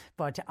between.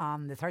 But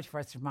on the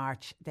 31st of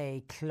March,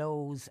 they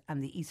close,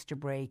 and the Easter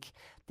break,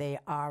 they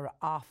are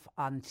off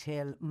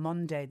until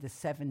Monday, the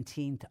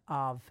 17th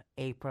of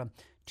April.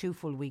 2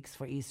 full weeks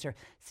for Easter.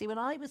 See, when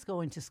I was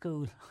going to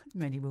school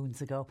many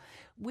moons ago,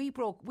 we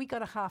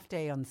got a half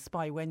day on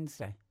Spy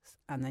Wednesday,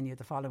 and then you had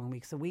the following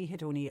week. So we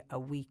had only a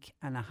week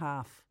and a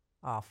half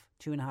off,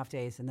 2.5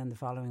 days, and then the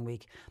following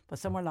week. But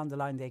somewhere along the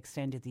line they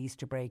extended the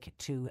Easter break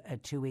to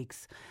 2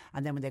 weeks,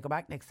 and then when they go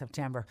back next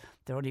September,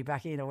 they're only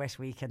back in a wet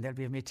week, and there'll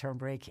be a midterm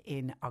break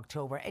in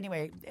October.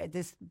 Anyway,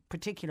 this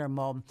particular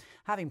mum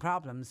having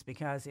problems,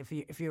 because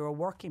if you're a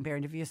working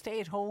parent, if you're a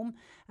stay-at-home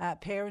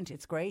parent,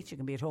 it's great. You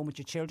can be at home with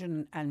your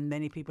children, and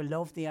many people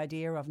love the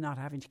idea of not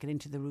having to get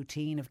into the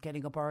routine of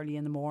getting up early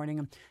in the morning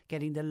and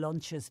getting the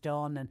lunches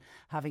done and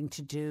having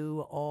to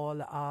do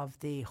all of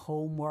the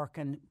homework.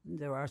 And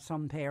there are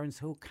some parents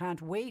who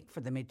can't wait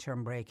for the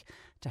midterm break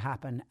to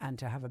happen and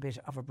to have a bit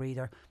of a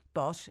breather.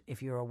 But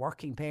if you're a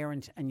working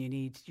parent and you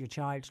need your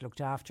child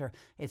looked after,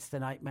 it's the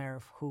nightmare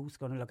of who's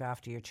going to look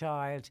after your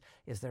child.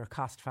 Is there a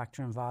cost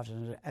factor involved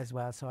in it as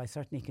well? So I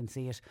certainly can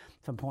see it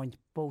from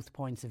both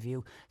points of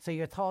view. So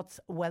your thoughts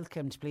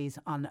welcomed, please,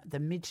 on the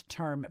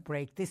midterm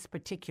break, this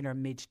particular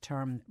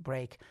midterm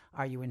break.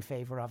 Are you in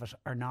favour of it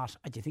or not?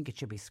 Or do you think it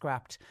should be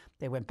scrapped?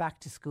 They went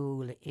back to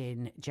school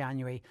in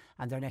January,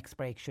 and their next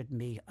break shouldn't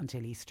be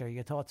until Easter.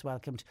 Your thoughts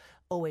welcomed.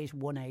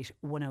 0818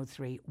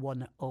 103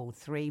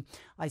 103.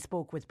 I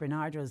spoke with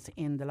Bernardo's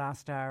in the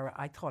last hour.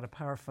 I thought a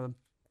powerful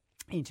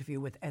interview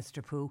with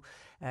Esther Pooh.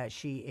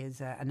 She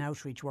is an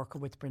outreach worker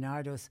with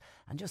Bernardo's,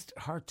 and just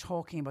her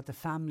talking about the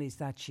families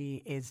that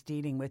she is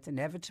dealing with.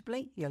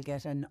 Inevitably you'll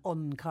get an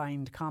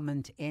unkind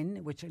comment in,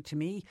 which to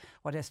me,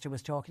 what Esther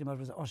was talking about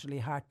was utterly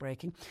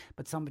heartbreaking.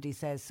 But somebody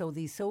says, so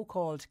these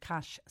so-called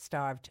cash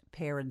starved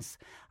parents,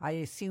 I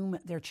assume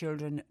their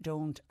children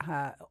don't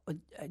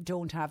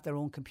have their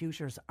own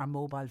computers or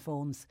mobile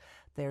phones.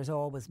 There's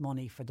always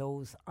money for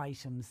those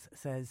items,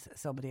 says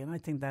somebody. And I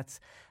think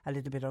that's a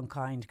little bit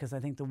unkind, because I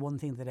think the one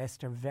thing that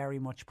Esther very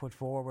much put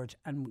forward,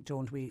 and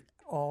don't we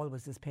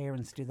always as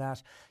parents do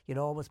that, you'd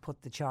always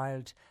put the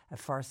child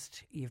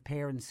first. You have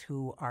parents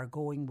who are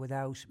going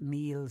without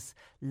meals,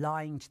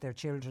 lying to their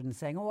children,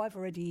 saying, oh, I've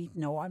already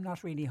eaten, no, I'm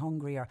not really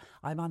hungry, or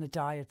I'm on a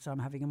diet, so I'm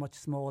having a much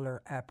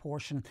smaller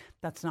portion.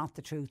 That's not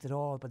the truth at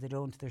all, but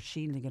they're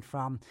shielding it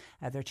from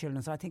their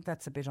children. So I think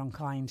that's a bit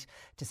unkind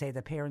to say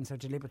that parents are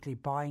deliberately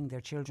buying their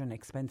children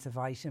expensive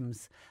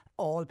items.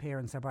 All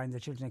parents are buying their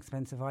children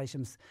expensive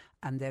items,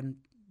 and then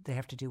they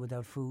have to do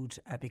without food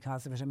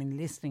because of it. I mean,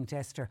 listening to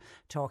Esther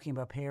talking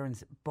about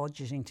parents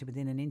budgeting to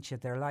within an inch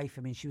of their life.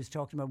 I mean, she was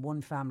talking about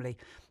one family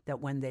that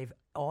when they've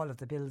all of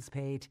the bills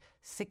paid,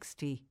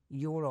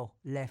 €60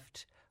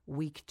 left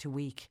week to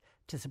week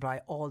to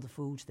supply all the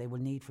food they will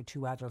need for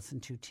 2 adults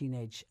and 2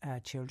 teenage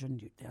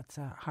children. That's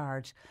a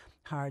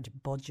hard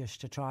budget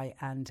to try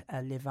and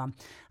live on.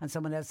 And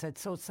someone else said,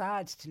 so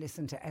sad to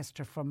listen to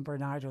Esther from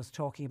Bernardo's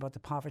talking about the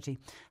poverty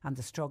and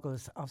the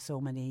struggles of so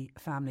many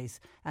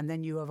families. And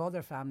then you have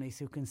other families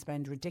who can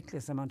spend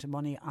ridiculous amount of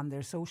money on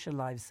their social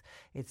lives.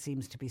 It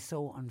seems to be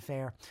so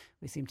unfair.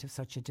 We seem to have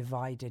such a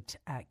divided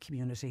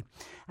community.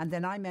 And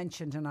then I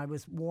mentioned, and I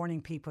was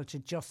warning people to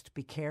just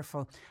be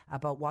careful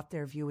about what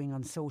they're viewing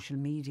on social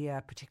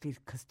media, particularly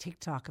because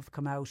TikTok have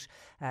come out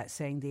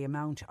saying the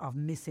amount of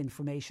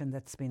misinformation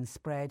that's been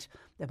spread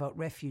about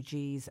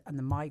refugees and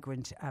the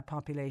migrant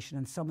population,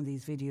 and some of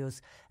these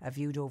videos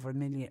viewed over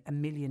a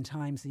million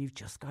times, and you've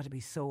just got to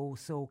be so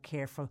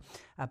careful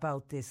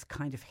about this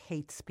kind of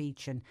hate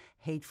speech and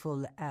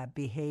hateful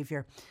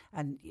behaviour.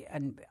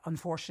 And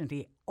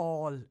unfortunately,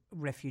 all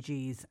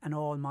refugees and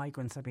all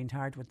migrants are being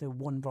tarred with the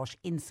one brush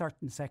in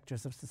certain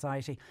sectors of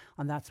society,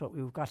 and that's what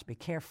we've got to be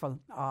careful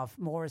of.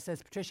 Maura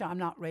says, Patricia, I'm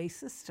not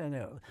racist.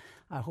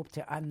 I hope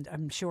to, and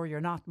I'm sure you're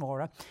not,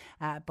 Maura.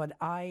 But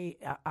I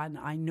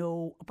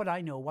know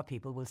what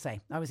people will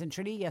say. I was in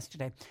Tralee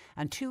yesterday,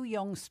 and 2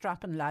 young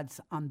strapping lads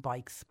on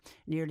bikes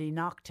nearly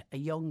knocked a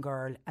young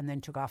girl and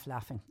then took off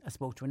laughing. I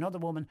spoke to another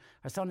woman.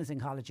 Her son is in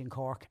college in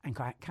Cork and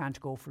can't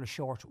go for a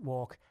short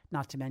walk,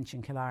 not to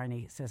mention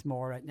Killarney, says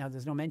Maura. Now,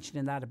 there's no mention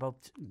in that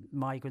about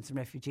migrants and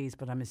refugees,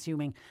 but I'm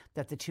assuming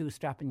that the 2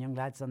 strapping young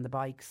lads on the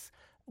bikes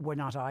were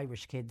not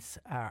Irish kids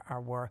or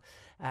were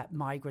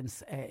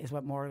migrants, is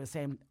what Maura was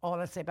saying. All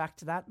I'll say back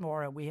to that,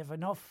 Maura, we have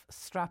enough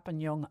strapping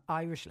young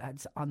Irish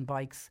lads on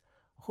bikes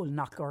who'll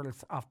knock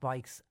girls off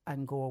bikes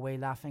and go away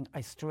laughing.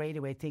 I straight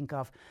away think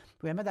of,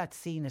 remember that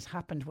scene, it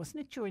happened,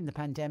 wasn't it during the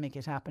pandemic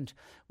it happened,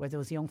 where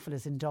those young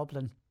fellas in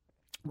Dublin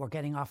were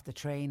getting off the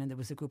train, and there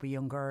was a group of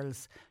young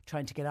girls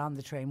trying to get on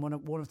the train. One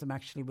of them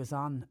actually was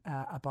on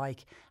a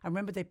bike. I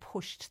remember they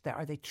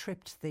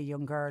tripped the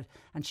young girl,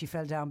 and she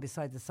fell down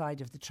beside the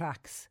side of the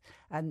tracks.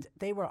 And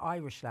they were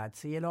Irish lads,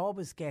 so you'll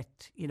always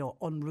get,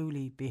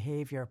 unruly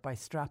behaviour by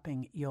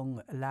strapping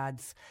young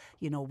lads.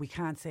 We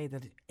can't say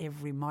that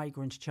every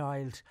migrant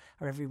child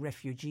or every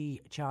refugee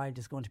child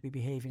is going to be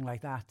behaving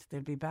like that.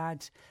 There'll be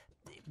bad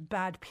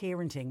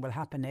parenting will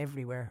happen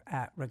everywhere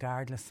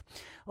regardless.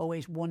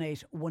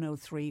 0818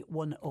 103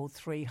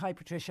 103. Hi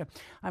Patricia,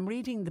 I'm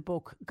reading the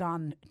book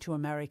Gone to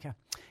America.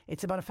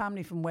 It's about a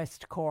family from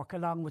West Cork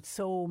along with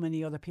so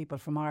many other people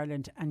from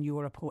Ireland and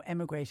Europe who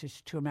emigrated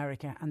to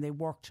America, and they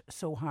worked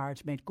so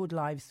hard, made good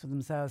lives for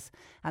themselves,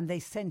 and they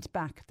sent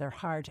back their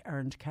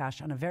hard-earned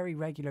cash on a very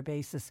regular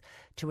basis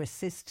to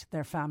assist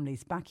their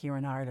families back here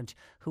in Ireland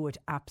who had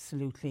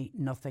absolutely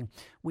nothing.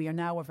 We are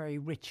now a very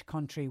rich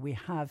country. We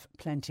have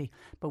plenty,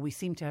 but we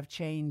seem to have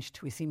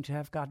changed. We seem to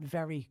have got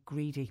very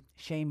greedy.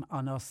 Shame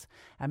on us.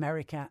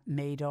 America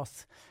made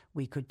us.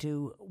 We could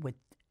do with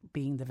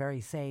being the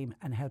very same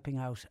and helping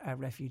out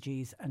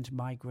refugees and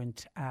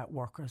migrant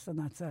workers, and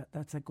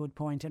that's a good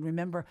point. And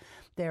remember,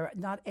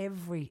 not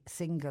every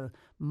single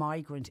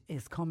migrant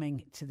is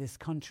coming to this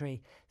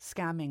country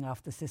scamming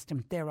off the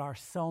system. There are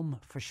some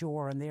for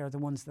sure, and they are the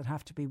ones that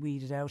have to be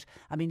weeded out.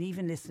 I mean,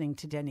 even listening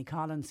to Denny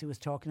Collins, who was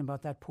talking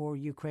about that poor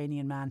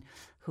Ukrainian man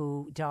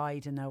who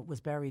died and now was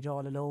buried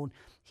all alone,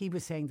 he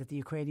was saying that the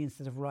Ukrainians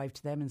that have arrived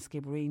to them in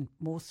Skibbereen,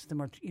 most of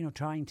them are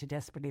trying to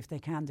desperately, if they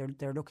can,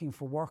 they're looking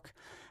for work,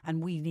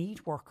 and we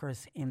need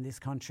workers in this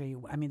country.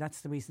 I mean,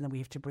 that's the reason that we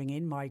have to bring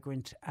in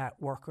migrant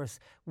workers.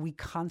 We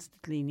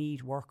constantly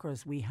need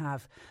workers. We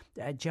have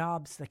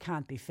jobs that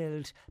can't be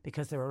filled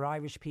because there are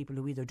Irish people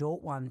who either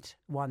don't want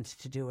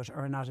to do it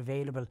or are not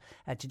available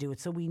to do it.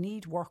 So we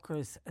need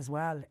workers as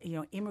well.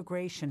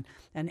 Immigration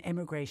and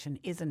emigration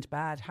isn't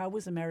bad. How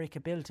was America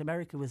built?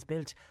 America was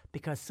built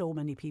because so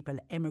many people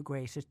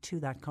emigrated to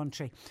that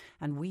country,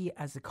 and we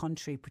as a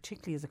country,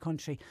 particularly as a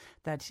country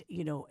that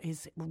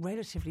is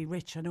relatively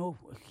rich. I know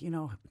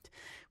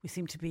we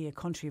seem to be a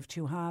country of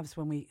two halves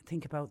when we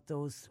think about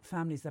those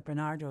families that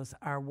Bernardo's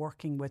are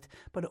working with,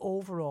 but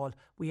overall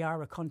we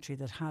are a country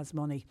that has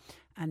money,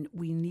 and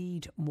we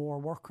need more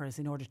workers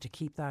in order to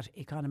keep that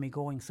economy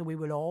going. So there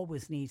will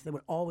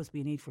always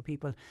be a need for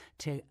people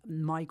to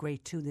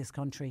migrate to this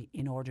country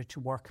in order to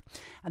work.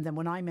 And then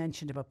when I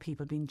mentioned about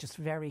people being just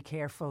very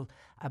careful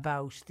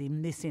about the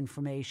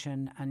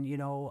misinformation,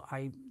 and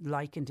I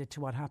likened it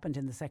to what happened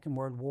in the Second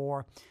World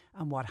War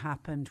and what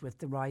happened with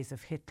the rise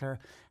of Hitler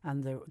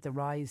and the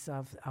rise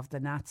of the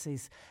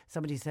Nazis.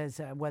 Somebody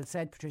says, well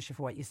said, Patricia,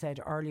 for what you said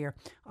earlier.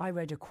 I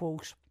read a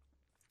quote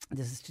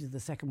This is to the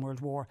Second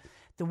World War.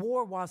 The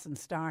war wasn't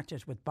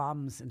started with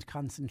bombs and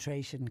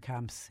concentration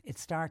camps. It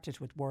started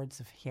with words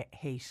of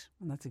hate.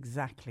 And that's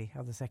exactly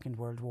how the Second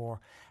World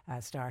War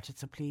started.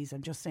 So please,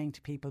 I'm just saying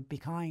to people, be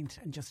kind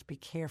and just be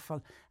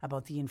careful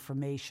about the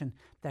information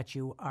that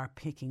you are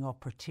picking up,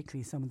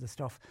 particularly some of the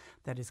stuff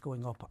that is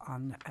going up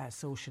on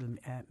social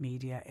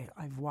media.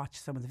 I've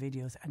watched some of the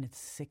videos and it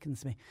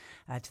sickens me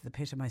to the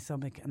pit of my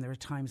stomach. And there are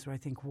times where I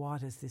think,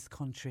 what has this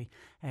country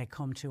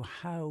come to?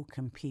 How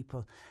can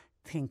people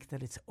think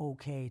that it's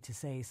okay to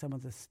say some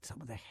of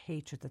the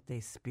hatred that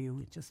they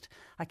spew?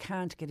 I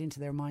can't get into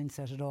their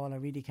mindset at all. I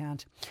really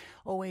can't.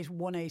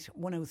 0818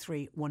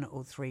 103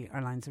 103.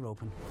 Our lines are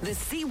open. The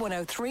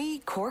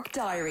C103 Cork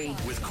Diary.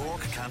 With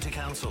Cork County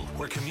Council,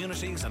 where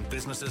communities and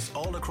businesses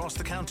all across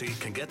the county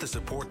can get the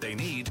support they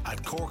need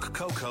at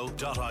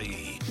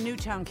corkcoco.ie.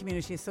 Newtown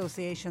Community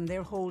Association,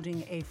 they're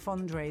holding a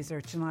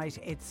fundraiser tonight.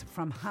 It's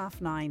from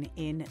 9:30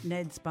 in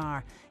Ned's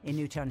Bar in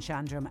Newtown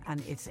Shandrum,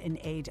 and it's in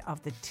aid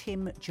of the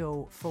Tim Joe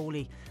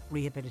Foley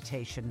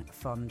Rehabilitation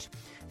Fund.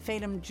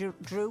 Phelim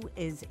Drew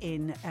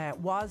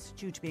was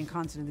due to be in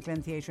concert in the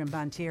Glen Theatre in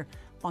Banteer.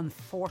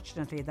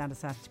 Unfortunately, that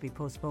has had to be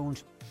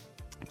postponed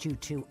due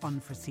to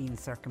unforeseen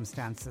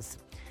circumstances.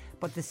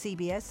 But the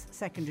CBS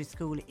Secondary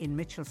School in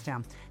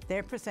Mitchelstown,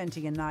 they're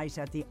presenting a night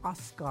at the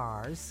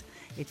Oscars.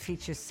 It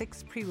features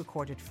 6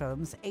 pre-recorded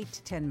films, 8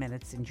 to 10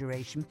 minutes in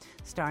duration,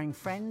 starring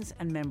friends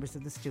and members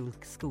of the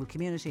school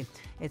community.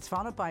 It's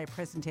followed by a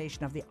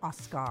presentation of the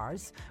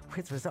Oscars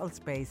with results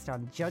based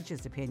on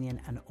judges'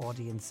 opinion and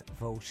audience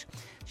vote.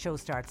 Show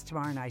starts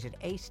tomorrow night at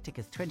 8.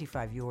 Tickets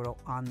 €25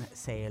 on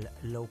sale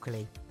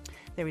locally.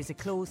 There is a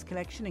clothes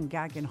collection in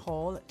Gagan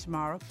Hall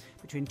tomorrow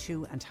between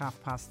 2 and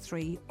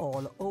 3:30.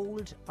 All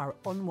old or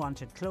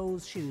unwanted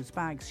clothes, shoes,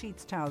 bags,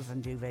 sheets, towels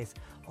and duvets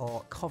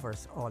or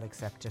covers all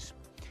accepted.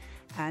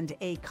 And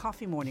a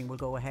coffee morning will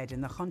go ahead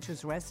in the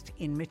Hunter's Rest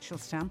in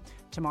Mitchelstown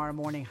tomorrow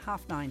morning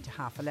 9:30 to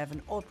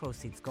 11:30. All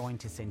proceeds going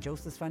to St.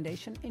 Joseph's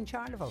Foundation in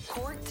Charleville.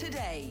 Cork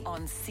Today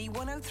on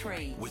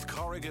C103. With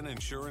Corrigan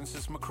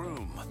Insurance's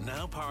Macroom,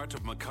 now part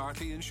of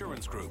McCarthy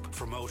Insurance Group.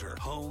 For motor,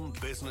 home,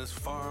 business,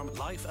 farm,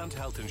 life and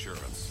health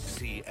insurance.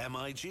 See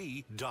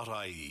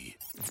mig.ie.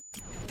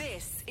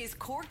 This is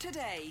Cork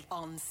Today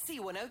on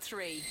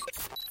C103.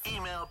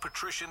 Email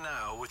Patricia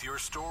now with your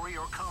story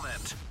or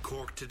comment.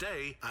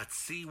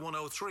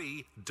 corktoday@c103.ie.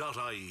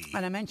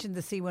 And I mentioned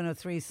the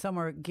C103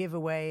 summer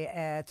giveaway.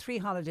 3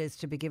 holidays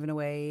to be given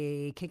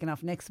away, kicking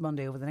off next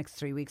Monday over the next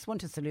 3 weeks. 1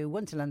 to Salou,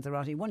 1 to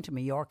Lanzarote, 1 to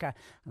Mallorca.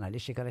 And I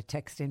literally got a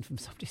text in from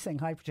somebody saying,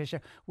 "Hi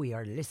Patricia, we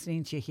are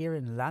listening to you here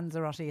in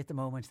Lanzarote at the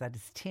moment." That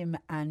is Tim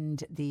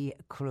and the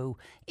crew.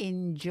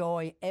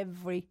 Enjoy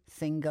every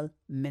single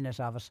minute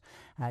of it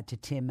to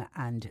Tim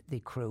and the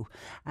crew.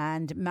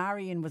 And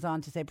Marion was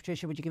on to say,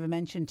 "Patricia, would you give a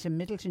mention to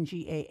Middleton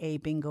GAA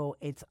Bingo?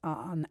 It's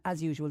on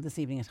as usual this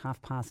evening at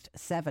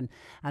 7:30.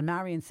 And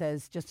Marion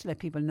says, just to let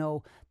people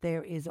know,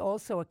 there is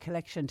also a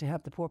collection to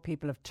help the poor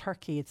people of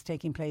Turkey. It's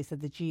taking place at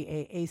the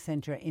GAA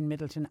Centre in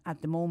Middleton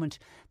at the moment.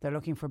 They're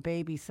looking for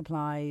baby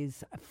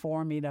supplies,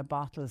 formula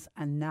bottles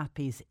and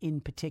nappies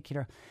in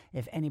particular.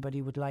 If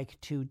anybody would like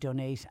to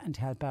donate and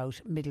help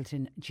out,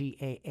 Middleton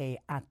GAA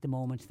at the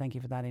moment." Thank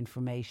you for that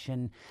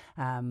information,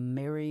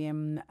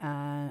 Marion,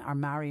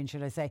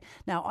 should I say.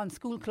 Now, on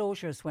school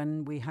closures,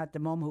 when we had the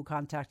mum who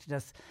contacted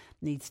us,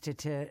 is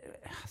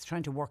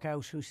trying to work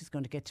out who she's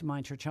going to get to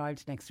mind her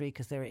child next week,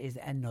 because there is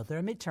another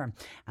midterm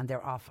and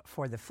they're off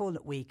for the full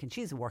week, and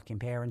she's a working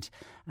parent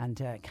and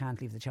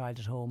can't leave the child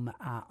at home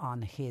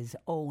on his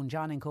own.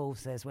 John in Cove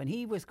says, "When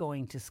he was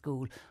going to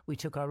school, we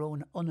took our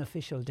own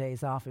unofficial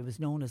days off. It was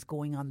known as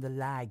going on the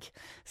lag,"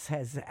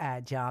 says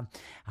John.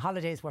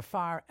 "Holidays were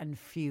far and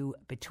few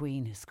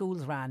between.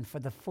 Schools ran for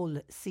the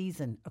full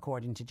season,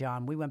 according to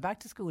John. We went back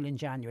to school in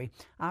January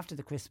after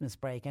the Christmas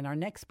break, and our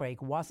next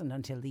break wasn't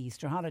until the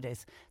Easter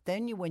holidays.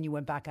 Then when you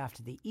went back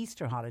after the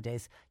Easter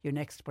holidays, your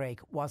next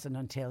break wasn't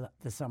until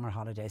the summer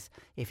holidays.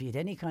 If you had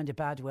any kind of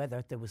bad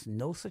weather, there was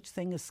no such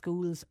thing as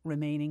schools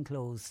remaining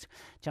closed."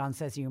 John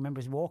says he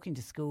remembers walking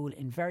to school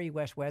in very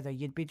wet weather.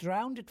 You'd be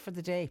drowned for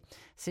the day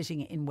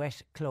sitting in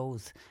wet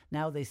clothes.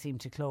 Now they seem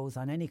to close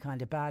on any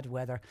kind of bad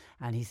weather,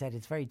 and he said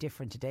it's very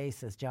different today,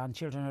 says John.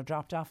 Children are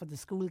dropped off at the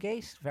school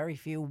gate. Very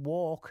few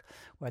walk,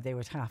 where they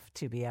would have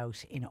to be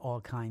out in all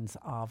kinds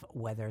of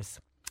weathers.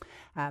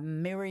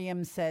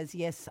 Miriam says,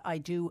 "Yes, I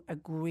do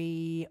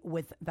agree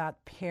with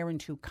that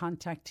parent who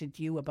contacted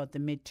you about the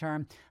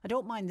midterm. I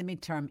don't mind the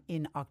midterm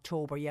in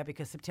October,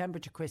 because September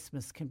to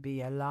Christmas can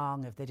be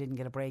long if they didn't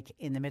get a break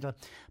in the middle.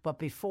 But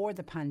before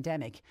the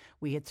pandemic,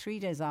 we had 3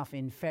 days off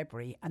in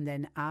February, and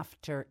then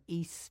after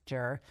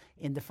Easter,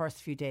 in the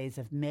first few days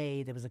of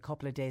May, there was a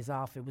couple of days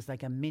off. It was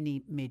like a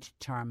mini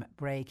midterm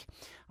break.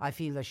 I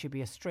feel there should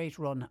be a straight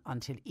run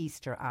until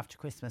Easter after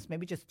Christmas.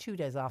 Maybe just 2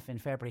 days off in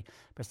February,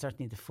 but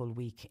certainly the full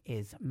week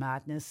is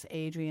madness."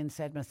 Adrian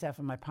said, "Myself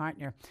and my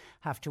partner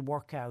have to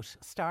work out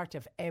start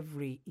of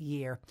every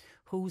year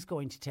who's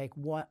going to take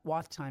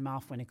what time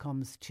off when it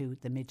comes to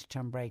the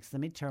midterm breaks. The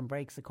midterm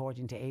breaks,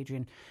 according to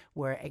Adrian,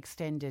 were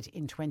extended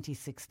in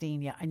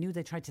 2016. Yeah, I knew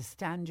they tried to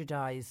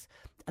standardise,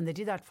 and they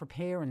did that for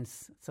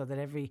parents, so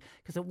that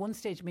because at one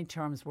stage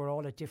midterms were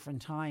all at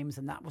different times,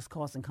 and that was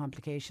causing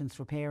complications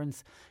for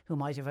parents who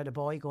might have had a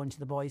boy going to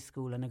the boys'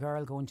 school and a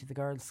girl going to the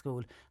girls'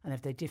 school, and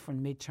if they had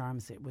different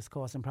midterms, it was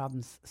causing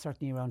problems,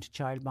 certainly around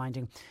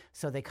childminding.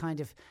 So the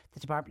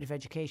Department of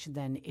Education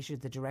then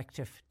issued the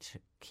directive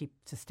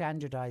to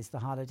standardise the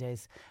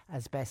holidays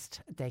as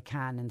best they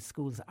can, and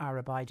schools are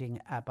abiding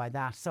by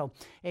that. So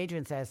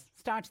Adrian says,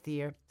 start of the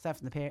year,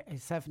 self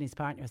and his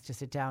partners to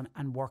sit down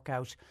and work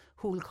out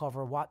who'll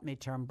cover what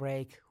midterm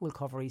break, who'll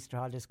cover Easter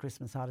holidays,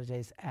 Christmas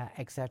holidays,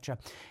 etc.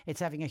 It's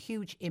having a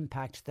huge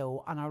impact,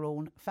 though, on our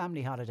own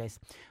family holidays.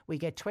 We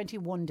get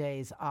 21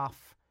 days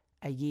off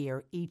a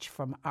year each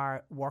from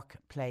our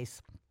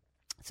workplace,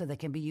 so they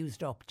can be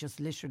used up just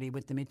literally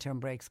with the midterm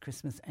breaks,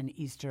 Christmas and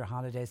Easter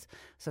holidays.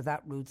 So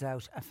that rules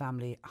out a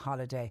family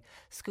holiday.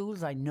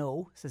 Schools, I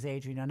know, says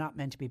Adrian, are not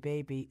meant to be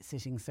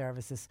babysitting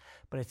services,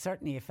 but it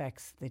certainly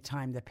affects the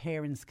time the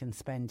parents can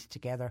spend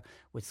together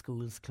with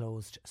schools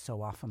closed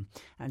so often.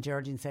 And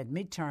Geraldine said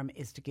midterm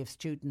is to give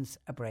students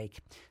a break.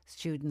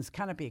 Students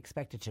cannot be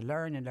expected to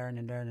learn and learn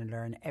and learn and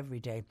learn every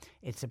day.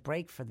 It's a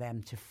break for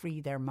them to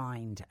free their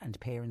mind, and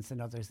parents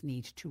and others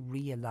need to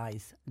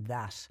realise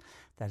that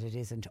it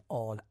isn't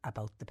all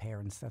about the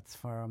parents. That's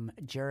from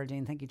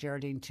Geraldine. Thank you,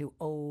 Geraldine, to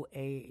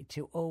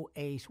 0818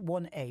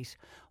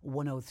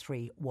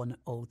 103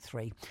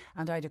 103.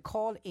 And I had a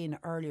call in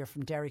earlier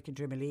from Derek in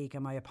Drimoleague,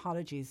 and my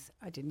apologies,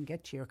 I didn't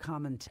get to your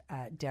comment,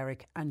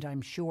 Derek, and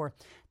I'm sure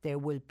there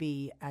will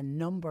be a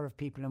number of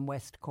people in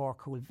West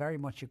Cork who will very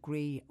much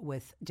agree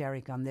with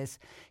Derek on this.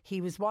 He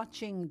was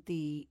watching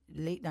the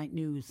late night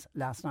news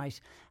last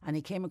night, and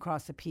he came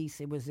across a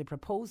piece. It was a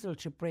proposal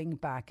to bring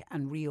back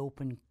and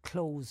reopen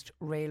closed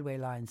railway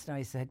lines. Now,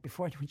 he said,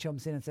 before he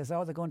jumps in and says,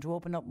 they're going to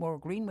open up more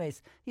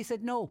greenways. He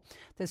said, no,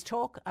 there's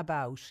talk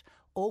about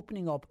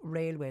opening up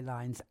railway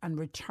lines and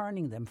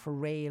returning them for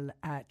rail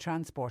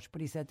transport.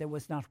 But he said there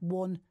was not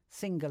one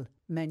single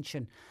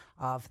mention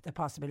of the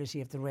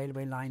possibility of the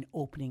railway line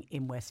opening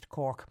in West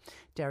Cork.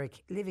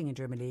 Derek, living in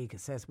Drimoleague,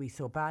 says we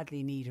so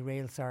badly need a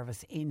rail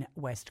service in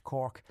West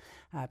Cork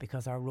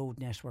because our road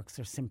networks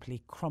are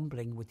simply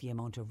crumbling with the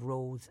amount of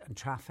roads and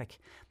traffic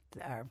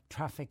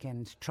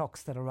and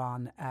trucks that are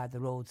on the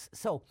roads.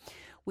 So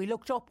we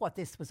looked up what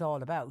this was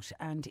all about,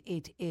 and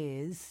it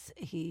is,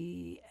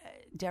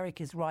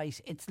 Derek is right,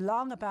 it's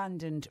long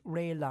abandoned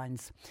rail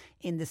lines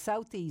in the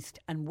southeast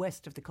and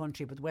west of the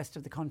country, but west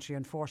of the country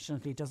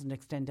unfortunately doesn't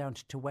extend down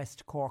to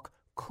West Cork,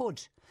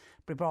 could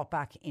be brought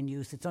back in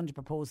use. It's under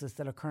proposals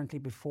that are currently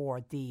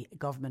before the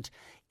government.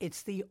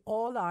 It's the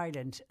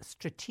All-Ireland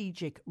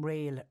Strategic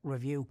Rail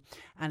Review,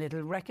 and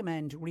it'll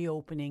recommend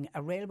reopening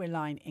a railway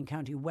line in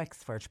County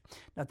Wexford.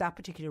 Now, that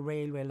particular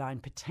railway line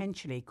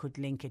potentially could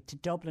link it to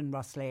Dublin,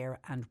 Rosslare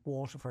and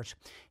Waterford.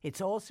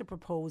 It's also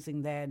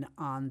proposing then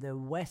on the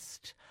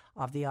west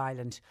of the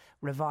island,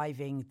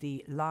 reviving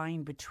the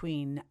line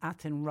between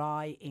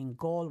Athenry in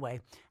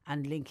Galway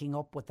and linking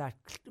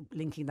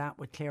that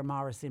with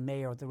Claremorris in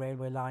Mayo. The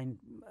railway line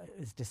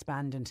is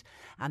despondent,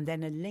 and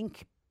then a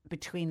link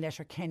between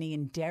Letterkenny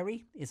and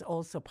Derry is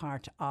also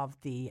part of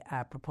the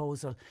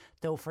proposal,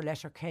 though for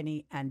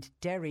Letterkenny and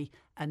Derry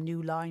a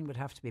new line would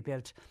have to be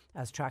built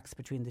as tracks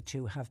between the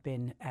two have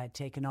been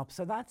taken up.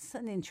 So that's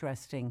an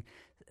interesting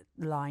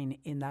line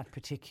in that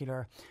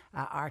particular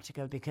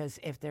article, because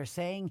if they're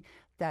saying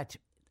that,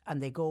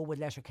 and they go with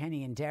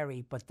Letterkenny and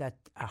Derry, but that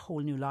a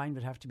whole new line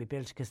would have to be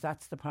built, because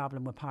that's the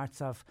problem with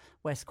parts of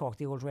West Cork.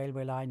 The old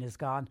railway line is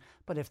gone.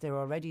 But if they're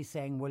already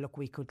saying, well, look,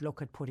 we could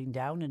look at putting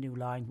down a new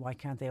line, why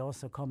can't they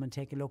also come and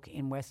take a look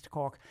in West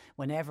Cork?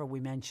 Whenever we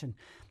mention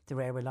the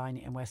railway line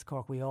in West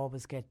Cork, we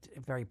always get a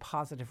very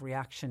positive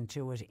reaction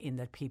to it, in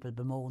that people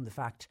bemoan the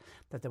fact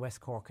that the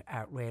West Cork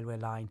railway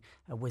line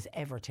was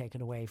ever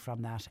taken away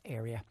from that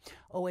area.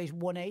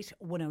 0818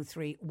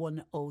 103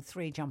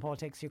 103. John Paul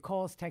takes your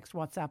calls. Text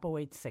WhatsApp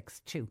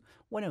 0862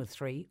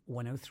 103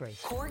 103.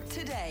 Cork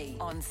Today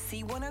on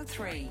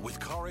C103. With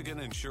Corrigan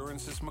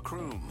Insurance's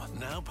Macroom,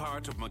 now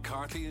part of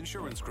McCarthy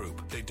Insurance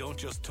Group. They don't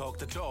just talk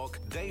the talk,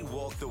 they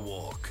walk the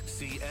walk.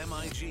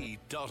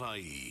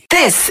 CMIG.ie.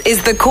 This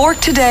is the Cork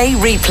Today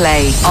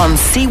replay on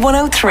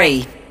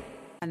C103.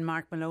 And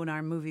Mark Malone,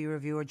 our movie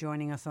reviewer,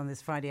 joining us on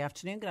this Friday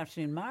afternoon. Good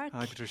afternoon, Mark.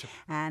 Hi, Patricia.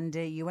 And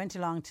you went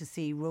along to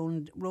see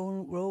Roald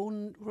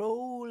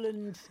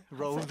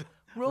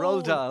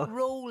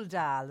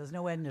Dahl. There's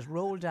no end in it.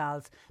 Roald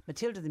Dahl's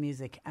Matilda the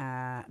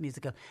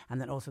musical,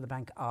 and then also The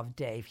Bank of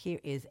Dave. Here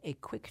is a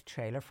quick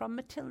trailer from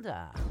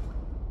Matilda.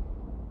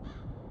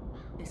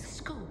 This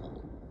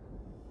school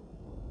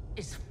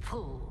is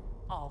full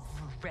of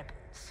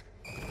rebels.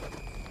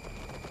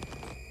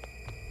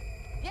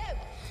 You!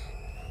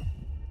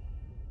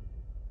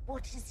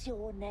 What is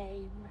your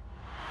name?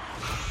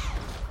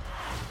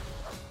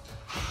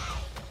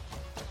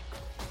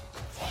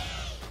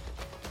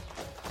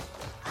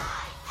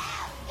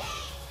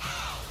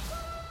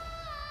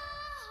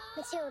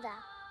 Matilda.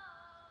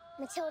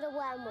 Matilda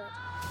Wormwood.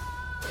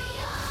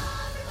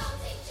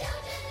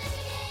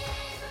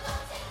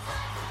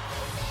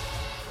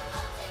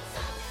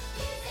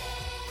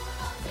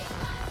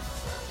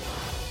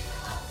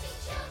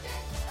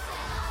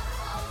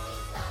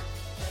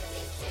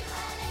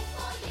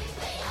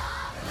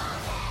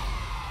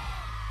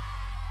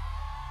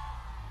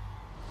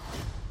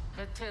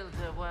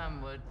 Matilda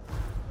Wormwood.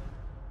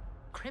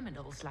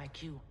 Criminals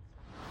like you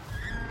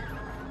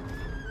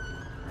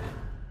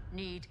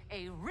need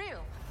a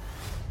real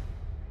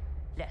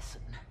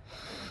lesson.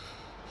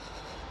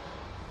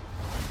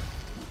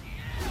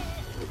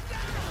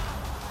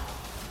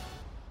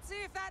 See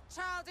if that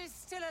child is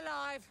still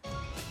alive.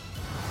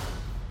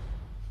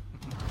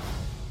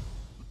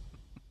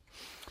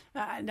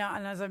 Now,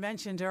 and as I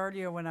mentioned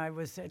earlier when I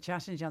was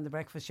chatting to you on the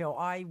breakfast show,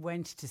 I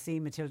went to see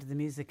Matilda the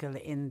musical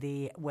in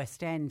the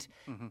West End.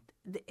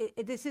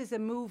 This is a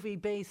movie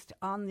based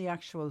on the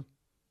actual.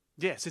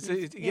 Yes,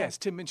 yes.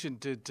 Tim Minchin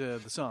did the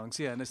songs,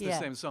 and it's the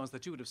same songs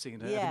that you would have seen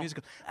the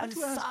musical. And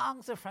the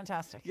songs are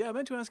fantastic. Yeah, I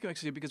meant to ask you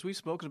actually because we've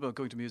spoken about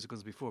going to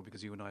musicals before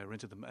because you and I are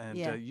into them, and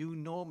you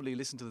normally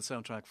listen to the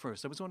soundtrack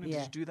first. I was wondering,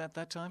 did you do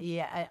that time?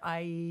 Yeah,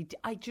 I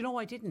do you know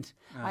I didn't.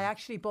 I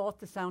actually bought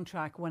the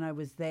soundtrack when I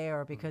was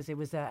there because it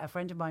was a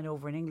friend of mine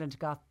over in England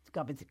got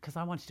me because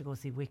I wanted to go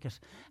see Wicked,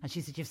 and she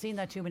said, "You've seen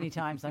that too many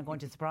times. I'm going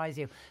to surprise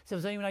you." So it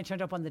was only when I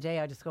turned up on the day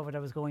I discovered I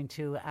was going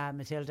to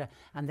Matilda,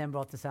 and then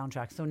brought the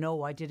soundtrack. So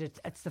no, I did it.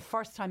 It's the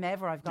first time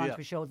ever I've gone to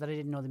a show that I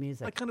didn't know the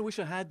music. I kind of wish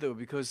I had though,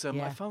 because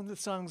I found the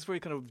songs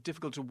very kind of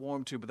difficult to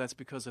warm to. But that's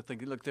because I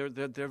think, look,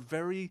 they're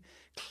very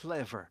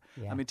clever.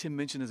 I mean, Tim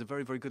Minchin is a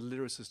very, very good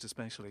lyricist,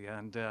 especially,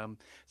 and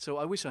so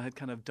I wish I had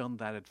kind of done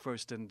that at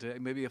first, and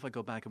maybe if I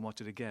go back and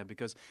watch it again,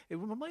 because it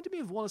reminded me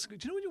of Wallace. Do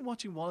you know when you're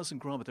watching Wallace and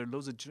Gromit, there are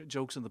loads of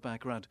jokes in the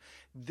background?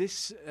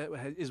 This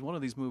is one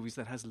of these movies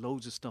that has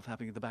loads of stuff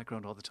happening in the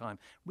background all the time.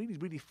 Really,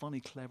 really funny,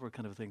 clever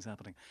kind of things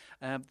happening.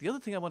 The other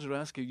thing I wanted to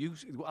ask you,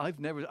 I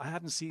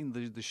haven't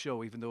seen the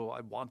show, even though I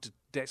wanted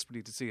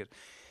desperately to see it.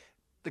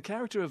 The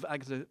character of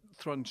Agatha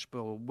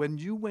Trunchbull, when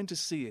you went to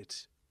see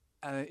it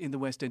in the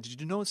West End,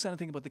 did you notice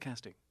anything about the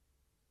casting?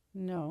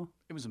 No.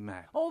 It was a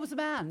man. Oh, it was a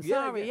man.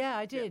 Sorry,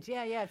 I did.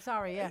 Yeah,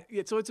 sorry, yeah.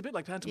 So it's a bit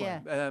like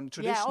pantomime.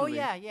 Traditionally,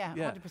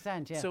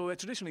 100%, yeah. So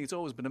traditionally it's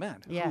always been a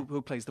man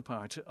who plays the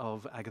part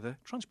of Agatha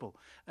Trunchbull.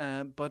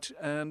 But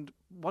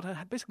what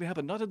had basically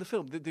happened, not in the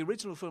film, the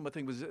original film I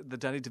think was the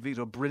Danny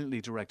DeVito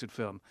brilliantly directed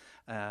film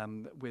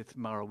with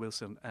Mara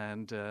Wilson,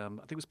 and I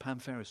think it was Pam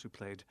Ferris who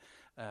played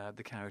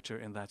the character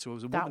in that. So it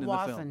was a woman in the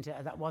film.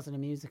 That wasn't a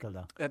musical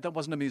though. That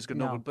wasn't a musical,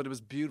 no, but it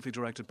was beautifully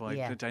directed by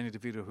Danny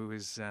DeVito, who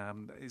is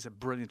a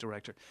brilliant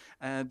director.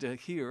 And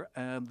here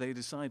they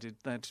decided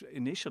that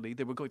initially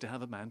they were going to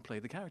have a man play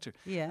the character.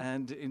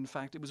 And in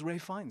fact, it was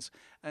Ralph Fiennes.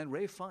 And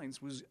Ralph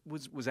Fiennes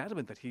was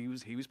adamant that he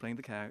was playing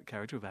the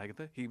character of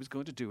Agatha. He was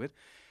going to do it.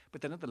 But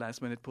then at the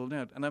last minute pulled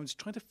out. And I was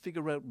trying to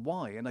figure out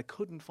why, and I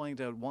couldn't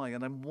find out why.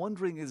 And I'm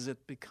wondering, is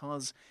it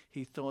because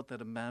he thought that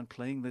a man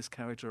playing this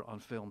character on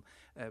film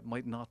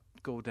might not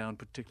go down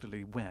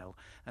particularly well,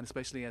 and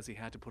especially as he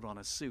had to put on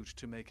a suit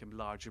to make him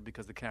larger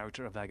because the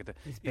character of Agatha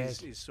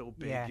is so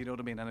big, you know what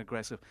I mean, and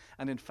aggressive.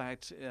 And in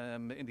fact,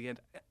 in the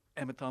end,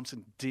 Emma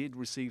Thompson did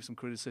receive some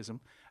criticism,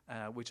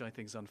 which I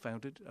think is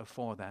unfounded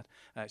for that.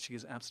 She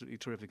is absolutely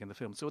terrific in the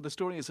film. So the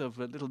story is of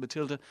little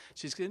Matilda.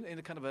 She's in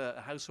a kind of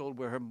a household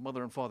where her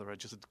mother and father are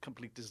just a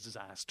complete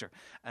disaster,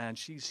 and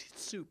she's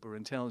super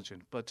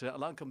intelligent. But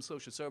along comes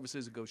social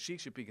services and goes, she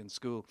should be in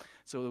school.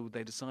 So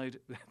they decide,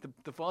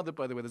 the father,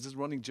 by the way, there's this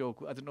running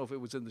joke, I don't know if it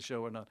was in the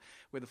show or not,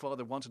 where the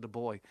father wanted a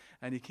boy,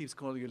 and he keeps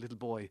calling her little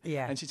boy.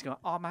 And she's going,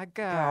 oh my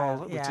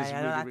girl, which is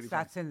really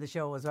that's in the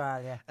show as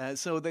well,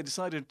 so they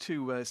decided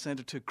to send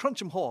her to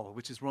Cruncham Hall,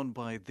 which is run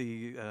by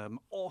the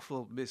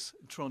awful Miss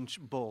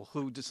Trunchbull,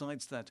 who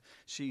decides that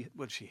she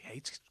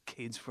hates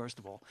kids, first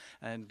of all,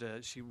 and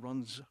she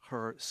runs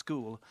her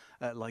school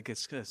like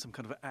it's some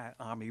kind of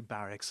army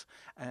barracks.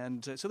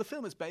 And so the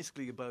film is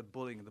basically about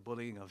bullying and the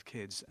bullying of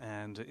kids,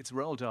 and it's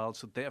Roald Dahl,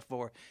 so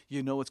therefore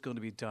you know it's going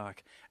to be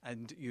dark,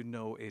 and you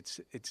know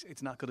it's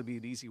not going to be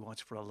an easy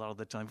watch for a lot of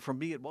the time. For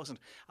me, it wasn't.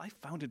 I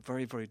found it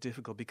very, very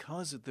difficult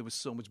because there was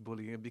so much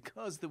bullying and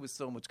because there was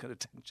so much kind of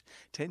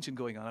tension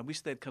going on. I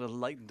wish they'd kind of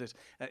lightened it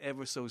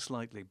ever so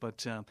slightly.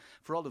 But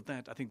for all of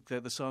that, I think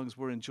the songs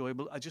were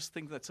enjoyable. I just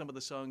think that some of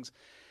the songs,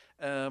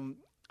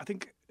 I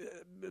think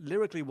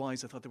lyrically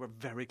wise, I thought they were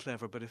very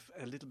clever, but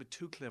a little bit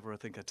too clever, I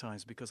think, at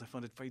times, because I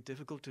found it very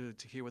difficult to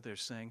hear what they're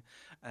saying.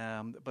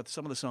 But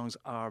some of the songs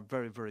are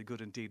very, very good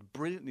indeed.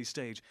 Brilliantly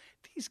staged.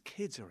 These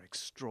kids are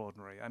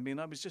extraordinary. I mean,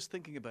 I was just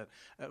thinking about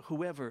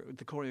whoever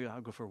the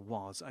choreographer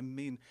was. I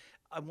mean,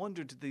 I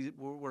wondered,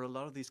 were a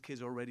lot of these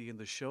kids already in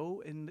the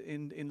show in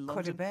London?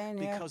 Could have been,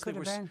 because could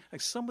have been.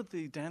 Like, some of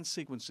the dance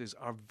sequences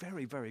are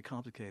very, very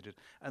complicated,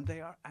 and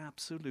they are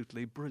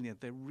absolutely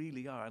brilliant. They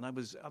really are, and I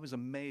was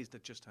amazed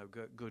at just how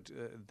good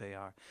they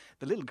are.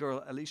 The little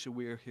girl, Alicia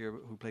Weir here,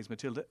 who plays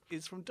Matilda,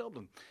 is from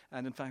Dublin,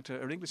 and in fact,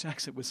 her English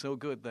accent was so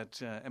good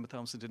that Emma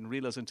Thompson didn't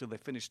realise until they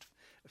finished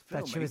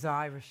filming that she was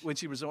Irish. When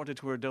she resorted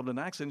to her Dublin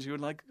accent, you were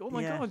like, "Oh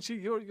my God,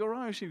 you're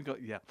Irish."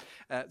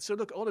 So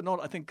look, all in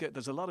all, I think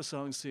there's a lot of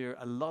songs here.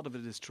 A lot of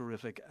it is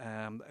terrific,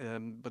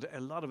 but a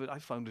lot of it I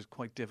found it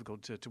quite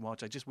difficult to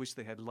watch. I just wish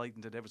they had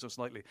lightened it ever so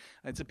slightly.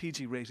 It's a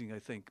PG rating, I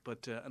think,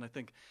 but and I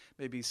think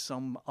maybe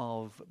some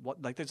of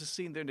what, like, there's a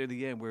scene there near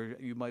the end where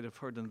you might have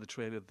heard in the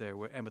trailer there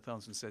where Emma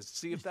Thompson says,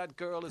 "See if that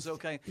girl is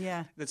okay."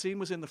 Yeah. The scene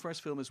was in the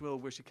first film as well,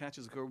 where she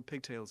catches a girl with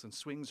pigtails and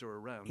swings her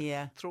around.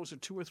 Yeah. Throws her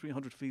 200 or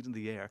 300 feet in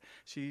the air.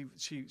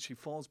 She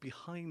falls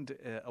behind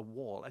a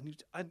wall,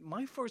 and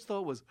my first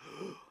thought was,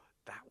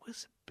 that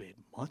was a bit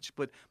much,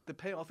 but the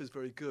payoff is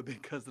very good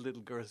because the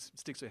little girl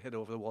sticks her head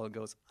over the wall and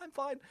goes, "I'm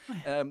fine,"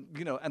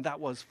 and that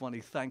was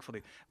funny,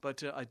 thankfully.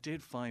 But I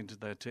did find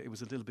that it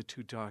was a little bit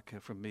too dark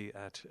for me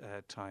at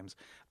times.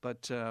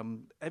 But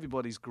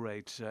everybody's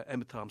great.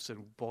 Emma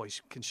Thompson, boy,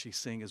 can she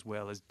sing as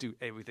well as do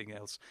everything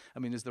else. I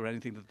mean, is there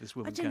anything that this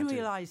woman can't do? I didn't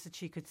realise that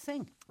she could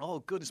sing. Oh,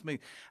 goodness me.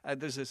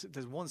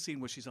 There's one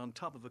scene where she's on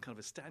top of a kind of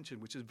a stanchion,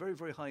 which is very,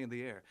 very high in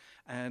the air.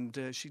 And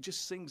she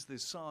just sings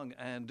this song.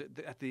 And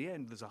at the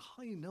end, there's a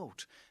high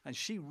note. And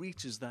she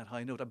reaches that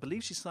high note. I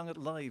believe she sang it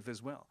live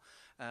as well,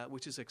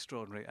 which is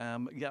extraordinary.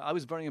 I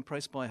was very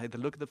impressed by the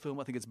look of the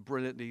film. I think it's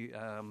brilliantly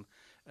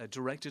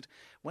directed.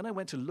 When I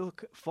went to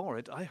look for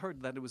it, I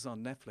heard that it was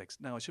on Netflix.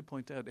 Now, I should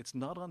point out, it's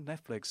not on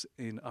Netflix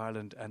in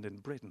Ireland and in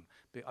Britain,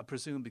 I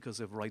presume because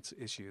of rights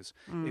issues.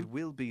 It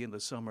will be in the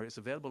summer. It's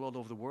available all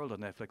over the world on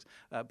Netflix.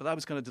 But I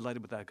was kind of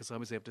delighted with that because I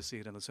was able to see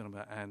it in the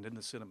cinema. And in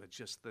the cinema,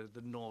 just the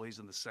noise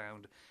and the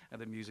sound and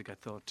the music, I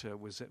thought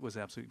was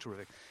absolutely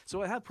terrific.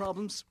 So I had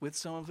problems with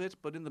some of it,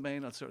 but in the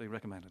main, I'd certainly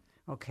recommend it.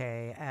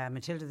 Okay,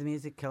 Matilda the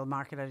musical,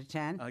 mark it out of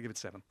 10. I'll give it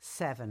 7.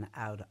 7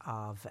 out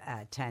of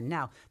 10.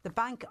 Now, The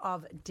Bank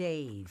of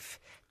Dave.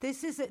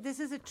 This is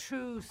a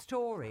true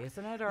story,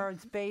 isn't it? Or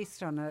it's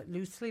based on a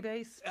loosely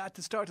based? At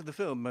the start of the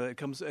film, it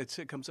comes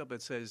up.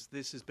 It says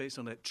this is based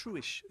on a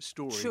true-ish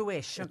story.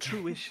 True-ish. A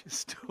true-ish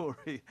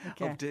story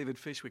of David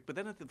Fishwick. But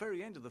then at the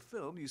very end of the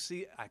film, you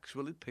see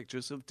actual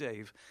pictures of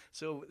Dave.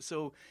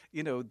 So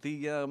you know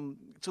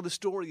the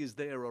story is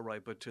there, all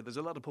right. But there's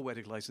a lot of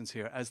poetic license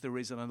here, as there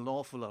is in an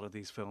awful lot of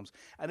these films.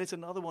 And it's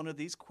another one of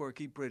these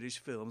quirky British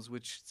films,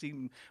 which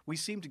we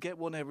seem to get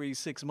one every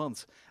 6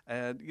 months.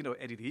 And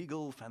Eddie the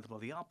Eagle, Phantom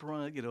of the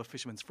Opera,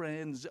 Fisherman's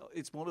Friends.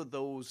 It's one of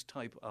those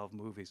type of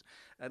movies.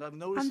 And I've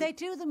noticed... And they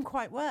do them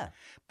quite well.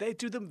 They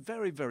do them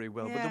very, very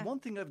well. Yeah. But the one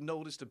thing I've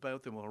noticed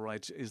about them, all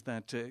right, is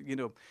that,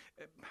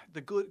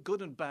 the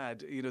good and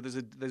bad, there's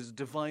a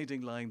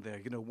dividing line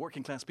there.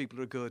 Working class people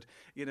are good.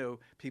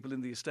 People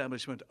in the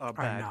establishment are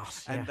bad.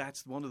 Not, and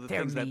that's one of the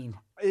They're things mean.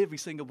 that every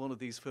single one of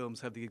these films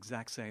have the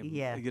exact same,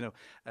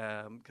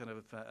 kind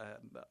of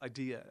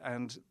idea.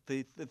 And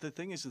the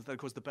thing is that, of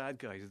course, the bad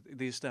guys,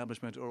 the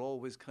establishment, are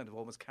always kind of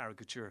almost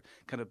caricature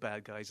kind of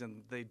bad guys,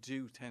 and they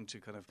do tend to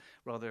kind of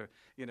rather,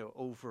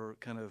 over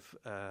kind of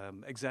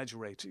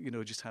exaggerate,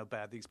 just how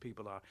bad these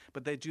people are.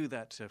 But they do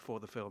that for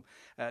the film.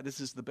 This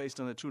is based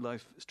on a true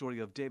life story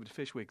of David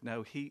Fishwick.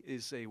 Now, he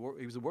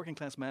was a working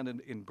class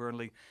man in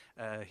Burnley.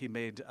 He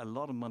made a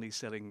lot of money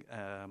selling,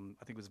 I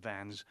think it was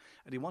vans,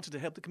 and he wanted to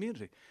help the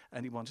community,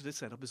 and he wanted to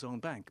set up his own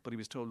bank. But he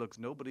was told, look,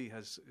 nobody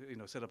has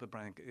set up a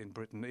bank in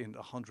Britain in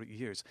 100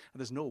 years, and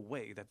there's no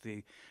way that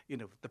the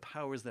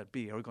powers that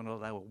be are going to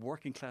allow a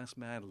working class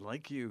man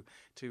like you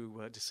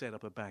to set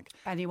up a bank.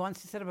 And he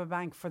wants to set up a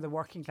bank for the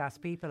working class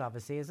people,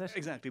 obviously, is it?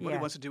 Exactly. What he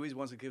wants to do is he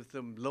wants to give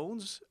them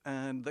loans,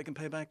 and they can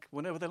pay back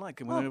whenever they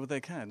like and whenever they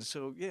can.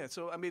 So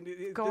I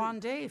mean, go on,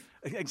 Dave.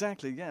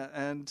 Exactly. Yeah,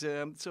 and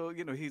so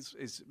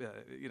his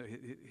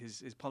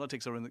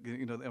politics are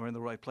in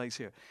the right place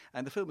here,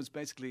 and the film is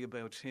basically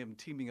about him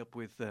teaming up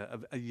with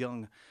a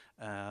young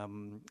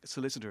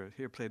solicitor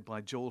here, played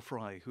by Joel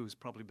Fry, who's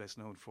probably best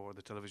known for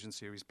the television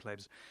series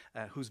Plebs,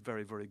 who's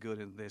very, very good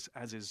in this,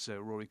 as is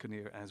Rory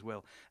Kinnear as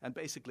well. And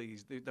basically,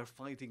 they're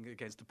fighting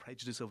against the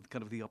prejudice of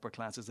kind of the upper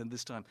classes, and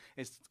this time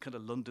it's kind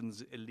of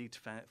London's elite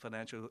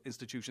financial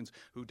institutions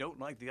who don't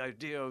like the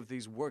idea of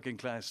these working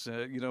class,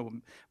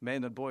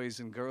 men and boys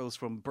and girls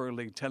from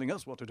Burnley telling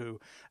us what to do.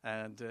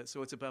 And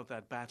so it's about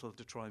that battle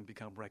to try and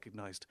become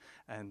recognised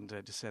and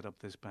to set up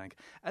this bank.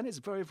 And it's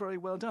very, very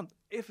well done.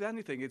 If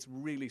anything, it's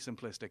really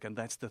simplistic, and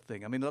that's the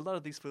thing. I mean, a lot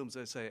of these films,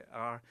 I say,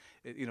 are,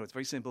 it's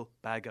very simple: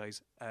 bad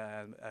guys,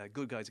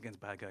 good guys against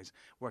bad guys,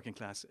 working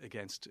class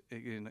against,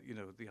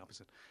 the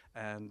opposite.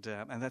 And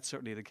that's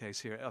certainly the case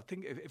here. I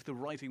think if the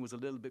writing was a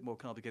little bit more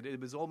complicated, it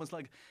was almost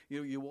like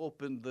you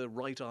open the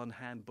write-on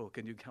handbook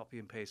and you copy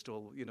and paste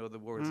all the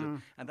words,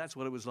 and that's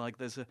what it was like.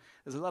 There's a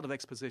lot of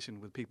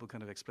exposition with people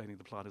kind of explaining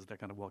the plot as they're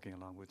kind of walking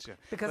along with you.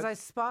 Because I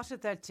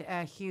spotted that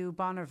Hugh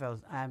Bonneville,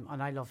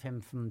 and I love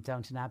him from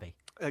Downton Abbey.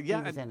 He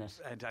was in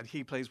it. And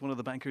he plays one of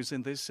the bankers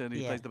in this, and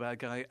he Yeah. plays the bad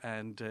guy,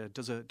 and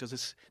does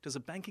a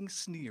banking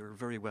sneer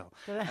very well.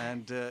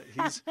 And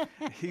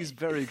he's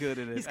very good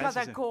in it. He's got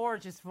that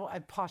gorgeous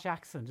posh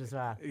accent as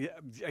well. Yeah,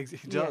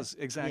 he does,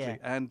 exactly.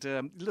 Yeah.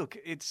 And look,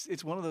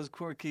 it's one of those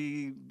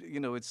quirky,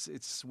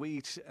 it's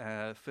sweet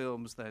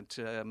films that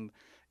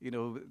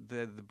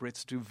the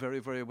Brits do very,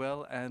 very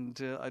well,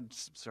 and I'd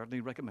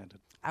certainly recommend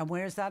it. And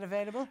where's that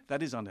available?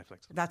 That is on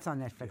Netflix. That's on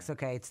Netflix. Yeah.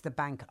 Okay, it's The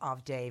Bank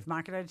of Dave.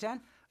 Mark it out of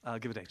 10? I'll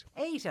give it 8.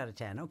 8 out of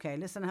 10. Okay,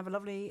 listen, have a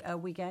lovely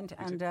weekend,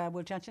 and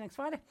we'll chat to you next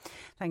Friday.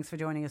 Thanks for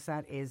joining us.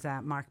 That is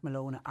Mark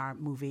Malone, our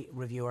movie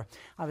reviewer.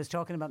 I was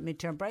talking about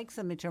midterm breaks,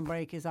 and midterm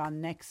break is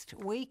on next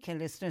week. A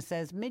listener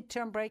says,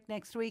 midterm break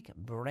next week,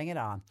 bring it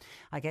on.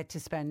 I get to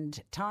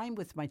spend time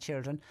with my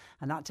children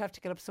and not to have to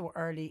get up so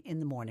early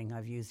in the morning.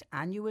 I've used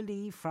annual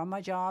leave from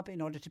my job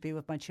in order to be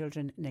with my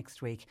children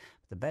next week.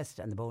 The best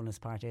and the bonus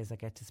part is I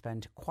get to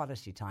spend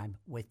quality time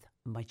with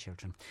my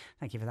children.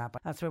 Thank you for that.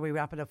 But that's where we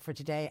wrap it up for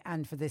today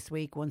and for this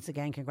week. Once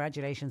again,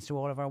 congratulations to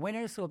all of our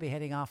winners. We'll be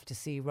heading off to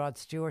see Rod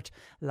Stewart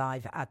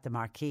live at the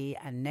Marquee,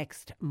 and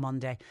next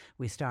Monday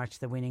we start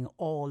the winning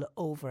all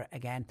over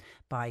again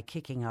by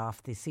kicking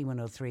off the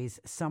C103's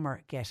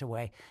summer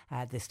getaway.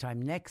 This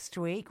time next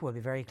week we'll be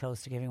very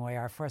close to giving away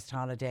our first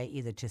holiday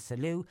either to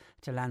Salou,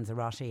 to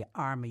Lanzarote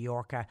or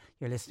Mallorca.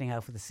 You're listening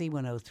out for the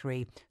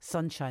C103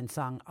 Sunshine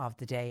Song of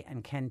the Day,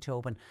 and Ken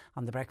Tobin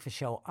on The Breakfast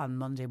Show on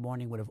Monday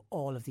morning will have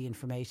all of the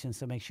information,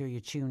 so make sure you're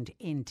tuned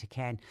in to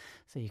Ken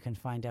so you can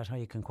find out how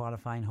you can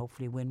qualify and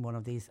hopefully win one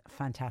of these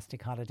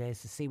fantastic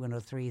holidays. The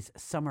C103's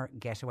summer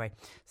getaway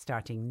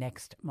starting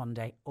next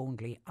Monday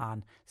only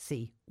on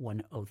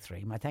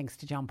C103. My thanks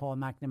to John Paul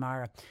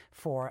McNamara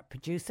for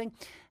producing.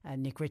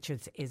 Nick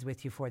Richards is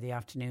with you for the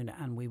afternoon,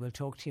 and we will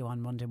talk to you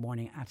on Monday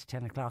morning at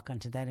 10 o'clock.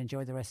 Until then,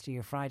 enjoy the rest of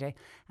your Friday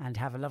and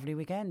have a lovely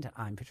weekend.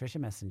 I'm Patricia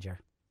Messenger.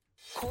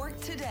 Cork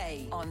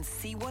Today on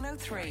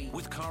C103.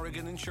 With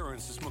Corrigan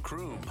Insurance's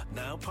Macroom,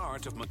 now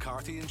part of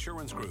McCarthy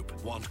Insurance Group.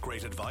 Want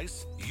great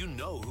advice? You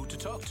know who to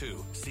talk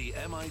to. See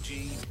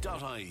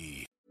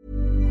MIG.ie.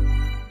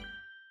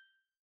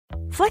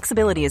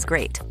 Flexibility is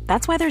great.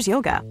 That's why there's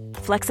yoga.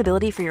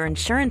 Flexibility for your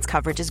insurance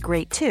coverage is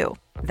great too.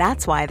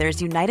 That's why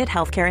there's United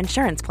Healthcare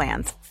Insurance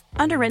Plans.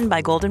 Underwritten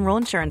by Golden Rule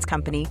Insurance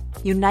Company,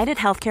 United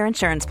Healthcare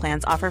Insurance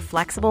Plans offer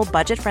flexible,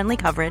 budget-friendly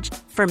coverage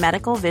for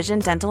medical, vision,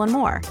 dental, and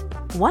more.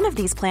 One of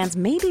these plans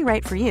may be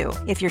right for you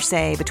if you're,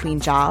 say, between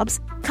jobs,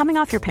 coming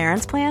off your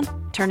parents' plan,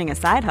 turning a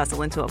side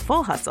hustle into a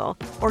full hustle,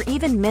 or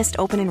even missed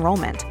open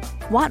enrollment.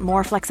 Want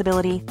more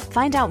flexibility?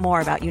 Find out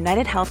more about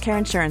United Healthcare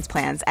Insurance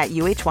Plans at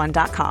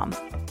uh1.com.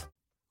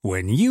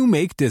 When you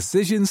make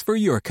decisions for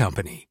your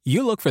company,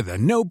 you look for the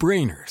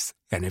no-brainers.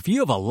 And if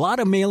you have a lot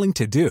of mailing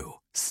to do,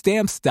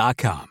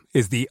 Stamps.com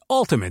is the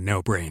ultimate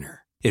no-brainer.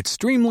 It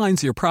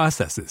streamlines your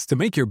processes to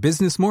make your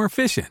business more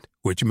efficient,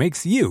 which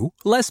makes you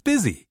less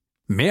busy.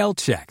 Mail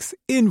checks,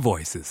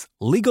 invoices,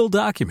 legal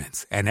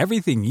documents, and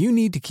everything you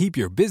need to keep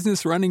your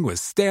business running with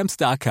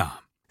Stamps.com.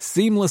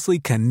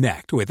 Seamlessly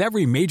connect with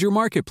every major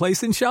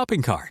marketplace and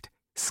shopping cart.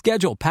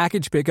 Schedule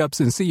package pickups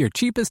and see your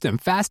cheapest and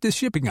fastest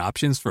shipping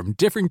options from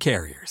different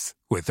carriers.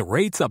 With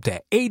rates up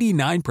to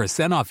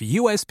 89% off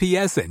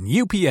USPS and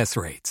UPS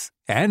rates.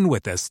 And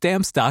with the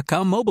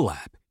Stamps.com mobile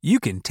app, you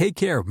can take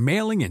care of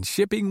mailing and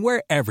shipping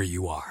wherever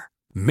you are.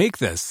 Make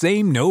the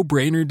same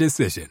no-brainer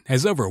decision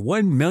as over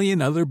 1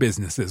 million other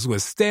businesses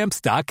with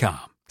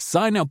Stamps.com.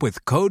 Sign up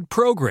with code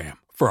PROGRAM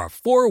for a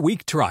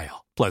 4-week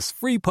trial, plus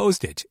free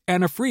postage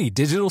and a free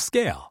digital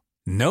scale.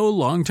 No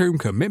long-term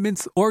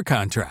commitments or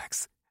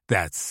contracts.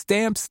 That's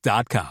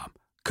Stamps.com.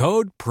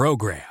 Code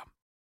PROGRAM.